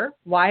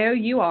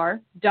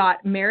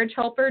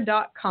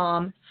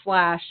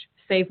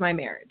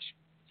your.marriagehelper.com/savemymarriage.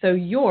 So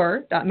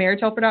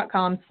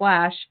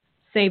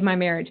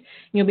your.marriagehelper.com/savemymarriage.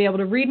 You'll be able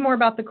to read more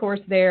about the course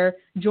there,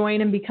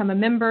 join and become a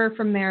member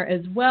from there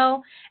as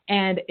well.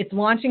 And it's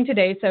launching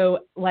today. So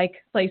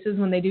like places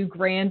when they do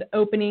grand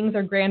openings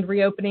or grand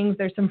reopenings,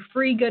 there's some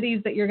free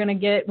goodies that you're going to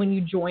get when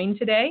you join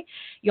today.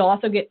 You'll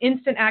also get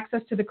instant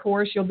access to the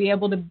course. You'll be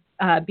able to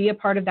be a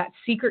part of that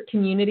secret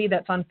community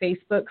that's on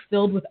Facebook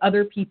filled with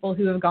other people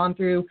who have gone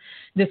through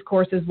this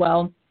course as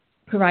well,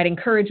 provide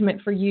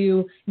encouragement for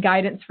you,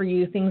 guidance for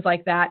you, things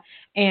like that.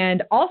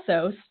 And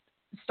also,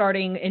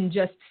 starting in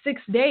just 6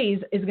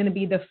 days is going to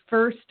be the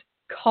first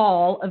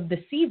call of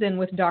the season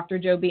with Dr.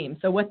 Joe Beam.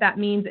 So what that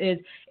means is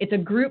it's a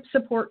group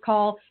support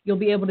call. You'll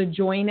be able to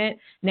join it.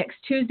 Next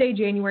Tuesday,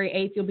 January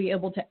 8th, you'll be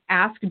able to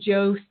ask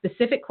Joe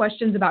specific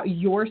questions about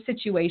your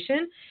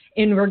situation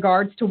in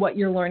regards to what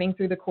you're learning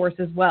through the course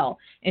as well.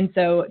 And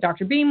so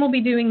Dr. Beam will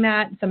be doing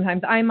that.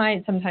 Sometimes I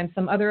might, sometimes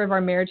some other of our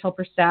Marriage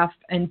Helper staff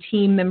and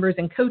team members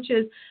and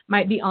coaches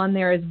might be on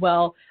there as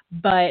well.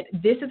 But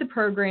this is a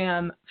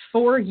program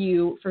for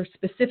you for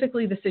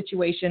specifically the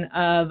situation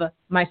of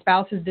my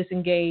spouse is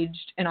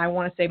disengaged and I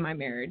want to save my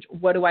marriage.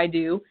 What do I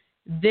do?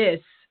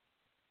 This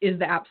is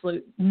the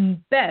absolute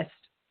best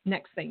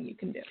next thing you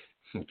can do.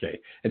 Okay.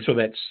 And so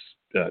that's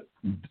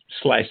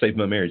 /Save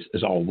My Marriage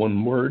is all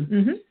one word?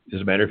 Mm-hmm.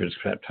 Doesn't matter if it's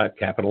type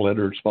capital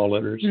letters, small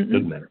letters? Mm-hmm.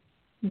 Doesn't matter.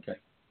 Okay.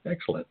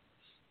 Excellent.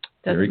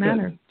 Doesn't Very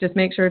matter. good. Just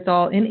make sure it's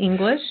all in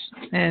English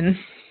and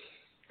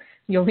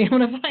you'll be able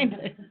to find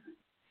it.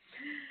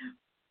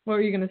 What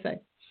were you going to say?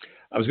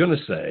 I was going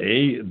to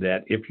say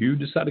that if you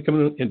decide to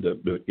come into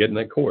getting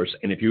that course,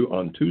 and if you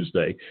on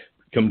Tuesday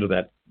come to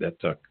that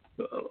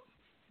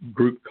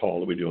group call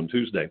that we do on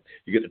Tuesday,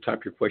 you get to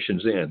type your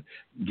questions in.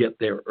 Get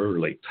there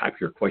early. Type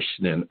your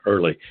question in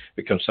early,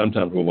 because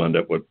sometimes we'll wind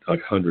up with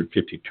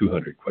 150,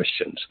 200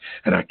 questions,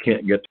 and I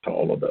can't get to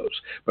all of those,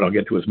 but I'll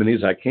get to as many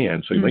as I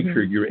can. So you make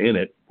sure you're in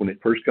it when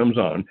it first comes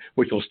on,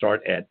 which will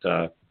start at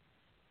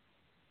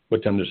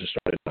what time does it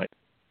start at night?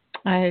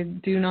 I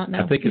do not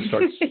know. I think it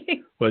starts.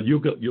 Well,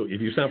 you'll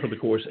if you sign up for the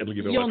course, it'll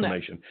give you all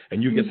information,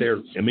 and you get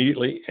there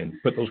immediately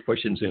and put those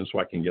questions in, so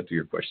I can get to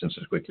your questions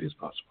as quickly as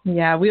possible.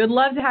 Yeah, we would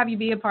love to have you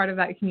be a part of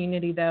that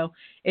community, though.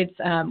 It's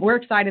we're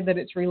excited that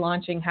it's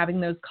relaunching, having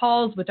those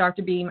calls with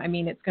Dr. Beam. I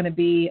mean, it's going to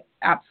be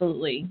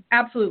absolutely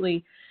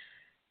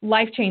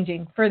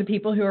life-changing for the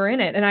people who are in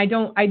it, and I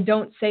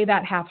don't say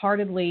that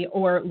half-heartedly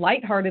or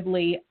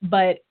lightheartedly,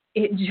 but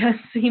it just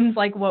seems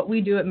like what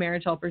we do at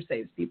Marriage Helper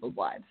saves people's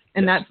lives.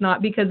 And that's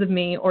not because of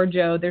me or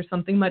Joe. There's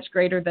something much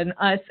greater than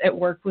us at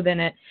work within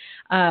it.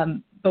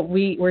 But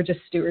we're just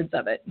stewards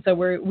of it. So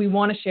we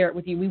want to share it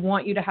with you. We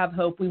want you to have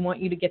hope. We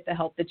want you to get the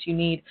help that you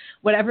need.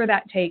 Whatever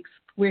that takes,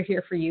 we're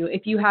here for you.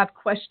 If you have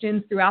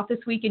questions throughout this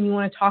week and you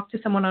want to talk to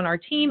someone on our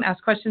team,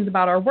 ask questions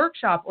about our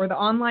workshop or the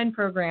online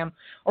program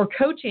or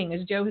coaching,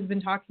 as Joe has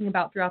been talking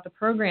about throughout the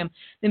program,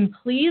 then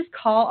please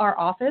call our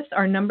office.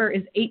 Our number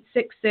is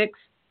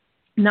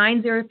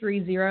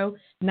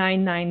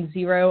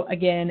 866-9030-990.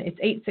 Again, it's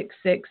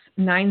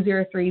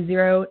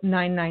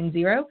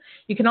 866-9030-990.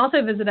 You can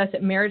also visit us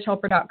at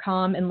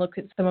marriagehelper.com and look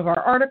at some of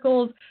our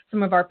articles.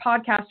 Some of our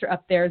podcasts are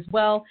up there as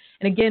well.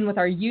 And again, with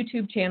our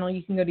YouTube channel,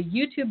 you can go to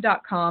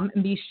youtube.com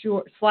and be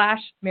sure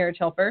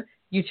 /marriagehelper,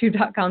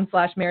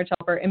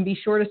 youtube.com/marriagehelper, and be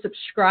sure to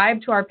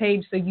subscribe to our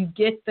page so you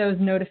get those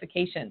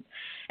notifications.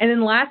 And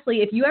then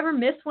lastly, if you ever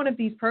miss one of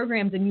these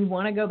programs and you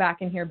want to go back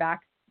and hear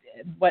back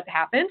what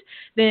happened,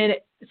 then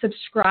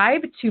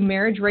subscribe to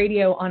Marriage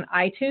Radio on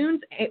iTunes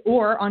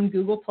or on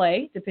Google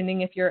Play,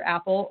 depending if you're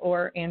Apple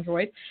or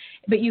Android.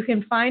 But you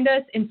can find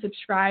us and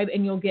subscribe,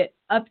 and you'll get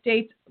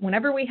updates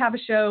whenever we have a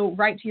show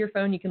right to your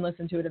phone. You can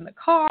listen to it in the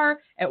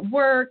car, at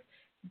work,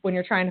 when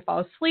you're trying to fall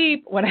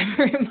asleep,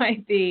 whatever it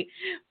might be.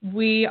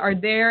 We are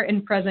there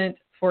and present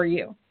for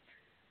you.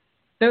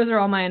 Those are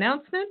all my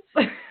announcements.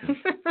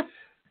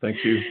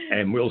 Thank you.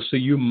 And we'll see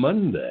you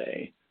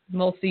Monday.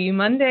 We'll see you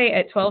Monday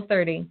at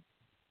 12:30.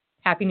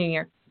 Happy New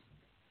Year.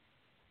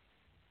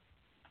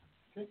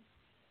 Okay.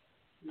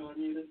 You're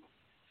muted.